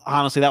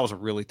honestly that was a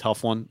really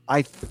tough one.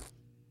 I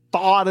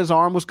thought his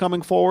arm was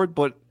coming forward,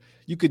 but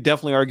you could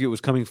definitely argue it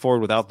was coming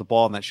forward without the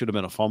ball, and that should have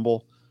been a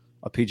fumble,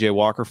 a PJ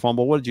Walker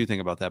fumble. What did you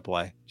think about that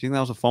play? Do you think that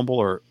was a fumble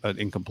or an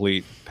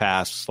incomplete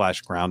pass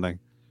 / grounding?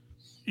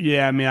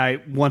 Yeah, I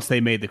mean, once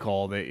they made the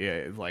call,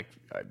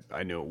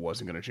 I knew it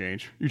wasn't going to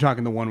change. You're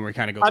talking the one where he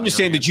kind of goes. I'm just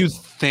saying, did you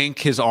think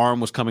his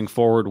arm was coming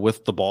forward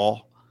with the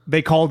ball?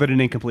 They called it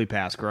an incomplete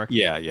pass, correct?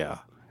 Yeah.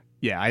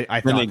 Yeah, I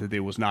thought that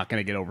it was not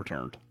going to get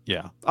overturned.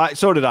 Yeah,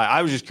 so did I.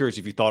 I was just curious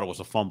if you thought it was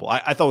a fumble.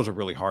 I thought it was a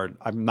really hard.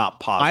 I'm not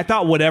positive. I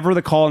thought whatever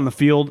the call in the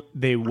field,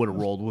 they would have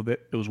rolled with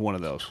it. It was one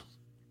of those.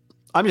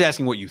 I'm just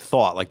asking what you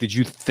thought. Like, did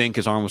you think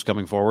his arm was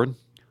coming forward?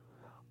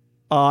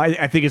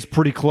 I think it's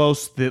pretty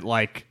close that,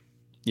 like...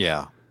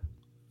 Yeah.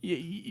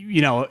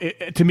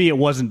 To me, it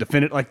wasn't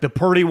definitive. Like, the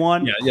Purdy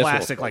one,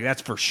 classic. Like,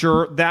 that's for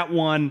sure. That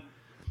one...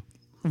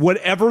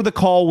 Whatever the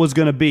call was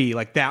going to be,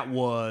 like that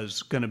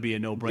was going to be a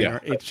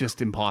no-brainer. Yeah. It's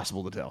just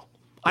impossible to tell.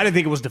 I didn't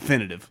think it was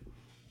definitive.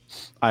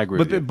 I agree.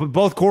 But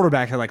both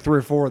quarterbacks had like 3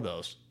 or 4 of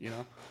those.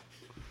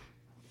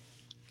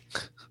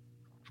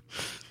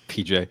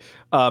 PJ,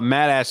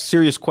 Matt asked,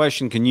 serious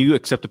question: can you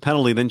accept a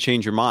penalty then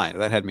change your mind?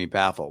 That had me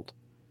baffled.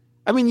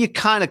 I mean, you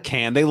kind of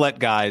can. They let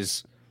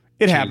guys.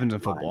 It happens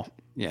in football.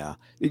 Yeah,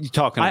 you're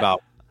talking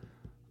about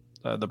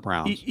the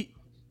Browns.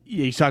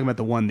 Yeah, he's talking about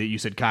the one that you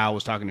said Kyle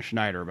was talking to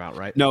Schneider about,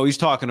 right? No, he's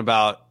talking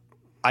about.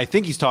 I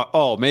think he's talking.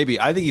 Oh, maybe.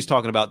 I think he's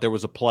talking about there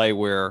was a play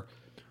where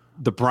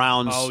the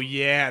Browns. Oh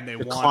yeah, they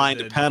declined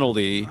a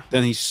penalty.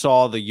 Then he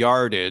saw the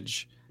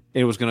yardage.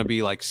 It was going to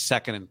be like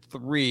 2nd and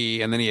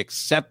 3, and then he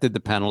accepted the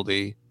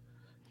penalty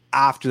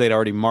after they'd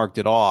already marked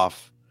it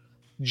off.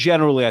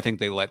 Generally, I think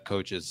they let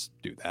coaches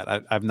do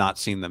that. I've not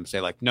seen them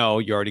say like, "No,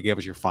 you already gave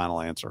us your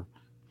final answer."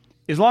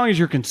 As long as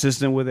you're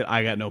consistent with it,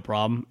 I got no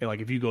problem.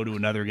 Like, if you go to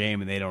another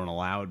game and they don't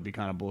allow it, it'd be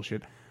kind of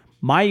bullshit.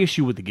 My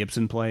issue with the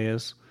Gibson play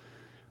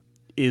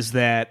is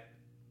that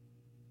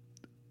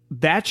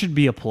should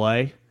be a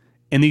play.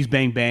 And these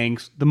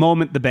bang-bangs, the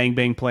moment the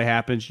bang-bang play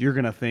happens, you're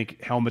going to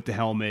think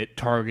helmet-to-helmet,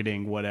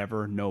 targeting,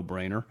 whatever,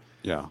 no-brainer.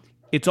 Yeah.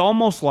 It's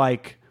almost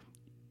like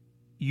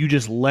you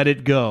just let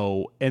it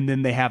go, and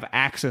then they have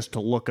access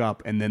to look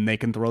up, and then they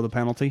can throw the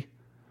penalty.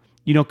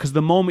 Because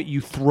the moment you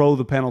throw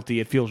the penalty,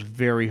 it feels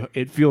very,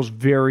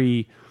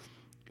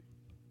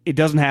 it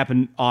doesn't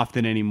happen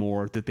often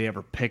anymore that they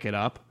ever pick it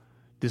up.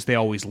 They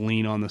always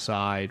lean on the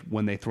side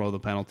when they throw the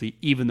penalty,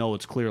 even though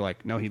it's clear,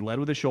 like, no, he led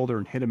with his shoulder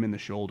and hit him in the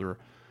shoulder.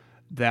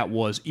 That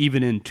was,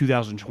 even in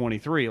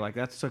 2023, like,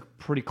 that's a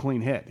pretty clean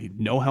hit.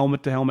 No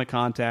helmet-to-helmet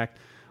contact.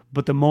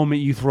 But the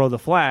moment you throw the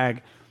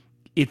flag,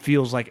 it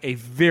feels like a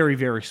very,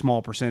 very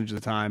small percentage of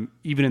the time,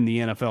 even in the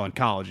NFL and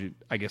college,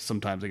 I guess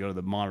sometimes they go to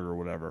the monitor or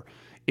whatever,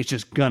 it's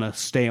just going to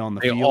stay on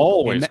the field. They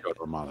always go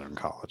to a monitor in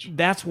college.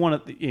 That's one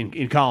of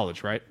in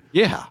college, right?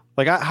 Yeah.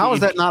 Like, how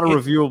is that not a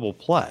reviewable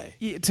play?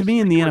 To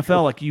me, in the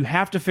NFL, like, you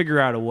have to figure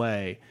out a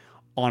way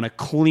on a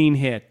clean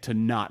hit to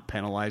not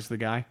penalize the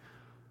guy.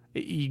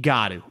 You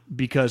got to,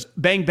 because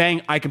bang,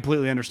 bang, I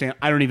completely understand.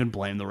 I don't even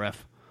blame the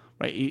ref.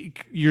 Right?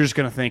 You're just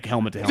going to think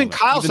helmet to helmet. I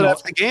think Kyle said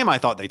after the game, I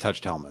thought they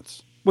touched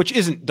helmets, which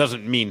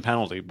doesn't mean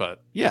penalty,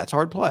 but yeah, it's a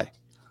hard play.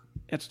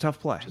 It's a tough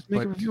play.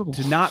 But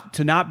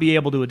to not be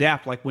able to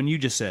adapt, like when you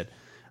just said,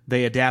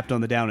 they adapt on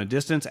the down and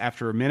distance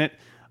after a minute.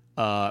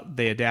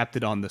 They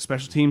adapted on the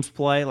special teams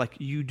play. Like,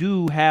 you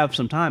do have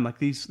some time. Like,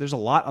 there's a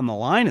lot on the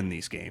line in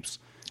these games,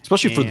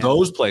 especially for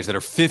those plays that are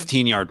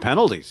 15-yard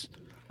penalties.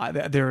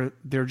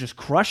 They're just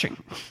crushing.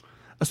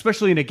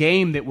 especially in a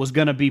game that was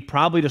going to be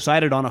probably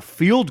decided on a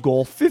field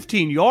goal.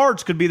 15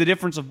 yards could be the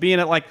difference of being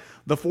at like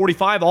the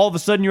 45. All of a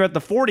sudden, you're at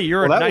the 40.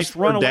 You're a nice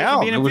run away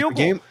from being in field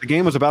goal. The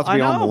game was about to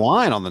be on the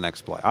line on the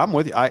next play. I'm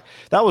with you.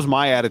 That was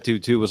my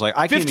attitude too. Was like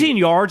 15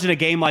 yards in a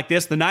game like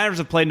this. The Niners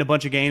have played in a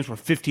bunch of games where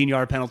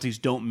 15-yard penalties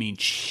don't mean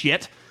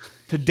shit.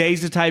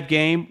 Today's the type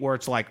game where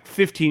it's like a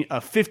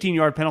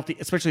 15-yard penalty,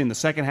 especially in the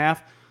second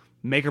half,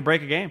 make or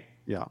break a game.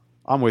 Yeah,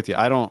 I'm with you.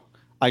 I don't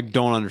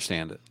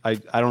understand it.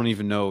 I don't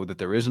even know that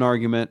there is an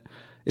argument.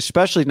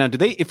 Especially now,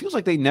 it feels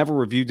like they never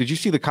reviewed. Did you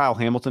see the Kyle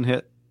Hamilton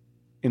hit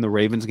in the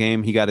Ravens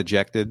game? He got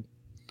ejected.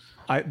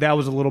 That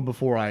was a little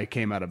before I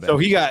came out of bed. So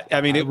he got.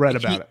 I read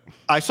about it.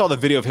 I saw the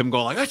video of him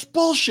going like, "That's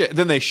bullshit." And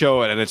then they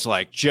show it, and it's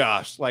like,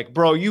 just like,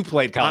 bro, you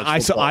played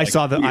college football. I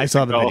saw the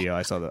video.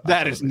 I saw that.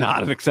 That is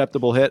not an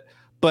acceptable hit.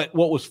 But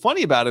what was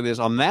funny about it is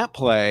on that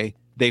play,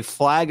 they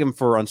flag him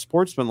for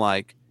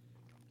unsportsmanlike.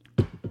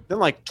 Then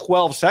like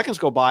 12 seconds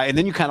go by, and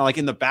then you kind of like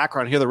in the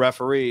background hear the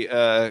referee,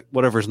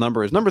 whatever his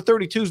number is. Number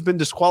 32 has been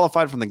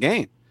disqualified from the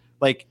game.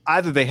 Like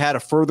either they had a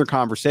further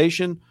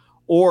conversation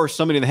or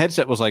somebody in the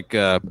headset was like,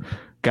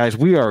 guys,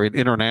 we are in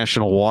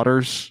international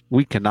waters.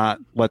 We cannot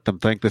let them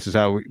think this is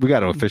how we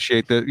got to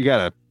officiate this. You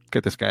got to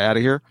get this guy out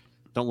of here.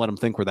 Don't let them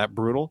think we're that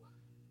brutal.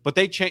 But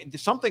they changed.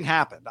 Something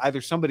happened. Either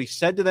somebody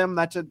said to them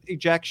that's an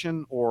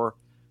ejection,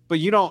 but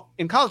you don't.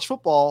 In college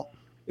football,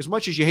 as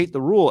much as you hate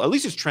the rule, at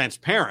least it's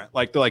transparent.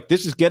 Like they're like,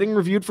 this is getting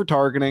reviewed for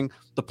targeting.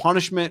 The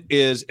punishment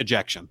is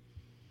ejection.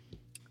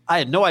 I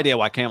had no idea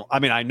why Campbell. I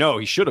mean, I know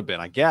he should have been.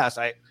 I guess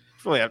I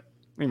don't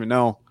even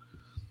know.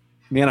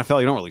 In the NFL,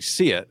 you don't really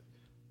see it,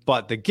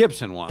 but the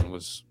Gibson one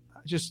was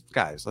just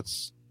guys.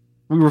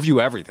 We review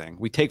everything.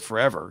 We take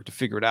forever to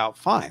figure it out.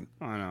 Fine.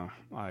 I know.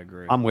 I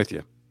agree. I'm with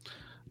you.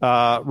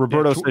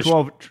 Roberto says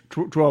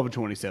 12 of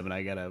 27.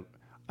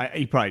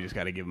 You probably just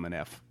got to give him an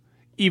F,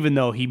 even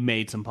though he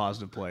made some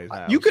positive plays.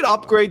 You could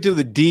upgrade to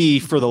the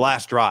D for the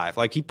last drive.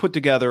 Like he put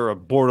together a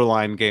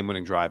borderline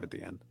game-winning drive at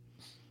the end.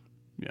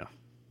 Yeah.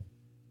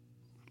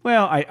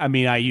 Well, I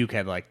mean, Ayuk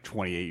had like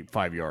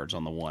 25 yards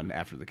on the one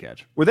after the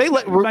catch. Were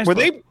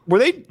the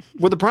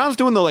Browns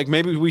doing the like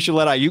maybe we should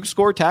let Ayuk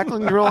score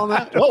tackling drill on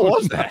that? What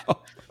was that?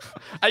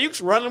 Ayuk's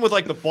running with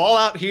like the ball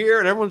out here,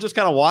 and everyone's just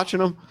kind of watching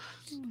him.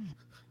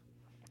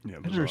 Yeah,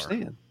 I don't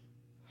understand.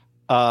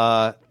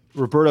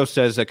 Roberto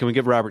says, can we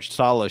give Robert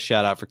Saleh a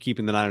shout out for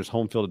keeping the Niners'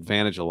 home field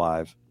advantage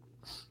alive?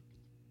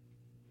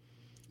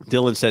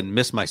 Dylan said,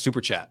 missed my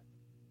super chat.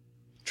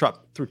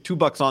 Truck threw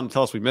 $2 on to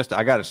tell us we missed it.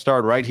 I got it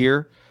started right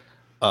here.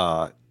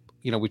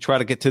 We try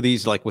to get to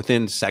these like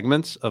within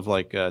segments of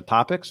like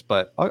topics,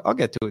 but I'll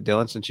get to it,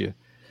 Dylan, since you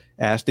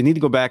asked. They need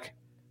to go back.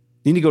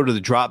 They need to go to the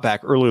drop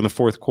back earlier in the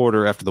fourth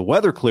quarter after the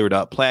weather cleared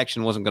up. Play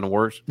action wasn't going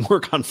to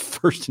work on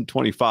 1st and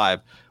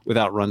 25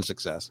 without run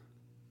success.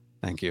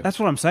 Thank you. That's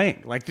what I'm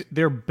saying. Like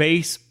their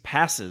base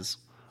passes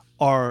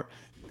are.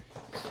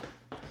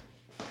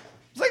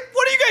 It's like,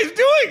 what are you guys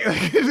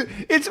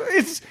doing?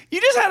 It's you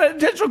just had an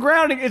intentional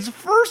grounding. It's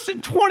 1st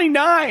and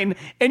 29,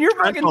 and you're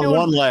fucking doing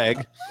one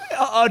leg.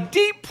 A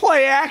deep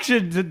play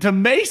action to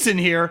Mason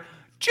here.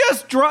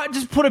 Just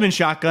put him in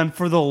shotgun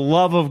for the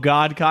love of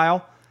God,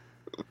 Kyle.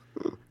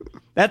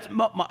 That's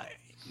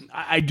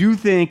I do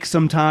think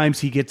sometimes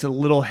he gets a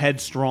little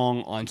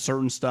headstrong on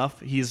certain stuff.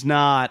 He's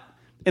not,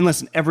 and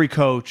listen, every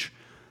coach,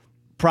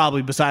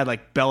 probably beside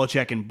like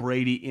Belichick and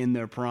Brady in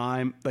their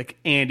prime, like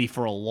Andy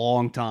for a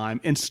long time,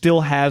 and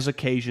still has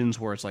occasions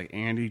where it's like,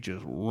 Andy,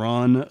 just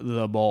run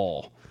the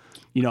ball.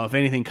 If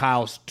anything,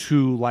 Kyle's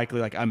too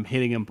likely, like I'm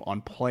hitting him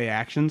on play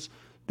actions.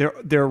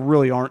 There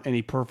really aren't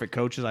any perfect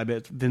coaches. I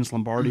bet Vince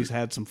Lombardi's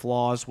had some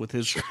flaws with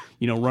his,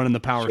 running the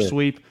power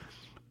sweep,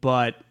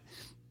 but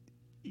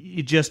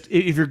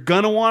if you're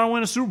going to want to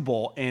win a Super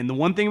Bowl, and the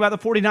one thing about the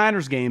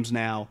 49ers games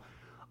now,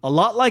 a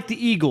lot like the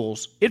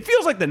Eagles, it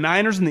feels like the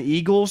Niners and the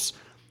Eagles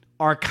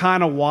are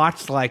kind of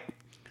watched like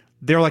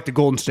they're like the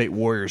Golden State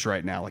Warriors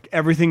right now. Like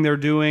everything they're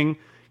doing,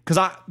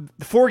 because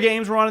the 4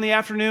 games were on in the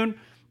afternoon.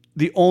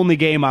 The only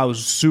game I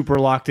was super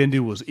locked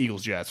into was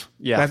Eagles-Jets.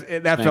 Yeah,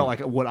 that felt like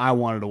what I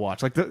wanted to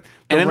watch. Like and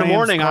in the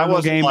morning, I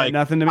wasn't game like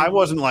nothing to me. I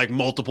wasn't like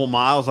multiple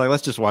miles. Like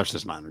let's just watch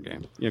this Niner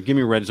game. Give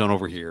me red zone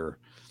over here.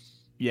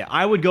 Yeah,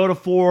 I would go to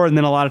 4, and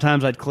then a lot of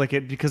times I'd click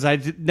it because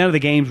none of the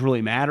games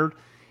really mattered.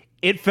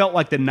 It felt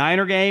like the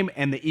Niner game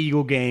and the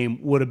Eagle game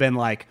would have been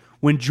like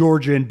when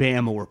Georgia and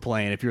Bama were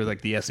playing, if you're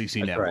like the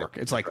SEC network.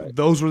 Right. It's like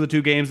those were the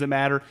 2 games that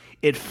matter.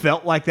 It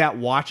felt like that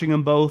watching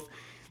them both.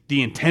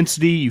 The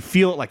intensity, you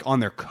feel it like on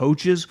their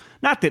coaches.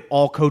 Not that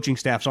all coaching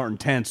staffs aren't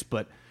intense,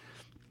 but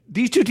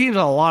these 2 teams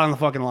have a lot on the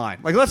fucking line.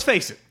 Like, let's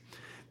face it.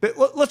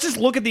 Let's just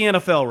look at the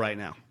NFL right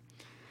now.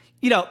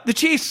 The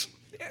Chiefs,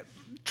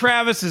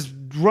 Travis is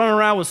running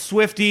around with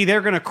Swifty.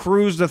 They're going to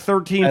cruise to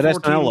 13,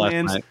 14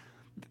 wins.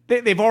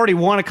 They've already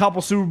won a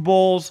couple Super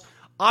Bowls.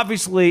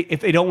 Obviously,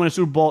 if they don't win a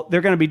Super Bowl, they're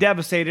going to be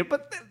devastated.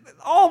 But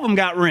all of them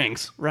got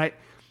rings, right?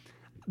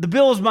 The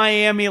Bills,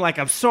 Miami, like,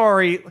 I'm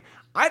sorry.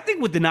 I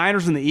think with the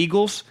Niners and the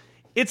Eagles,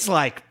 it's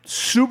like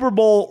Super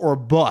Bowl or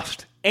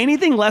bust.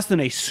 Anything less than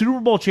a Super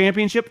Bowl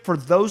championship for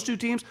those 2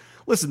 teams.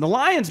 Listen, the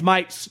Lions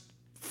might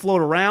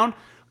float around.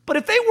 But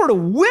if they were to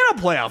win a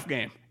playoff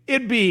game,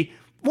 it'd be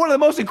one of the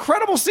most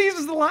incredible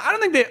seasons of the line.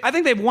 I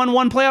think they've won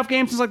one playoff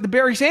game since like the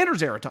Barry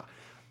Sanders era.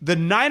 The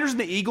Niners and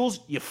the Eagles,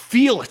 you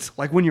feel it.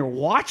 Like when you're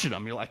watching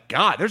them, you're like,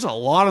 God, there's a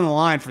lot on the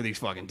line for these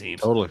fucking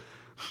teams. Totally.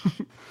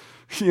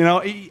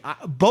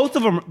 Both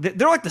of them,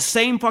 they're like the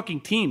same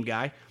fucking team,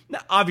 guy. Now,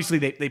 obviously,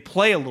 they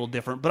play a little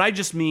different, but I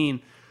just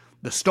mean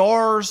the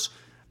stars,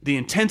 the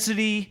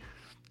intensity,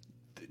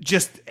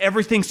 just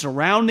everything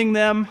surrounding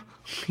them.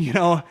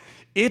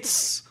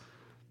 It's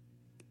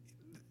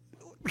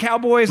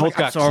Cowboys. Both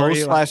got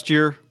close last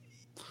year.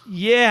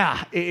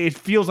 Yeah, it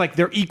feels like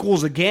they're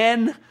equals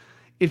again.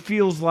 It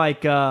feels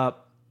like the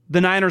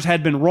Niners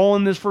had been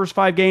rolling this first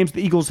 5 games.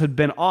 The Eagles had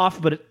been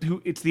off, but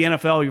it's the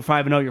NFL. You're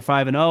 5-0, you're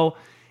 5-0.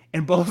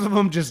 And both of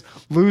them just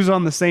lose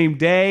on the same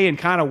day in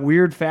kind of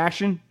weird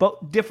fashion,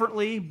 but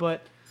differently.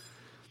 But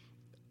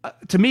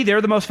to me,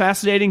 they're the most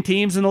fascinating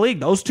teams in the league.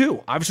 Those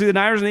two. Obviously, the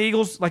Niners and the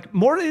Eagles, like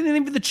more than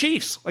even the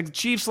Chiefs. Like the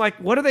Chiefs, like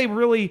what are they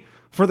really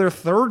for their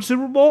 3rd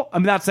Super Bowl?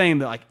 I'm not saying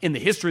that like in the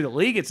history of the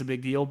league it's a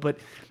big deal, but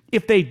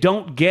if they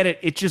don't get it,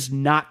 it's just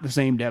not the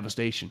same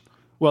devastation.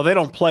 Well, they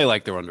don't play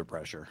like they're under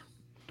pressure.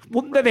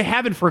 Well, they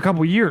haven't for a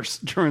couple of years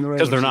during the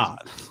regular season.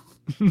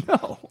 Because they're not.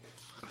 No.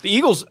 The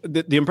Eagles,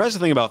 the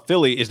impressive thing about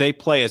Philly is they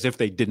play as if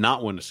they did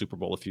not win a Super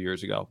Bowl a few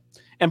years ago.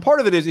 And part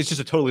of it is it's just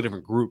a totally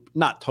different group.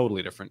 Not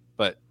totally different,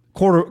 but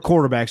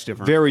quarterback's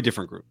different. Very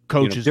different group.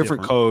 Coach is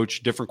different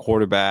coach, different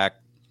quarterback.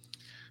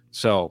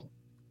 So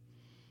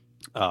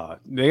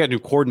they got new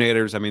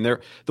coordinators. I mean,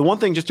 the one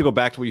thing, just to go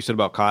back to what you said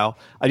about Kyle,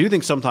 I do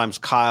think sometimes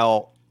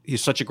Kyle,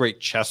 he's such a great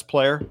chess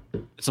player.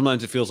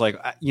 Sometimes it feels like,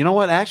 you know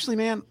what? Actually,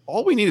 man,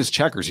 all we need is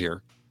checkers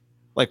here.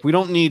 Like, we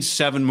don't need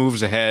 7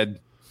 moves ahead.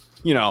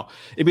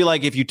 It'd be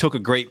like if you took a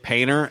great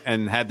painter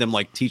and had them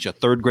like teach a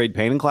 3rd grade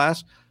painting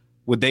class.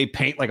 Would they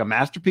paint like a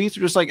masterpiece? Or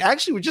just like,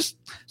 actually,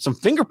 some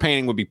finger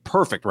painting would be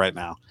perfect right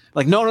now.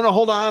 Like, no,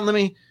 hold on. Let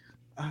me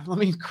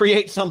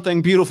create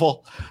something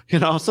beautiful.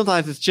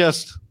 Sometimes it's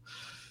just,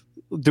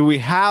 do we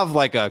have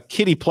like a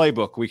kiddie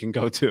playbook we can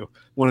go to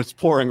when it's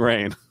pouring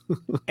rain?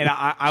 And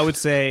I would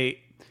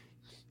say,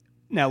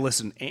 now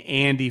listen,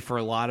 Andy for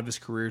a lot of his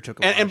career took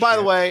a lot and by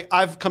the way,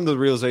 I've come to the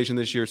realization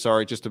this year,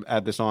 sorry, just to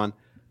add this on,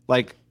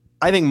 like,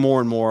 I think more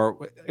and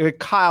more,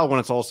 Kyle, when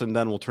it's all said and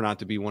done, will turn out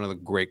to be one of the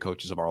great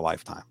coaches of our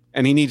lifetime.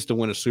 And he needs to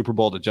win a Super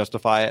Bowl to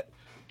justify it.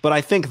 But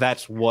I think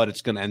that's what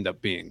it's going to end up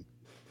being.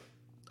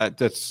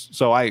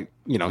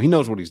 He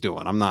knows what he's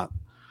doing. I'm not.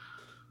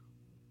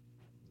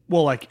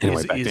 Well, like,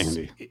 anyway, back to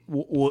Andy.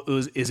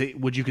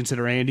 Would you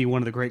consider Andy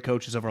one of the great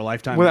coaches of our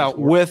lifetime?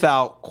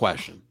 Without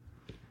question.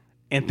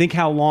 And think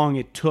how long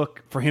it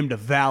took for him to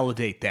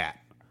validate that.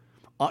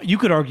 You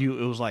could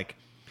argue it was like,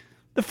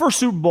 the first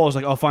Super Bowl is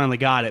like, oh, finally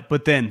got it.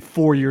 But then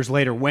 4 years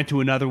later, went to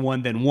another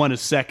one, then won a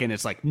second.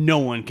 It's like no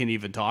one can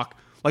even talk.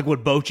 Like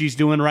what Bochy's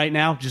doing right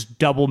now, just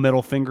double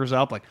middle fingers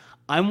up. Like,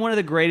 I'm one of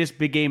the greatest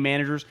big game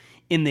managers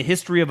in the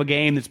history of a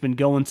game that's been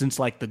going since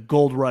like the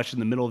gold rush in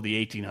the middle of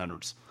the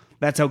 1800s.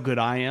 That's how good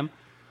I am.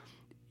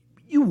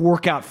 You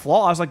work out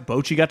flaws. Like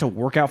Bochy got to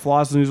work out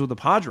flaws when he was with the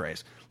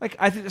Padres. Like,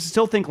 I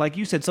still think, like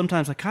you said,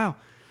 sometimes like, Kyle,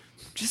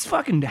 just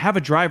fucking have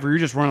a drive where you're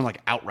just running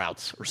like out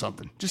routes or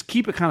something. Just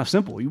keep it kind of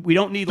simple. We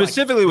don't need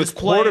specifically with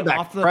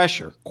quarterback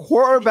pressure.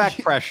 Quarterback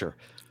pressure,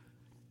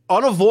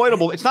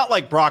 unavoidable. It's not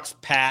like Brock's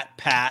pat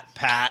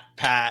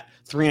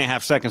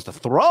 3.5 seconds to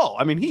throw.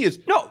 I mean, he is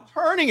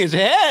turning his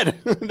head.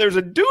 There's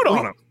a dude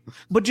on him.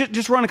 But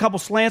just run a couple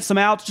slants, some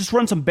outs, just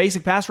run some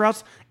basic pass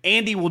routes.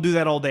 Andy will do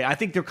that all day. I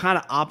think they're kind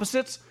of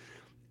opposites.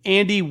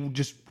 Andy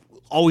just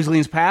always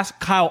leans pass.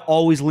 Kyle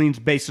always leans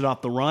based it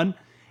off the run.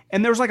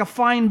 And there's like a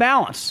fine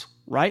balance,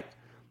 right?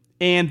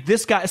 And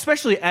this guy,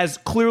 especially as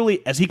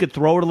clearly as he could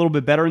throw it a little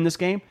bit better in this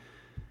game,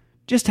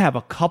 just have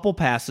a couple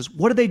passes.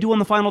 What did they do on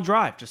the final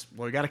drive?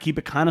 We got to keep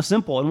it kind of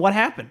simple. And what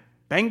happened?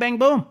 Bang, bang,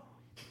 boom.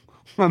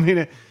 I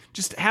mean,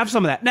 just have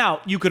some of that.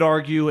 Now, you could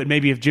argue, and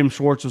maybe if Jim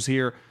Schwartz was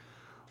here,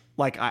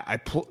 like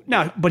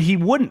but he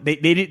wouldn't. They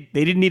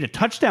didn't need a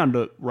touchdown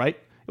to, right?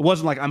 It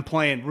wasn't like I'm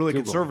playing really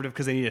conservative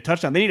because they need a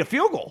touchdown. They need a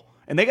field goal.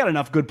 And they got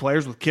enough good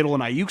players with Kittle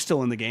and Ayuk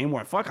still in the game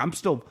where, I'm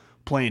still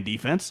playing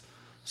defense.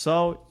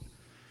 So,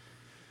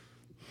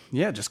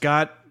 yeah, they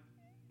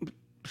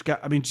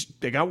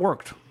got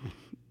worked.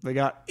 They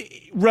got,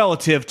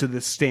 relative to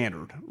the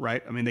standard,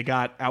 right? I mean, they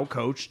got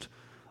outcoached.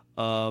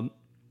 And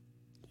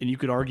you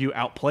could argue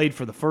outplayed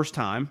for the first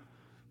time.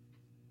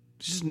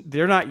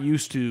 They're not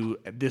used to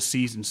this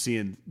season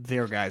seeing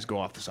their guys go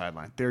off the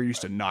sideline. They're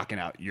used to knocking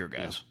out your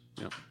guys.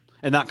 Yeah.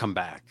 And not come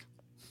back.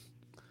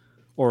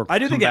 I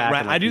do think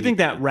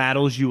that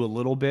rattles you a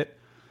little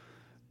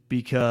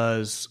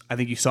because I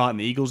think you saw it in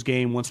the Eagles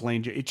game once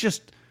Lane.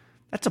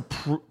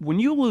 When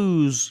you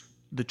lose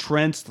the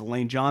Trents, the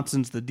Lane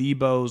Johnsons, the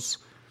Debos,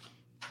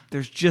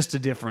 there's just a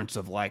difference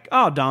of like,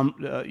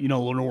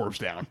 Lenore's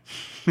down.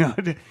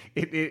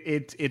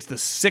 It's the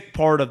sick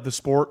part of the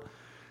sport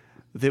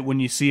that when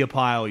you see a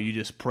pile, you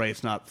just pray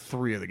it's not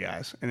 3 of the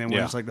guys, and then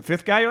when it's like the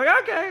 5th guy, you're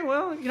like, okay,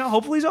 well,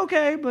 hopefully he's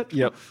okay. But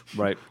yep,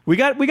 right. We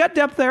got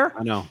depth there.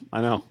 I know.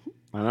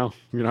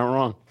 You're not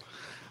wrong.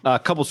 A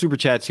couple super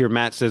chats here.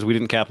 Matt says we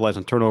didn't capitalize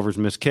on turnovers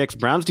and missed kicks.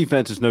 Browns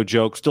defense is no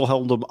joke. Still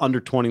held them under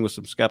 20 with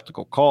some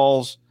skeptical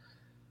calls.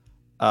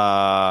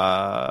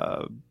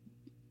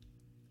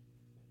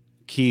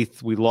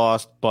 Keith, we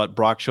lost, but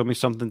Brock showed me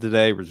something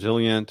today.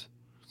 Resilient.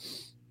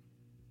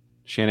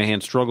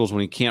 Shanahan struggles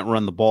when he can't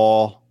run the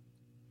ball.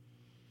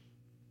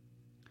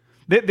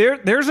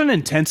 There's an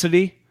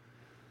intensity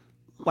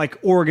like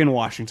Oregon,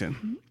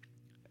 Washington.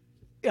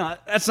 Yeah,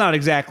 that's not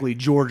exactly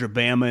Georgia,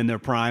 Bama in their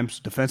primes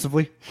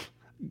defensively.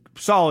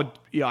 Solid.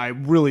 Yeah, I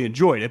really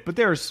enjoyed it, but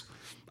there's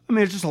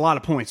just a lot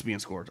of points being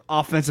scored.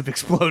 Offensive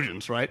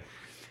explosions, right?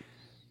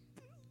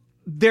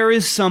 There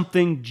is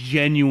something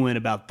genuine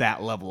about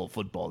that level of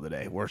football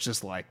today, where it's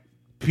just like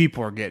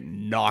people are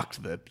getting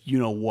knocked the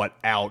what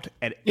out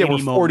at any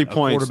moment. 40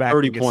 points,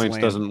 30 points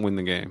slammed. doesn't win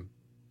the game.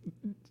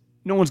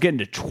 No one's getting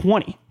to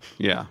 20.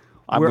 Yeah.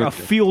 Where a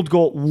field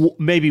goal,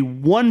 maybe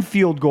one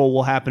field goal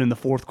will happen in the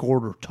fourth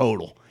quarter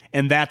total,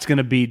 and that's going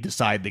to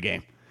decide the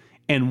game.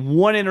 And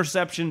one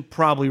interception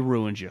probably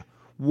ruins you.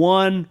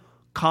 One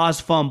cause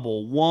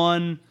fumble,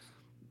 one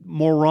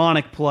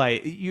moronic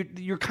play.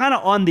 You're kind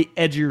of on the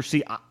edge of your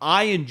seat.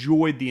 I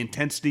enjoyed the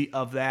intensity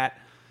of that.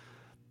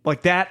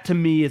 Like that to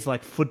me is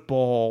like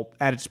football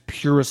at its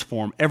purest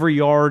form. Every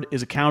yard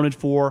is accounted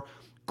for.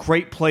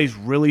 Great plays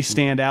really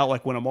stand out.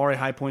 Like when Amari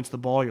High points the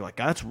ball, you're like,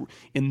 that's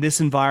in this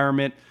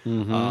environment.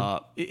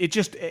 It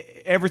just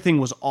everything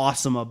was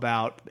awesome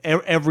about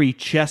every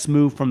chess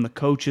move from the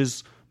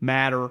coaches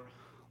matter.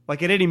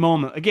 Like at any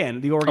moment,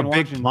 again, the Oregon a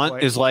big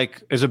punt is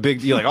a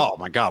big deal. Like, oh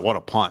my God, what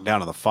a punt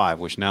down to the 5.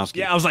 Wisnowski.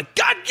 Yeah, I was like,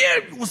 God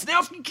damn,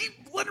 Wisnowski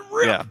keep letting it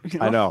rip.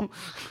 Yeah, I know.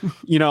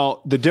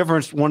 The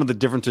difference. One of the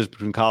differences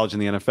between college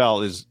and the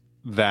NFL is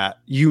that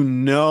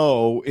in the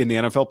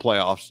NFL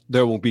playoffs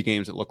there won't be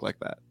games that look like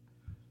that.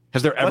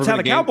 Has there ever that's been how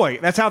the game?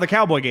 Cowboy. That's how the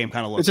Cowboy game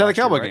kind of looks. It's how the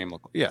Cowboy game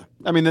looked. Yeah,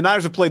 I mean the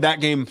Niners have played that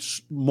game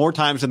more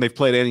times than they've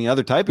played any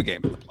other type of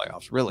game in the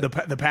playoffs. Really,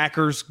 the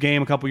Packers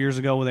game a couple years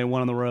ago when they won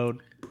on the road.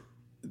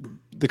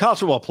 The college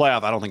football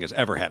playoff, I don't think has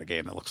ever had a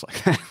game that looks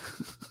like that.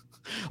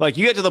 Like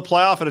you get to the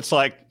playoff and it's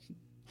like,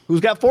 who's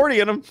got 40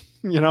 in them?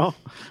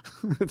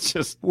 It's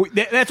just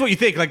that's what you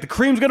think. Like the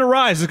cream's going to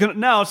rise.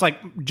 It's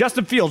like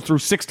Justin Fields threw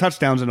 6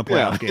 touchdowns in a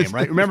playoff game,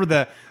 right? Remember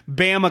the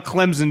Bama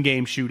Clemson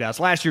game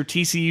shootouts last year?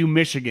 TCU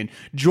Michigan,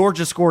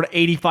 Georgia scored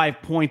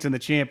 85 points in the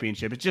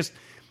championship. It's just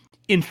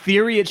in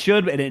theory it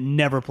should, and it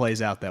never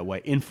plays out that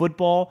way in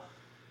football.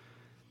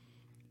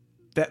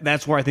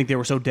 That's where I think they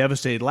were so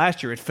devastated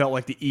last year. It felt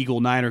like the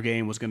Eagle-Niner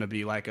game was going to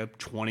be like a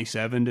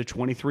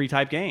 27-23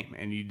 type game.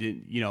 And you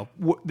didn't,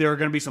 there are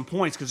going to be some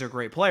points because they're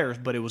great players,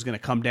 but it was going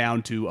to come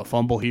down to a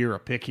fumble here, a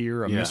pick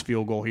here, a missed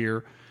field goal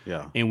here.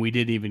 Yeah. And we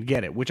didn't even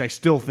get it, which I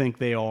still think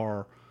they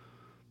are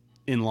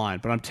in line.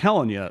 But I'm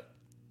telling you,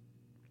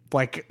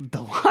 like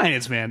the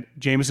Lions, man,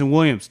 Jameson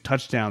Williams,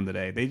 touchdown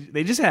today.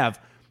 They just have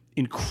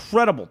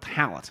incredible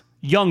talent,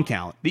 young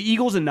talent. The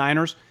Eagles and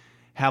Niners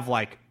have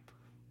like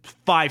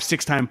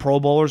 5-6-time Pro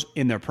Bowlers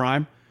in their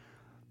prime.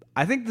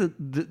 I think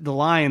the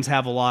Lions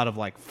have a lot of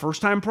like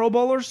first-time Pro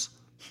Bowlers.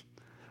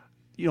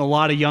 A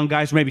lot of young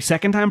guys, maybe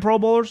second-time Pro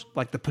Bowlers,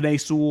 like the Penei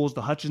Sewells,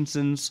 the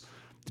Hutchinsons,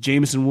 the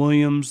Jameson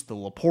Williams, the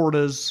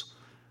Laportas.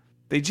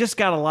 They just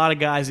got a lot of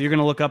guys that you're going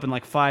to look up in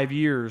like 5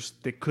 years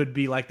that could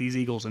be like these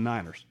Eagles and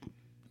Niners,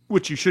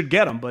 which you should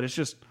get them, but it's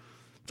just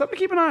something to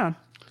keep an eye on.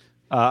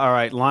 All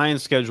right,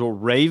 Lions schedule: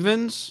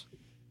 Ravens,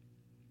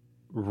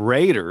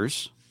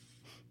 Raiders.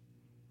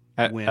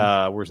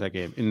 Where's that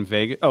game? In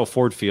Vegas? Oh,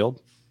 Ford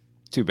Field.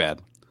 Too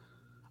bad.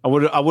 I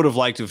would have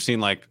liked to have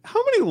seen like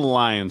how many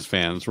Lions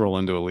fans roll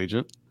into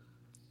Allegiant.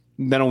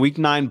 Then a week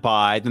 9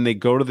 bye. Then they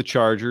go to the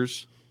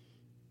Chargers.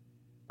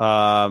 They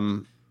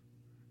got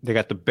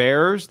the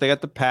Bears. They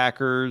got the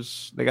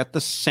Packers. They got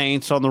the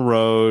Saints on the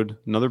road.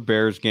 Another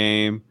Bears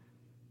game.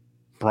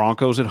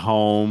 Broncos at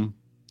home.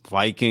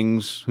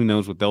 Vikings. Who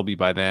knows what they'll be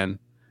by then.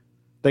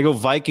 They go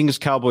Vikings,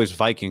 Cowboys,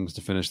 Vikings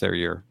to finish their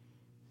year.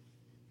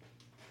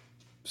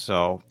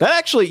 So that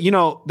actually,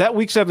 that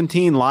week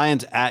 17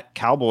 Lions at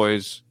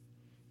Cowboys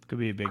could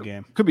be a big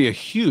game. Could be a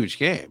huge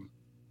game.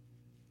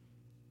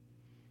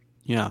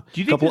 Yeah. Do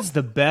you think this is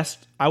the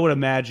best? I would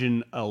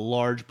imagine a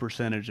large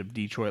percentage of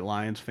Detroit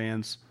Lions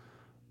fans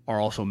are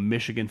also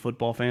Michigan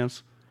football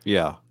fans.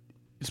 Yeah.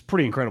 It's a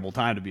pretty incredible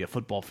time to be a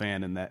football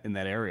fan in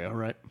that area,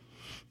 right?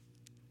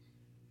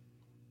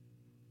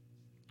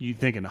 You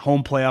thinking a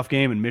home playoff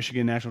game in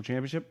Michigan National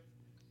Championship?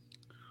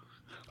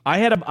 I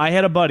had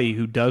a buddy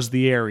who does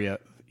the area.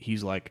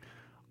 He's like,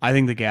 I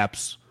think the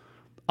gap's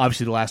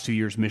obviously the last 2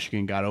 years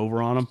Michigan got over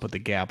on them, but the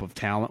gap of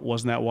talent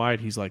wasn't that wide.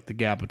 He's like, the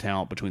gap of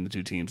talent between the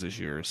two teams this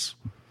year is.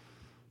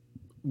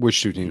 Which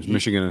two teams?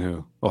 Michigan and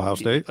who? Ohio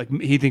State?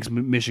 He thinks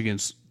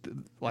Michigan's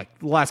like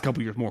the last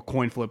couple of years more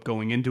coin flip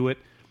going into it.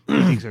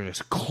 He thinks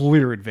there's a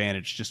clear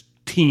advantage just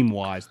team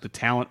wise, the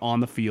talent on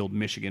the field,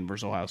 Michigan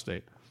versus Ohio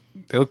State.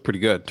 They look pretty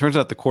good. Turns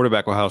out the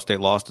quarterback Ohio State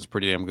lost is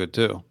pretty damn good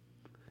too.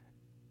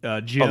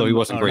 Jim, although he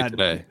wasn't great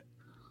today.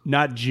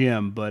 Not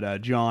Jim,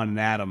 but John and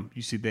Adam.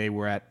 They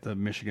were at the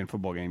Michigan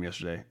football game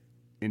yesterday,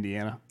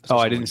 Indiana.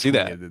 I didn't see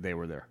that. They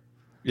were there.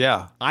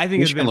 Yeah. I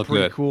think it's Michigan been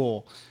pretty good.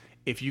 cool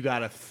if you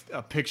got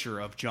a picture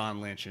of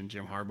John Lynch and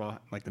Jim Harbaugh,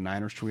 like the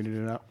Niners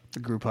tweeted it out, the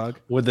group hug.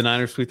 Would the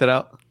Niners tweet that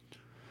out?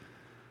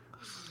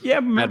 Yeah,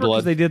 remember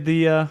because they did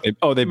the.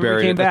 They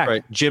buried it. Back. That's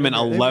right. Jim and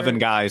 11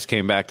 guys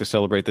came back to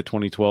celebrate the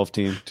 2012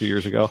 team 2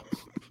 years ago.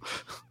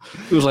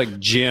 It was like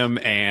Jim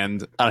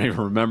and I don't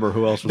even remember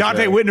who else was Dante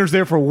there. Whitner's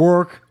there for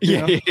work.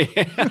 Yeah.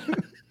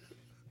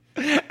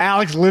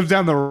 Alex lives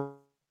down the.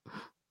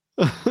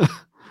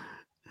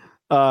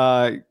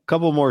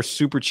 Couple more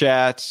super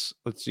chats.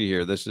 Let's see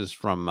here. This is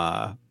from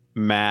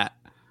Matt.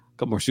 A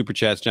couple more super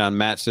chats. John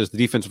Matt says the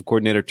defensive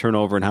coordinator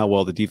turnover and how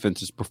well the defense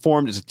has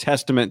performed is a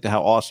testament to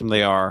how awesome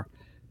they are.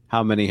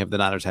 How many have the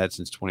Niners had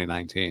since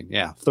 2019?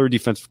 Yeah, third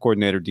defensive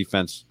coordinator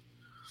defense.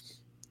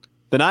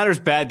 The Niners'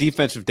 bad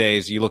defensive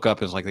days, you look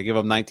up as like they give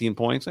up 19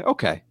 points. Like,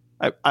 okay,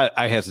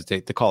 I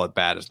hesitate to call it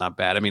bad. It's not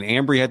bad. I mean,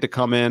 Ambry had to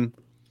come in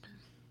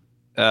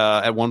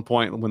at one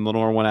point when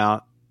Lenore went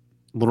out.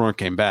 Lenore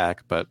came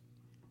back, but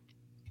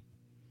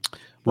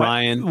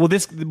Ryan. Well,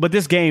 this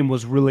game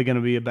was really going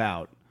to be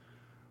about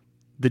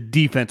the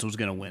defense was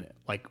going to win it.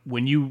 Like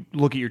when you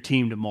look at your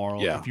team tomorrow,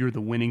 if you're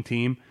the winning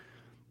team,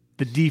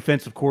 the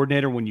defensive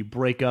coordinator, when you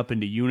break up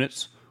into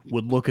units,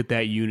 would look at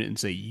that unit and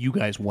say, "You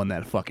guys won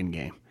that fucking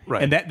game."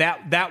 Right. And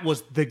that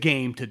was the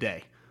game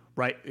today,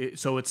 right?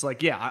 So it's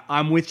like, yeah,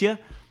 I'm with you.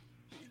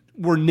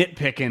 We're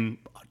nitpicking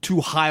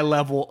two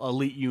high-level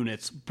elite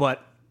units,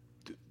 but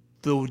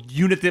the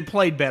unit that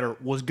played better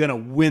was going to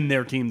win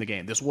their team the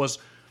game. This was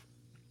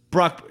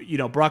Brock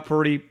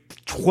Purdy,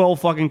 12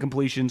 fucking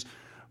completions,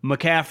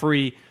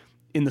 McCaffrey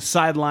in the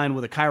sideline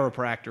with a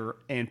chiropractor,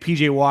 and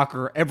PJ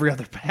Walker every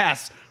other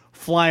pass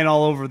flying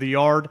all over the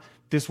yard.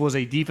 This was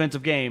a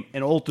defensive game,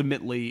 and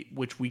ultimately,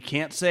 which we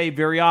can't say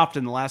very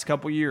often the last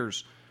couple of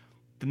years,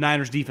 the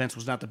Niners' defense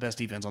was not the best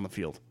defense on the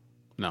field.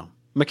 No.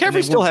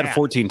 McCaffrey still had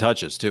 14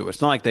 touches, too.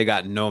 It's not like they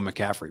got no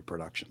McCaffrey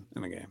production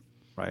in the game,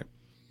 right?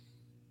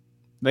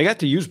 They got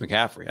to use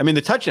McCaffrey. I mean,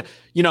 the touchdown,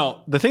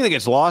 the thing that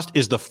gets lost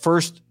is the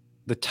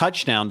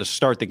touchdown to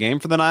start the game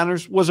for the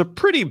Niners was a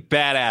pretty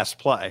badass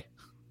play.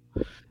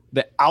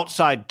 The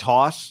outside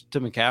toss to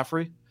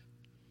McCaffrey.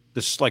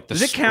 Does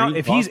it count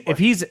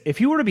if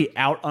he were to be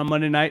out on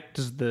Monday night?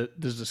 Does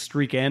the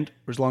streak end,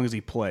 or as long as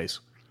he plays?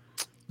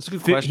 That's a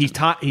good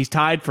question. He's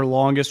tied for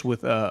longest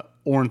with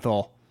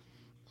Orenthal.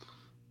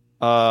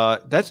 I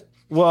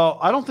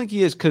don't think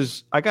he is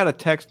because I got a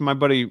text from my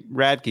buddy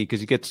Radke because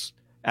he gets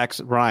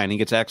Ryan. He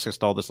gets access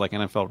to all this like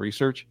NFL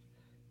research.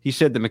 He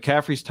said that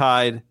McCaffrey's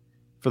tied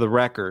for the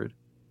record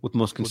with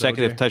most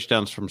consecutive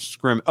touchdowns from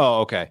scrimmage.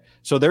 Oh, okay.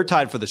 So they're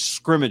tied for the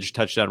scrimmage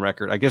touchdown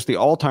record. I guess the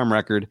all-time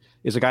record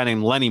is a guy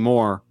named Lenny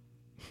Moore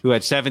who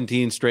had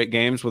 17 straight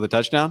games with a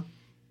touchdown.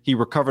 He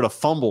recovered a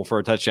fumble for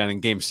a touchdown in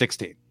game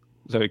 16.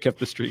 So he kept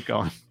the streak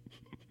going.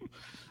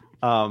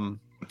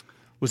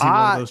 Was he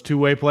one of those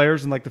two-way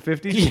players in like the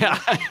 50s?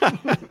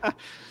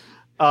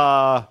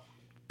 Yeah.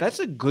 That's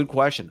a good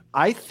question.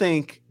 I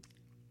think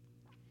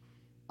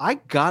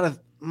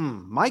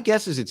my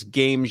guess is it's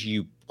games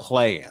you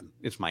play in.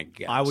 It's my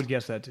guess. I would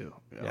guess that too.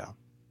 Yeah.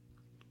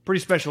 Pretty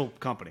special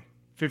company.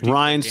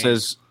 Ryan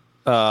says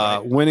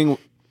winning.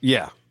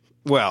 Yeah.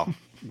 Well,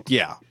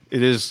 yeah,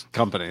 it is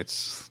company.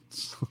 It's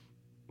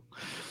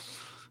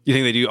you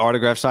think they do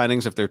autograph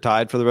signings if they're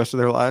tied for the rest of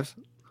their lives?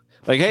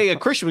 Like, hey,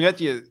 Christian, we got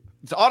you.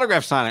 It's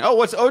autograph signing. Oh,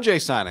 what's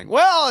OJ signing?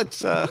 Well,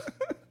 it's not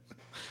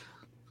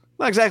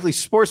exactly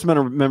sports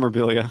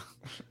memorabilia.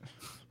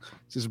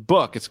 It's his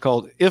book. It's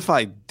called If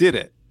I Did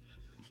It.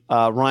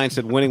 Ryan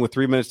said winning with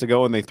 3 minutes to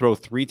go and they throw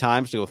 3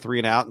 times to go 3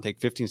 and out and take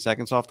 15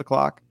 seconds off the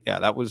clock. Yeah,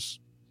 that was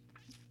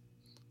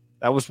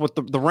what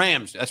the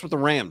Rams. That's what the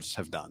Rams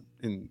have done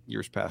in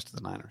years past to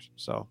the Niners.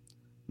 So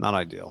not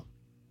ideal.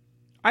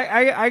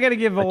 I got to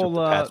give old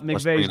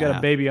McVay's got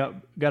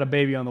a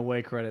baby on the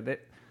way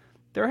credit.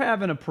 They're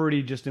having a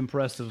pretty just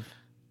impressive.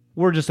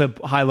 We're just a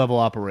high level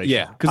operation.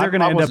 Yeah, because they're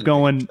going to end up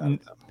going.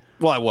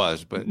 Well, I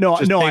was, but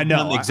I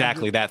know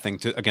exactly that thing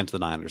against the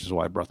Niners is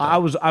why I brought that. I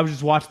was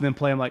just watching them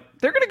play. I'm like,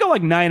 they're going to go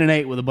like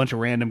 9-8 with a bunch of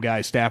random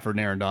guys, Stafford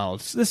and Aaron Donald.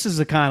 This is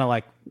the kind of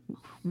like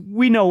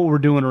we know what we're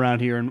doing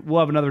around here, and we'll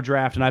have another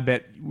draft, and I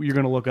bet you're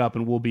going to look up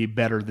and we'll be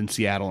better than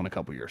Seattle in a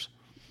couple years.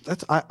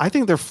 I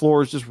think their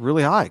floor is just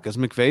really high because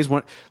McVay's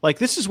one. Like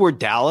this is where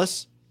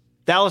Dallas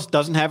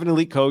doesn't have an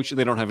elite coach and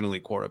they don't have an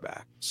elite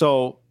quarterback,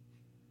 so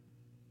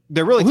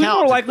they're really who's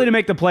talented. More likely to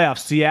make the playoffs,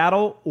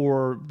 Seattle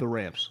or the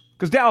Rams?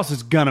 Because Dallas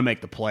is going to make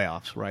the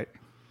playoffs, right?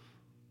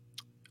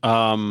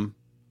 Well,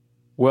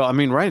 I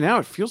mean, right now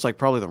it feels like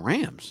probably the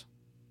Rams.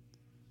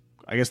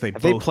 I guess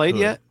have they played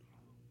yet?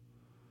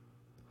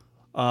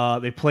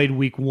 They played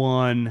week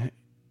 1.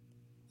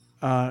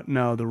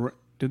 No,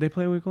 did they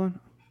play week 1?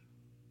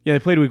 Yeah, they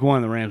played week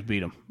 1. The Rams beat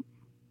them.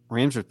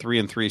 Rams are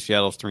 3-3.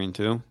 Seattle's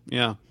 3-2.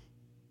 Yeah, I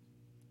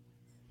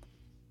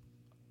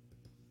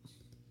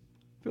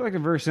feel like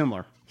they're very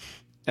similar.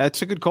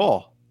 That's a good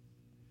call.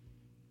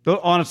 Though,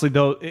 honestly,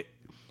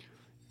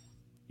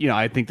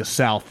 I think the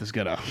South is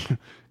going to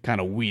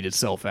kind of weed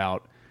itself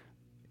out.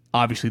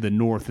 obviously the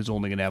North is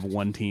only going to have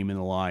one team in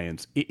the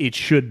Lions. It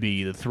should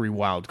be the 3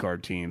 wild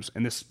card teams,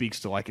 and this speaks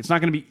to it's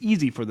not going to be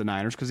easy for the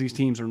Niners because these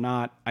teams are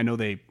not. I know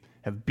they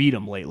have beat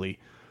them lately,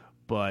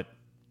 but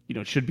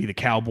it should be the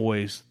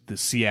Cowboys, the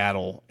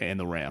Seattle, and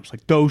the Rams.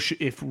 Like those,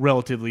 if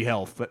relatively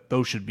healthy,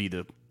 those should be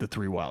the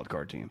 3 wild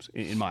card teams,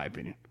 in my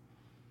opinion.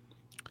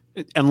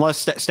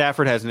 Unless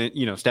Stafford hasn't,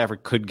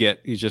 Stafford could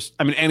get.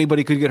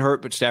 Anybody could get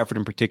hurt, but Stafford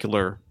in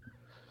particular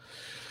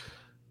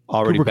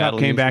already Cooper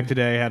battling. Kupp came back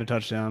today, had a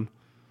touchdown.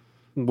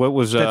 What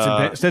was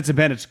Stetson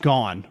Bennett's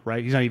gone,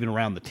 right? He's not even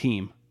around the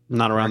team.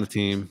 Not around the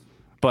team,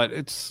 but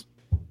it's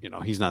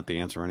he's not the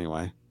answer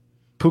anyway.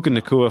 Puka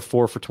Nacua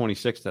 4 for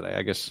 26 today.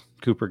 I guess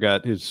Cooper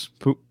got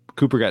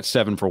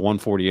 7 for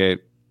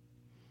 148.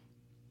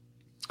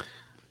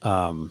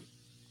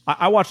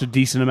 I watched a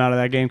decent amount of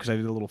that game because I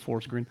did a little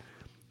 4-screen.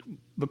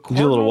 The you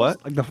did a little what?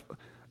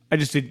 I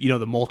just did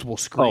the multiple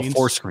screens.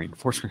 Oh, 4-screen.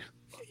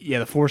 Yeah,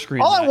 the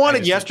 4-screen. All I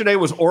wanted yesterday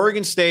was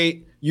Oregon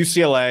State,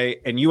 UCLA,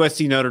 and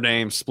USC Notre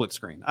Dame split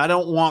screen. I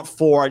don't want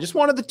 4. I just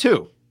wanted the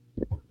 2.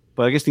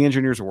 But I guess the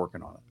engineers are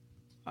working on it.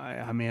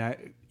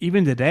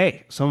 Even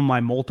today, some of my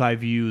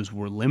multi-views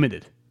were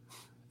limited.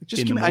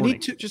 Just give me. I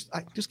need 2. Just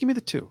give me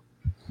the 2.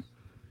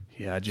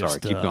 Yeah, sorry.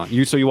 Keep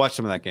going. So you watched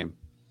some of that game.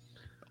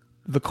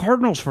 The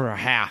Cardinals for a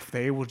half,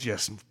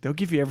 they'll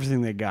give you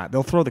everything they got.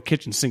 They'll throw the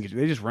kitchen sink at you.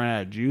 They just ran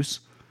out of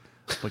juice.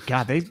 But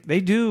God, they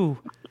do.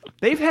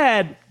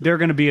 They're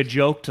going to be a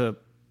joke to,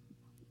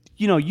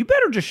 you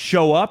better just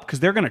show up because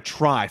they're going to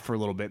try for a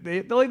little bit.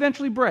 They'll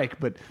eventually break,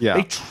 but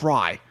they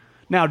try.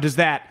 Now, do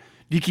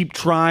you keep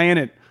trying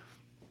at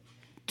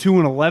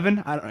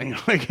 2-11? I don't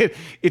know.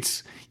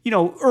 It's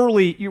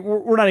early.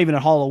 We're not even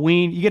at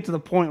Halloween. You get to the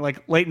point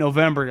like late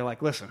November. You're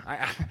like, listen,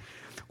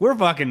 we're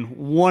fucking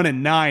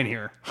 1-9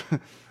 here.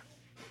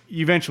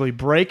 You eventually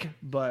break,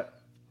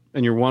 but.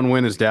 And your one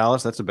win is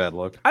Dallas. That's a bad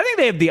look. I think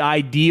they have the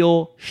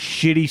ideal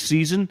shitty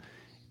season.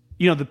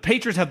 The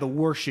Patriots have the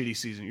worst shitty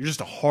season. You're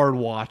just a hard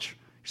watch.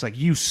 It's like,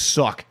 you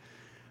suck.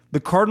 The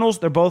Cardinals,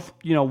 they're both,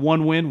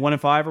 1 win,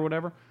 1-5 or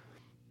whatever.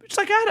 It's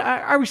like,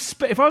 I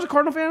respect. If I was a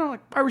Cardinal fan,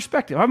 I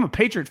respect it. If I'm a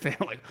Patriot fan,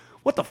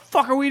 what the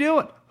fuck are we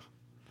doing?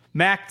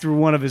 Mac threw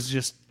one of his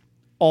just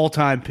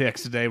all-time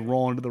picks today,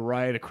 rolling to the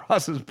right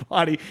across his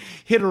body,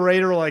 hit a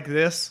Raider like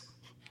this.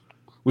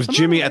 Was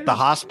Jimmy at the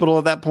hospital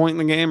at that point in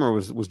the game, or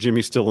was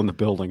Jimmy still in the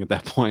building at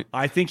that point?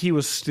 I think he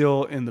was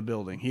still in the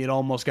building. He had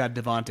almost got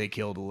Devontae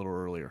killed a little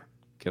earlier.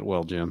 Get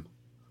well, Jim.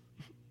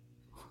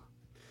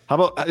 How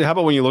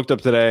about when you looked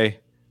up today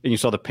and you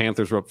saw the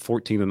Panthers were up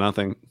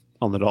 14-0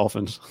 on the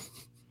Dolphins?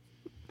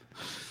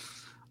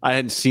 I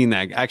hadn't seen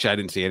that. Actually, I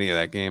didn't see any of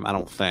that game. I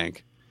don't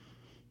think.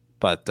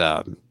 But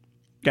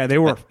they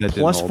were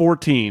plus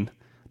 14.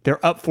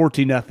 They're up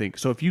 14-0.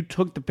 So if you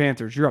took the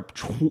Panthers, you're up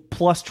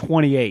plus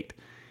 28.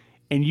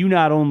 And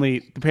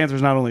the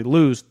Panthers not only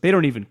lose, they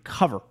don't even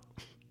cover.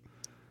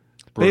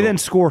 Brutal. They then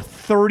score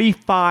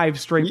 35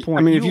 straight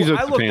points. If you took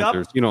the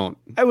Panthers,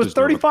 it was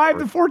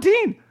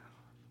 35-14.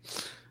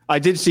 I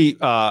did see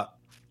my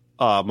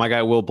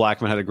guy Will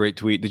Blackman had a great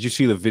tweet. Did you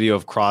see the video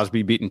of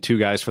Crosby beating 2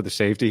 guys for the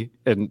safety?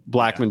 And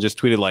Blackman just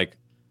tweeted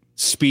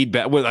speed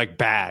with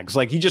bags.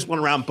 He just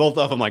went around both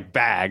of them like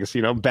bags,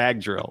 bag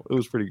drill. It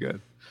was pretty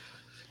good.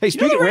 Hey,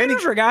 speaking of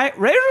Raiders are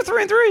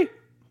 3-3.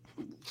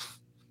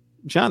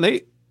 John,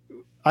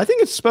 I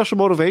think it's special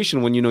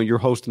motivation when you're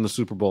hosting the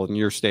Super Bowl in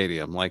your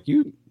stadium.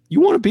 You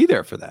want to be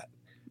there for that,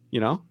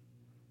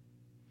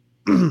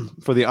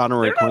 for the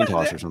honorary coin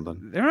toss or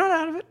something. They're not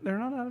out of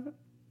it.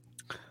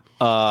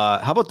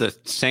 How about the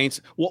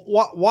Saints?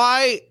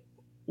 Why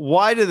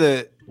do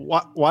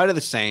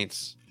the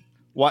Saints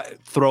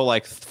throw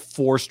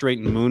 4 straight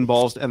moon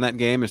balls in that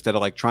game instead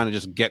of trying to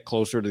just get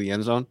closer to the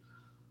end zone?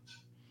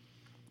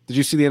 Did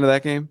you see the end of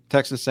that game,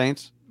 Texans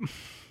Saints?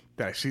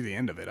 Did I see the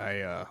end of it?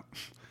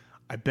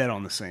 I bet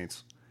on the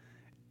Saints,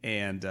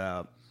 and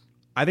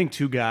I think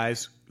 2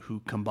 guys who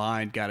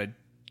combined got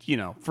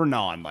for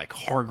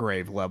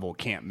Hargrave level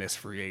can't miss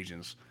free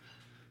agents.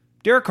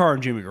 Derek Carr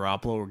and Jimmy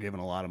Garoppolo were given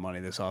a lot of money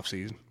this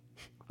offseason.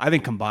 I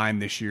think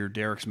combined this year,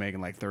 Derek's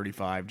making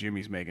 35,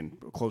 Jimmy's making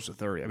close to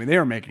 30. They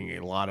are making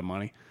a lot of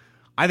money.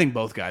 I think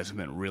both guys have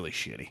been really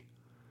shitty.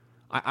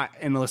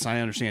 And listen, I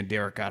understand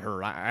Derek got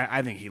hurt.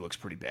 I think he looks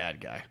pretty bad,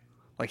 guy.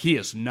 He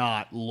has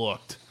not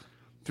looked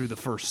through the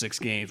first 6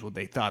 games what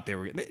they thought they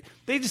were getting.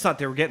 They just thought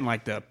they were getting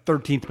the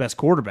 13th best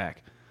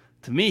quarterback.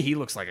 To me, he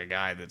looks like a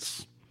guy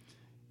that's,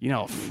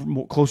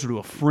 closer to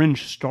a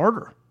fringe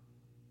starter.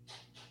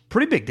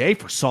 Pretty big day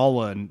for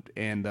Saleh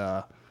and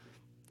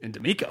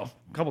D'Amico.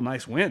 A couple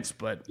nice wins,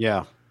 but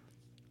yeah,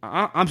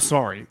 I'm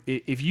sorry.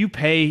 If you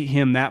pay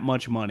him that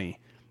much money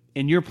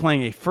and you're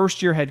playing a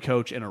first-year head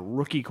coach and a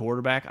rookie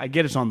quarterback, I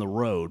get it's on the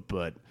road,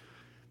 but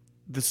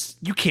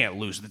you can't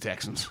lose the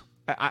Texans.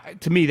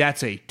 To me,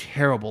 that's a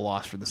terrible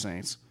loss for the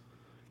Saints.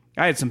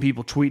 I had some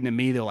people tweeting at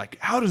me. They're like,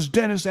 how does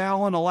Dennis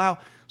Allen allow?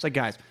 It's like,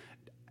 guys,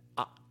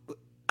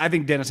 I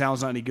think Dennis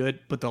Allen's not any good,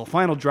 but the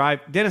final drive,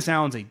 Dennis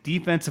Allen's a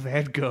defensive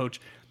head coach.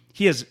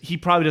 He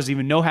probably doesn't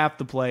even know half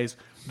the plays.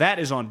 That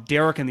is on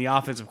Derek and the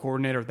offensive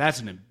coordinator.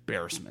 That's an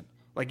embarrassment.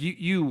 Like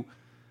you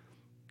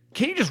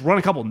can't you just run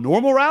a couple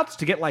normal routes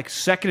to get like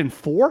 2nd and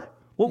 4?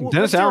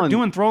 What's Derek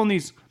doing throwing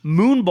these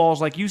moon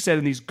balls like you said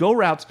in these go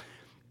routes?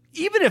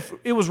 Even if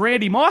it was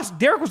Randy Moss,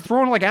 Derek was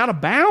throwing like out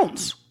of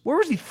bounds. Where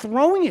was he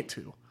throwing it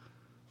to?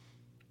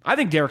 I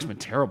think Derek's been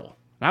terrible.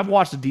 I've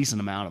watched a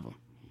decent amount of him.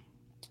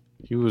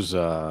 He was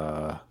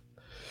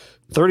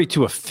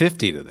 32 of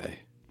 50 today.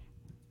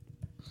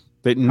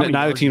 But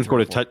neither team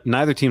scored a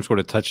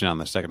touchdown in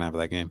the second half of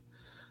that game.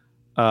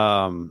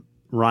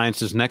 Ryan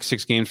says next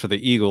 6 games for the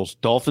Eagles: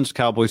 Dolphins,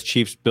 Cowboys,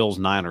 Chiefs, Bills,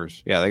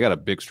 Niners. Yeah, they got a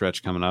big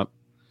stretch coming up.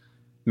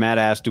 Matt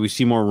asked, do we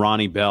see more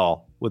Ronnie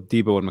Bell with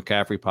Debo and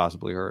McCaffrey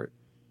possibly hurt?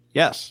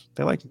 Yes.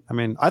 I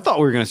thought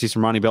we were going to see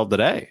some Ronnie Bell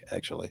today,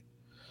 actually.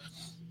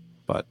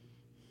 But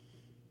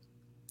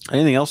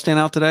anything else stand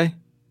out today?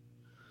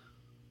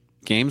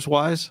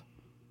 Games-wise?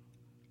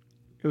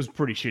 It was a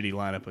pretty shitty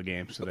lineup of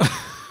games today.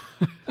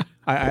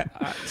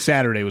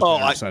 Saturday was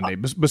better than Sunday.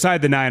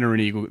 Beside the Niner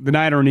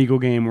and Eagle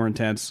game were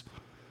intense,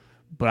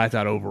 but I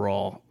thought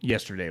overall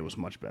yesterday was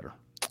much better.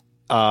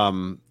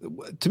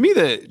 To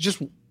me,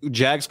 just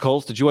Jags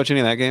Colts. Did you watch any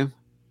of that game?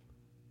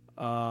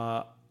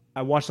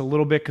 I watched a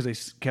little bit because they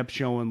kept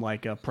showing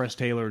like Press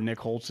Taylor and Nick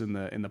Holtz in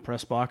the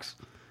press box,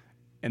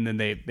 and then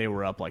they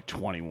were up like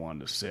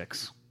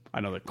 21-6. I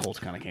know the Colts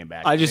kind of came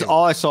back.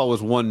 All I saw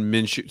was one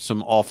Minshew,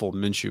 some awful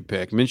Minshew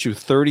pick. Minshew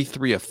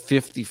 33 of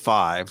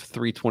 55,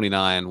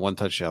 329, 1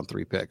 touchdown,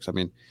 3 picks. I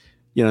mean,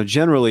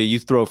 generally you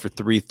throw for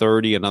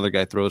 330, another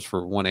guy throws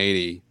for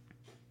 180.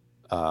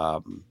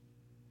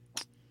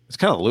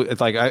 It's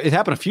like it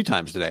happened a few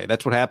times today.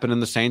 That's what happened in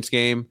the Saints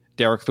game.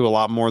 Derek threw a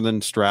lot more than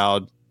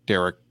Stroud.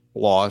 Derek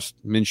lost.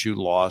 Minshew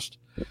lost.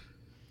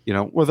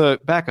 With a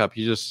backup,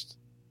 you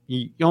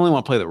only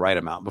want to play the right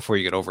amount before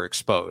you get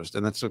overexposed.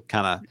 And that's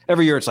kind of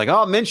every year it's like,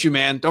 oh, Minshew,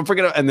 man, don't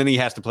forget. And then he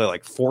has to play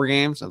like 4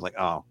 games. I was like,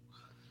 oh.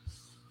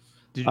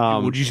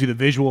 Would you see the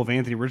visual of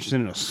Anthony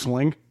Richardson in a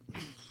sling?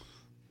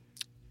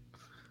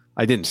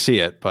 I didn't see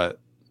it, but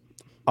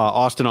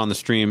Austin on the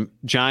stream,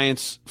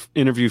 Giants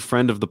interview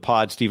friend of the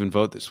pod, Stephen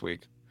Vogt this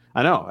week.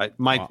 I know.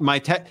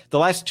 The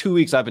last 2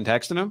 weeks I've been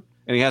texting him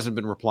and he hasn't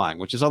been replying,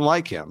 which is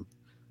unlike him.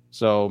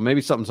 So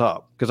maybe something's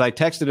up because I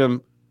texted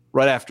him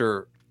right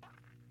after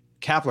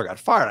Kapler got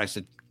fired. I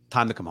said,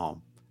 time to come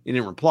home. He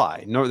didn't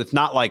reply. No, that's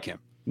not like him.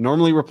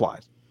 Normally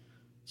replies.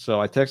 So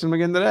I texted him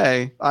again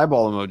today.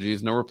 Eyeball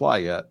emojis. No reply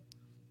yet.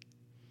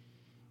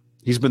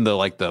 He's been the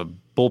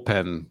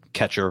bullpen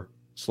catcher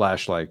 /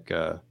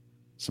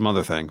 some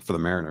other thing for the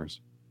Mariners.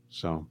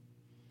 So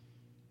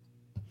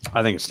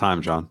I think it's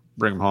time, John.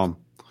 Bring him home.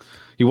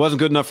 He wasn't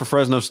good enough for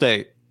Fresno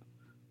State.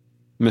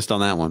 Missed on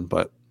that one,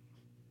 but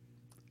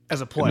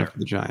as a player for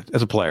the Giants.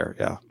 As a player,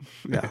 yeah.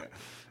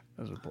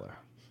 As a player.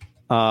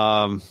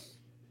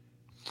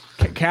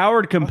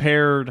 Coward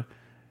compared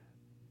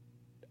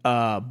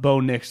Bo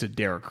Nix to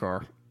Derek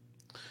Carr.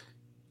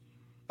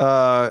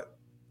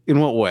 In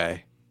what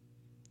way?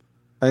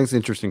 I think it's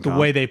interesting. The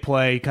way they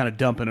play, kind of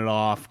dumping it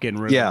off, getting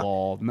rid of the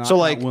ball, not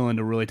willing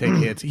to really take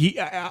hits. He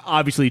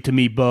obviously, to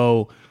me,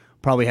 Bo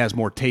probably has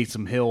more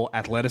Taysom Hill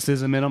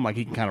athleticism in him. Like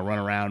he can kind of run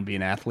around and be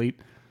an athlete.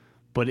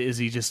 But is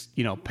he just,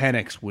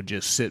 Penix would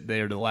just sit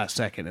there to the last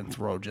second and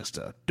throw just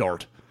a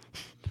dart.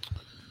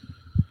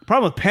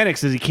 Problem with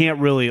Penix is he can't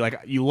really,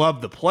 you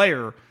love the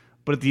player,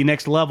 but at the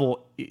next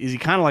level, is he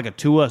kind of like a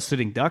Tua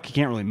sitting duck? He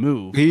can't really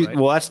move. Right?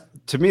 Well,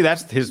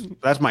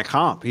 that's my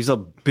comp. He's a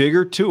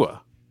bigger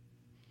Tua.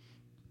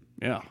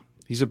 Yeah.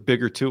 He's a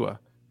bigger Tua.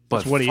 But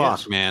that's what he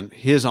is. Man,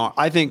 his arm,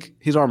 I think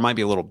his arm might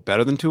be a little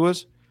better than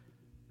Tua's,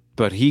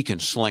 but he can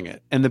sling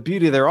it. And the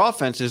beauty of their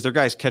offense is their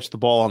guys catch the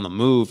ball on the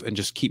move and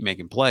just keep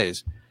making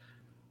plays.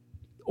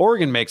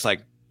 Oregon makes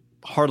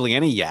hardly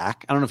any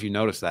yak. I don't know if you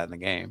noticed that in the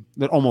game.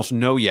 Almost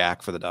no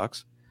yak for the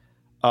Ducks.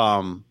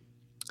 Penix,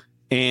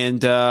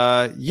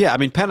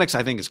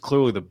 I think is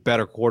clearly the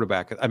better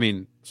quarterback.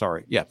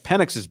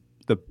 Penix is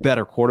the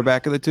better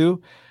quarterback of the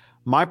two.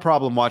 My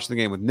problem watching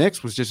the game with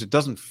Nix was just it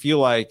doesn't feel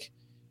like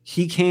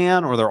he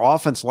can or their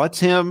offense lets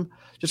him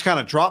just kind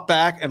of drop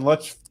back and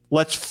let's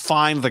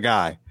find the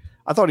guy.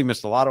 I thought he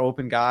missed a lot of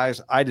open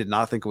guys. I did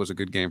not think it was a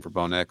good game for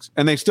Bo Nix,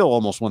 and they still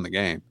almost won the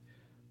game.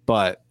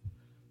 But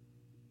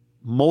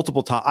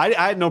multiple times, I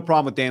had no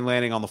problem with Dan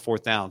Lanning on the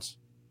 4th downs,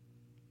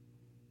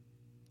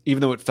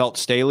 even though it felt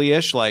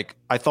Staley-ish.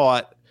 I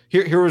thought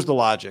here was the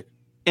logic.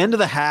 End of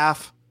the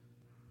half,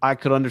 I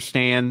could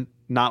understand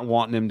not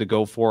wanting him to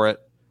go for it.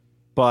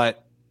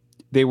 But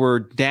they were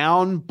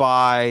down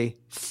by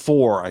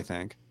 4, I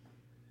think.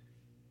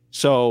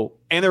 So,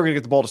 and they were going to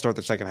get the ball to start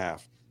the second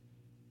half.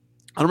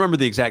 I don't remember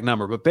the exact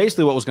number, but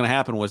basically what was going to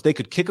happen was they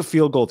could kick a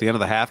field goal at the end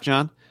of the half,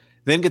 John,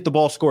 then get the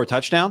ball, score a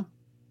touchdown.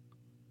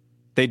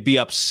 They'd be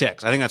up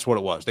 6. I think that's what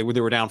it was. They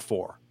were down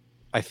 4,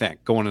 I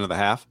think, going into the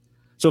half.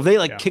 So if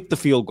they kick the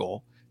field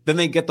goal, then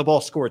they get the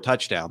ball, score a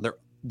touchdown.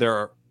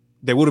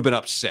 They would have been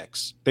up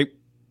 6. They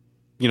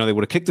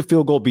would have kicked the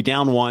field goal, be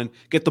down 1,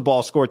 get the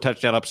ball, score a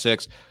touchdown, up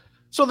 6.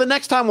 So the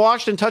next time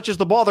Washington touches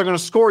the ball, they're going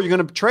to score. You're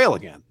going to trail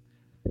again.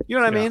 You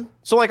know what I mean?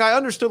 So I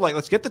understood,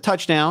 let's get the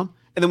touchdown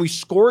and then we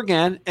score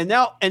again, and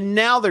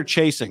now they're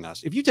chasing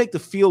us. If you take the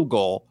field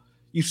goal,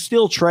 you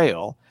still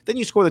trail, then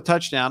you score the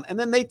touchdown, and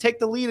then they take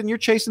the lead, and you're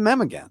chasing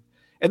them again.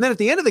 And then at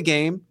the end of the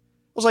game,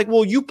 I was like,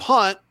 well, you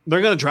punt,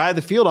 they're going to drive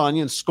the field on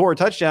you and score a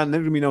touchdown, and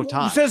there's going to be no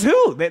time. Says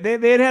who? They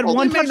had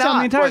one touchdown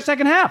the entire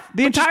second half.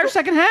 The entire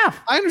second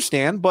half. I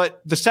understand,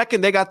 but the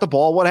second they got the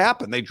ball, what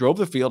happened? They drove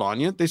the field on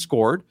you. They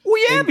scored.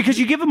 Well, yeah, because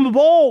you give them the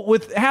ball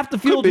with half the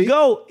field to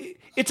go.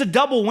 It's a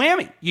double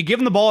whammy. You give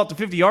them the ball at the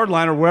 50-yard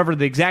line or wherever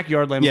the exact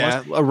yard line was.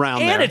 Yeah, around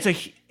there. It's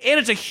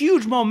a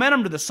huge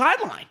momentum to the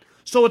sideline.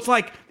 So it's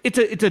like it's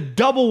a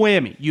double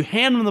whammy. You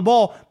hand them the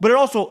ball, but it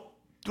also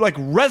like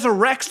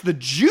resurrects the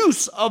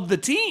juice of the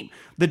team.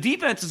 The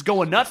defense is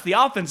going nuts. The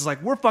offense is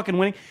like, we're fucking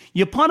winning.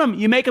 You punt them,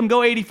 you make them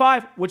go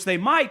 85, which they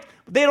might,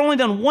 but they had only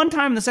done one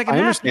time in the second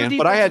half. Your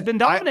defense has been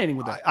dominating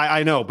with that.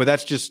 I know, but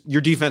that's just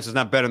your defense is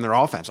not better than their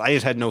offense. I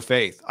just had no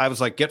faith. I was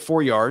like, get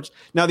 4 yards.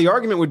 Now the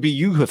argument would be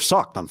you have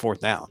sucked on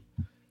fourth down.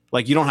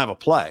 Like you don't have a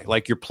play.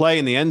 Like your play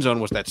in the end zone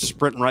was that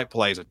sprint and right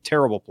play is a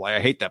terrible play. I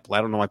hate that play.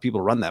 I don't know why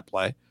people run that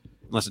play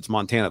unless it's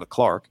Montana to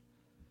Clark.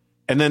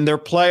 And then their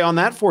play on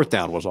that fourth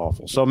down was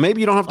awful. So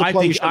maybe you don't have to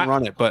play, you shouldn't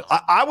run it. But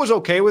I was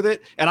okay with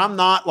it. And I'm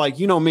not like,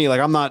 you know me,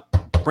 like I'm not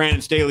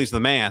Brandon Staley's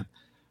the man.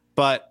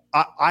 But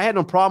I had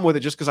no problem with it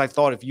just because I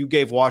thought if you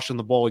gave Washington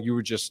the ball,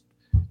 you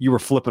were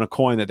flipping a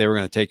coin that they were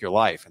going to take your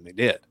life. And they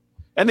did.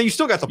 And then you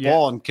still got the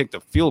ball and kicked a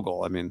field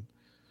goal. I mean,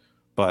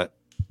 but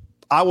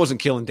I wasn't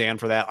killing Dan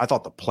for that. I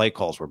thought the play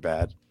calls were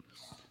bad.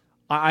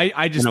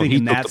 I just think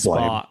in that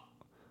spot.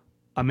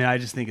 I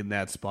just think in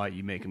that spot,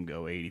 you make them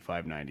go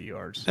 85, 90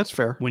 yards. That's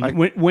fair.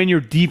 When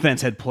your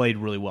defense had played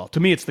really well. To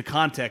me, it's the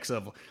context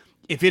of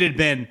if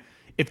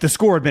the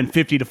score had been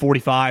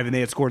 50-45 and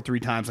they had scored 3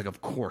 times, like, of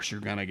course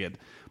you're going to get.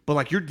 But,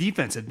 like, your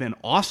defense had been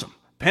awesome.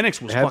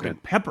 Penix was fucking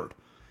peppered.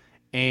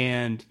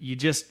 And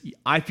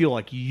I feel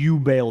like you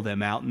bailed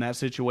them out in that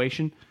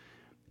situation.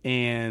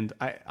 And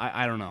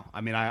I don't know.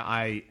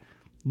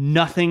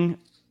 Nothing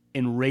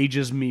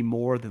enrages me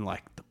more than,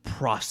 like, the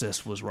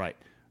process was right.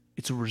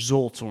 It's a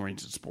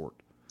results-oriented sport.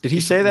 Did he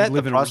say that?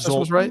 The process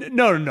was right?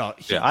 No.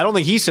 I don't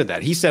think he said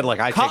that. He said,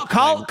 like,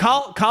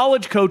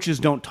 college coaches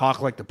don't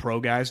talk like the pro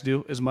guys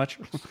do as much.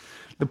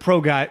 The pro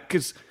guy,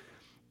 because,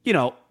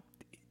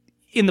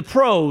 in the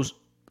pros,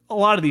 a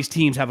lot of these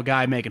teams have a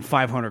guy making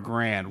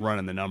 $500,000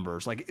 running the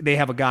numbers. Like, they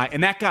have a guy,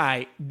 and that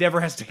guy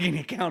never has to take any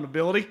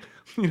accountability.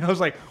 It's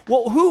like,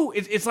 well, who?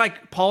 It's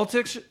like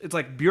politics. It's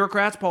like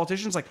bureaucrats,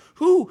 politicians. Like,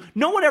 who?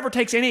 No one ever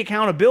takes any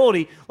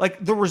accountability.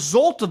 Like, the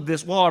result of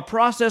this, our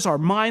process, our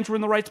minds were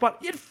in the right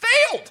spot. It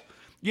failed.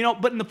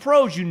 But in the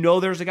pros,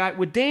 there's a guy.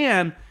 With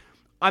Dan,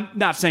 I'm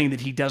not saying that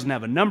he doesn't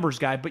have a numbers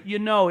guy, but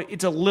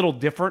it's a little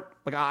different.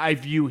 Like, I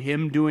view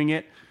him doing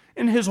it,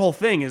 and his whole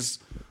thing is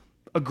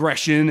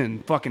aggression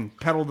and fucking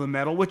pedal to the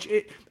metal.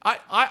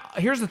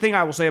 Here's the thing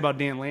I will say about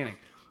Dan Lanning.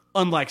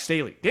 Unlike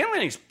Staley, Dan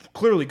Lanning's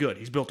clearly good.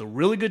 He's built a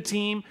really good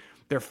team.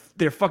 They're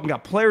fucking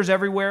got players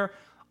everywhere.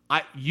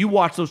 You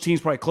watch those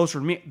teams probably closer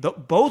to me.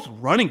 Both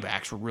running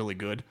backs were really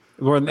good.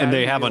 And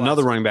they have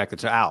another running back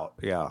that's out.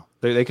 Yeah,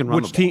 they can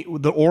run. Which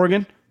team? The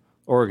Oregon,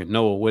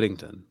 Noah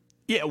Whittington.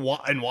 Yeah,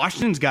 and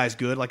Washington's guy's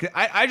good. Like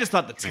I just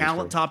thought the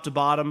talent top to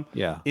bottom.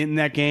 In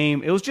that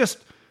game, it was just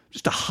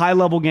a high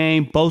level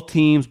game. Both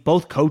teams,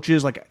 both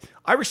coaches. Like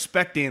I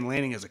respect Dan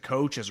Lanning as a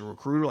coach, as a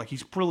recruiter. Like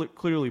he's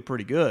clearly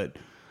pretty good.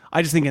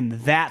 I just think in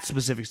that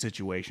specific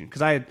situation,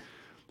 because I had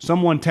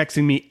someone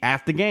texting me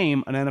at the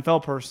game, an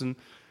NFL person.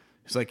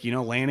 It's like,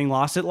 Lanning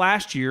lost it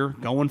last year,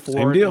 going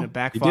for it, and it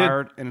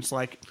backfired. And it's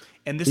like,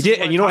 and this is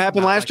and you know what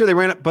happened last year? They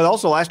ran, but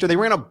also last year they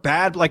ran a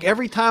bad. Like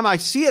every time I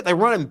see it, they're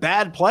running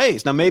bad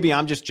plays. Now maybe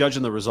I'm just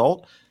judging the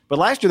result, but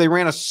last year they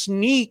ran a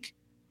sneak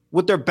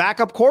with their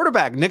backup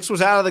quarterback. Nix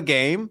was out of the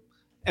game,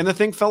 and the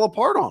thing fell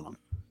apart on them.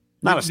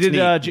 Not a sneak.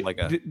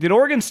 Did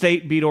Oregon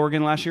State beat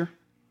Oregon last year?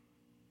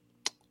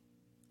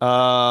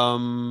 I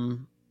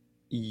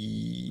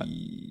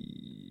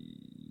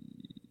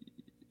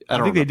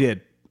think they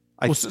did.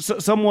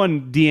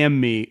 Someone DM'd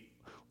me.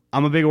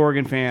 I'm a big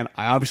Oregon fan.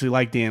 I obviously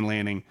like Dan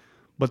Lanning,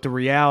 but the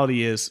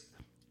reality is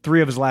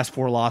 3 of his last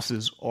 4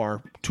 losses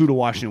are 2 to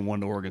Washington, 1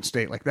 to Oregon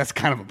State. Like that's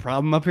kind of a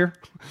problem up here.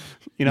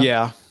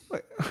 Yeah.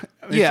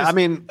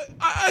 I'm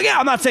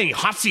not saying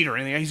hot seat or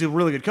anything. He's a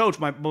really good coach.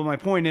 But my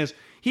point is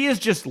he is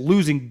just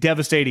losing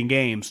devastating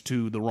games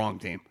to the wrong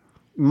team.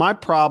 My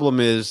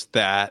problem is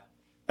that,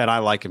 and I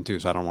like him too,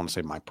 so I don't want to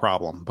say my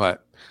problem,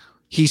 but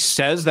he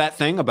says that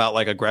thing about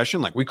like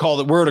aggression. Like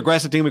we're an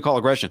aggressive team. We call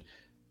aggression.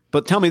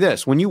 But tell me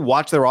this: when you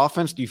watch their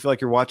offense, do you feel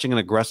like you're watching an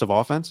aggressive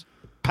offense?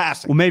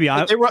 Passing. Well, maybe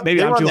I'm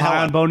too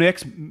high on Bo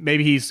Nix.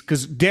 Maybe he's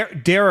because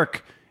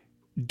Derek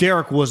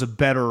was a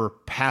better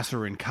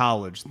passer in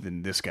college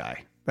than this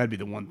guy. That'd be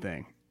the one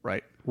thing,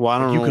 right? Well, I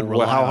don't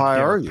know. How high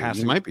are you?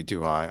 You might be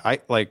too high.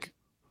 To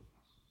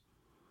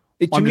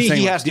me,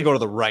 he has to go to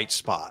the right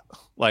spot.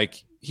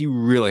 Like he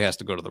really has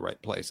to go to the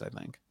right place. I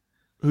think.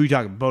 Who are you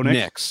talking? Bo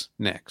Nix?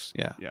 Nix.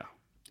 Yeah.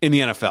 In the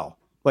NFL.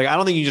 Like, I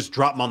don't think you just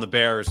drop him on the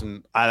Bears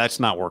and that's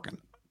not working.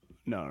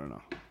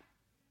 No.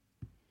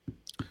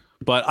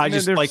 But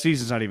their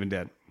season's not even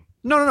dead.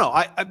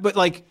 No. But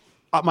like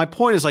my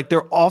point is like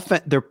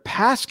their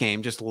pass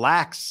game just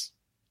lacks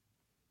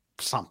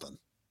something.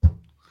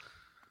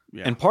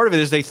 Yeah. And part of it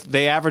is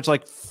they average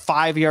like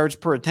 5 yards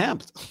per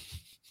attempt.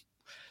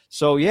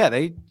 So yeah,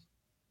 they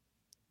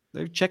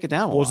check it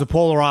down. Well, it was the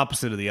polar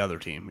opposite of the other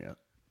team, yeah.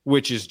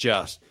 Which is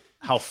just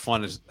how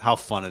fun is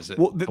it?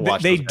 Well,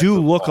 they do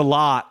look a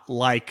lot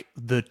like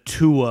the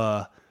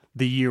Tua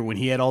the year when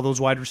he had all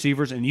those wide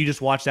receivers, and you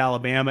just watched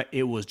Alabama,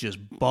 it was just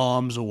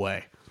bombs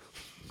away.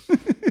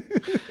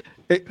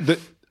 Those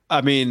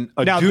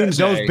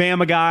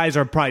Bama guys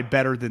are probably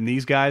better than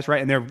these guys,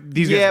 right? And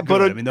these guys are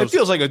good. It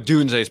feels like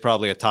Odunze is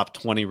probably a top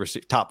 20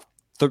 top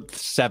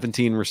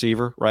 17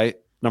 receiver, right?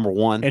 Number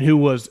one.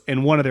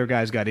 And one of their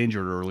guys got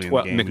injured early in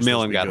the game.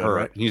 McMillan got hurt.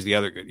 Right? He's the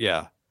other good,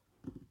 yeah.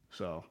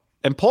 So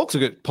and Polk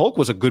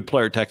was a good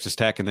player at Texas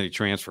Tech, and then he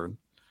transferred.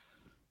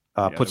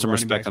 Put some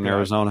respect on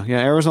Arizona. Yeah,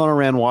 Arizona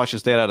ran Washington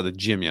State out of the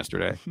gym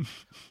yesterday.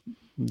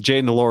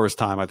 Jaden Delora's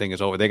time, I think,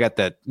 is over. They got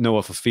that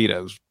Noah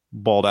Fafita who's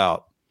balled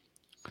out.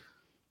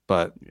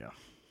 But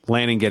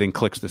Lanning getting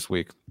clicks this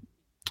week.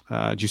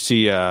 Did you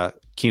see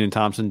Keenan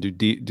Thompson do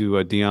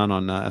Dion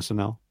on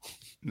SNL?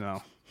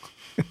 No.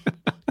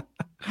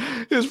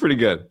 It was pretty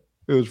good.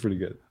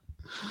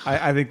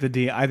 I think the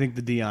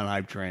Dion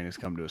hype train has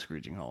come to a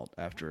screeching halt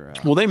after.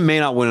 Well, they may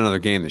not win another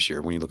game this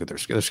year when you look at their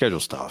schedule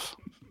stuff.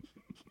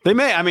 They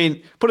may. I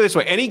mean, put it this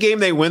way: any game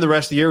they win the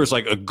rest of the year is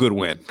like a good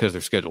win because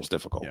their schedule's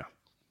difficult. Yeah.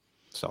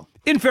 So,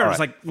 in fairness,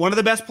 like one of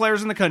the best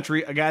players in the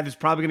country, a guy that's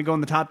probably going to go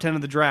in the top 10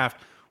 of the draft,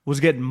 was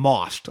getting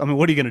mossed. I mean,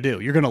 what are you going to do?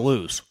 You're going to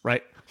lose,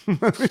 right?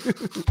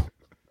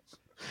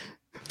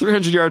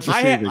 300 yards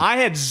receiving. I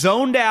had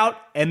zoned out,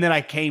 and then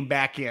I came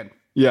back in.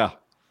 Yeah.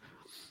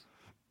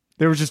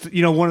 There was just,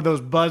 one of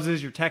those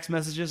buzzes, your text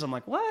messages. I'm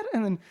like, what?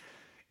 And then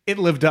it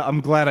lived up. I'm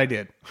glad I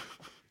did.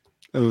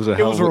 It was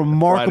a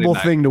remarkable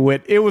thing to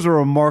witness. It was a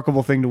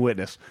remarkable thing to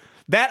witness.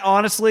 That,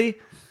 honestly,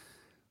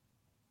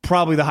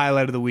 probably the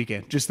highlight of the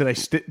weekend. Just that I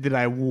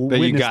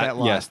witnessed that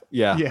live.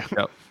 Yes. Yeah.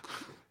 Yep.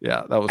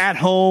 Yeah, that was at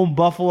home.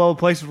 Buffalo, the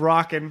place was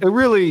rocking.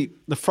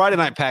 The Friday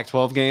night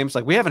Pac-12 games,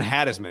 like we haven't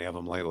had as many of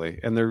them lately,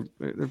 and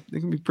they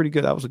can be pretty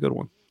good. That was a good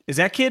one. Is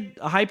that kid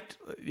hyped?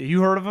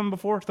 You heard of him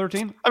before?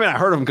 13? I mean, I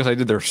heard of him because I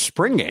did their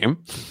spring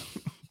game.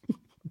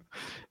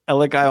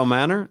 Elekio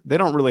Manor. They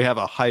don't really have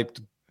a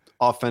hyped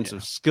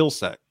offensive skill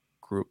set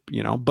group,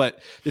 But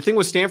the thing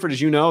with Stanford,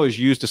 as you know, is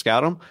you used to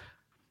scout them.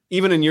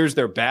 Even in years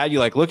they're bad, you're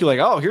like,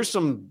 oh, here's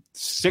some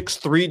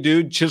 6'3"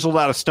 dude chiseled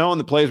out of stone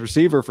that plays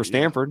receiver for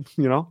Stanford,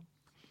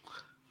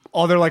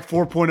 Oh, they're like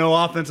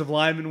 4.0 offensive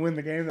linemen win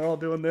the game. They're all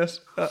doing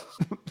this.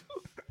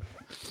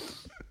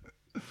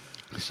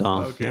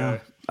 Okay. Yeah.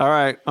 All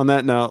right. On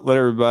that note, let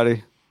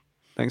everybody.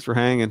 Thanks for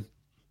hanging.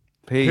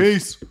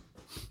 Peace.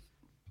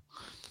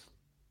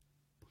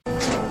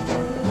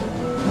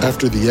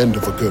 After the end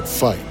of a good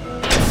fight,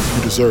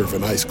 you deserve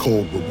an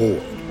ice-cold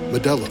reward.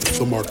 Modelo is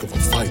the mark of a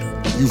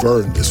fighter. You've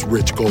earned this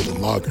rich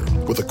golden lager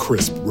with a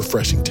crisp,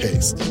 refreshing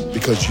taste.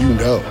 Because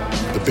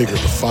the bigger the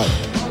fight,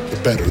 the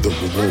better the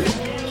reward.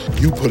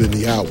 You put in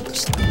the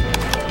hours,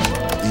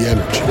 the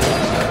energy,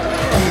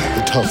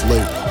 the tough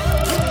labor.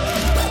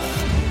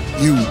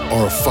 You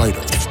are a fighter,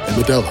 and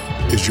Modelo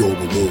is your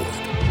reward.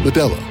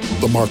 Modelo,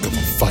 the mark of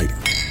a fighter.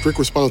 Drink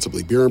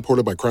responsibly. Beer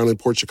imported by Crown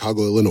Imports,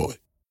 Chicago, Illinois.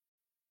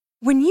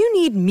 When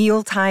you need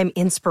mealtime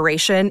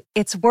inspiration,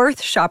 it's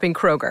worth shopping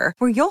Kroger,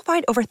 where you'll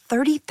find over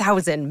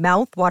 30,000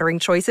 mouth-watering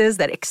choices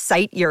that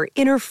excite your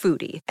inner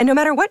foodie. And no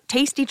matter what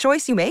tasty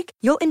choice you make,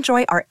 you'll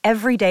enjoy our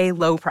everyday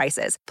low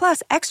prices,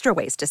 plus extra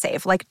ways to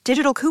save, like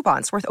digital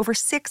coupons worth over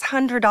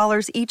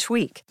 $600 each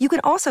week. You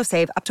can also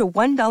save up to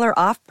 $1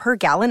 off per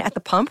gallon at the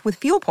pump with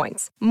fuel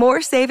points.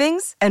 More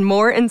savings and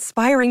more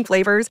inspiring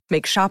flavors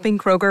make shopping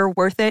Kroger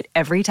worth it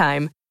every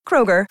time.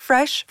 Kroger,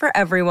 fresh for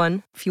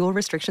everyone. Fuel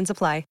restrictions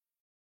apply.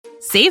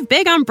 Save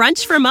big on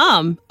brunch for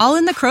mom, all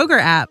in the Kroger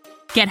app.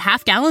 Get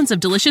half gallons of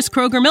delicious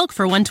Kroger milk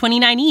for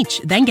 $1.29 each.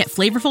 Then get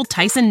flavorful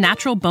Tyson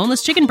natural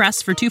boneless chicken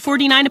breasts for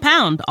 $2.49 a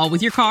pound, all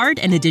with your card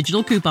and a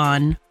digital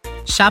coupon.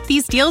 Shop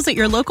these deals at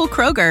your local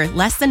Kroger,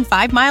 less than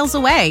 5 miles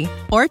away.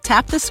 Or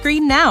tap the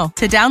screen now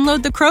to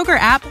download the Kroger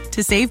app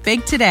to save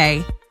big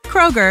today.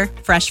 Kroger,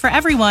 fresh for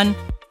everyone.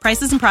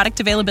 Prices and product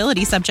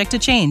availability subject to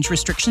change.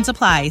 Restrictions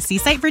apply. See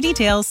site for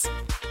details.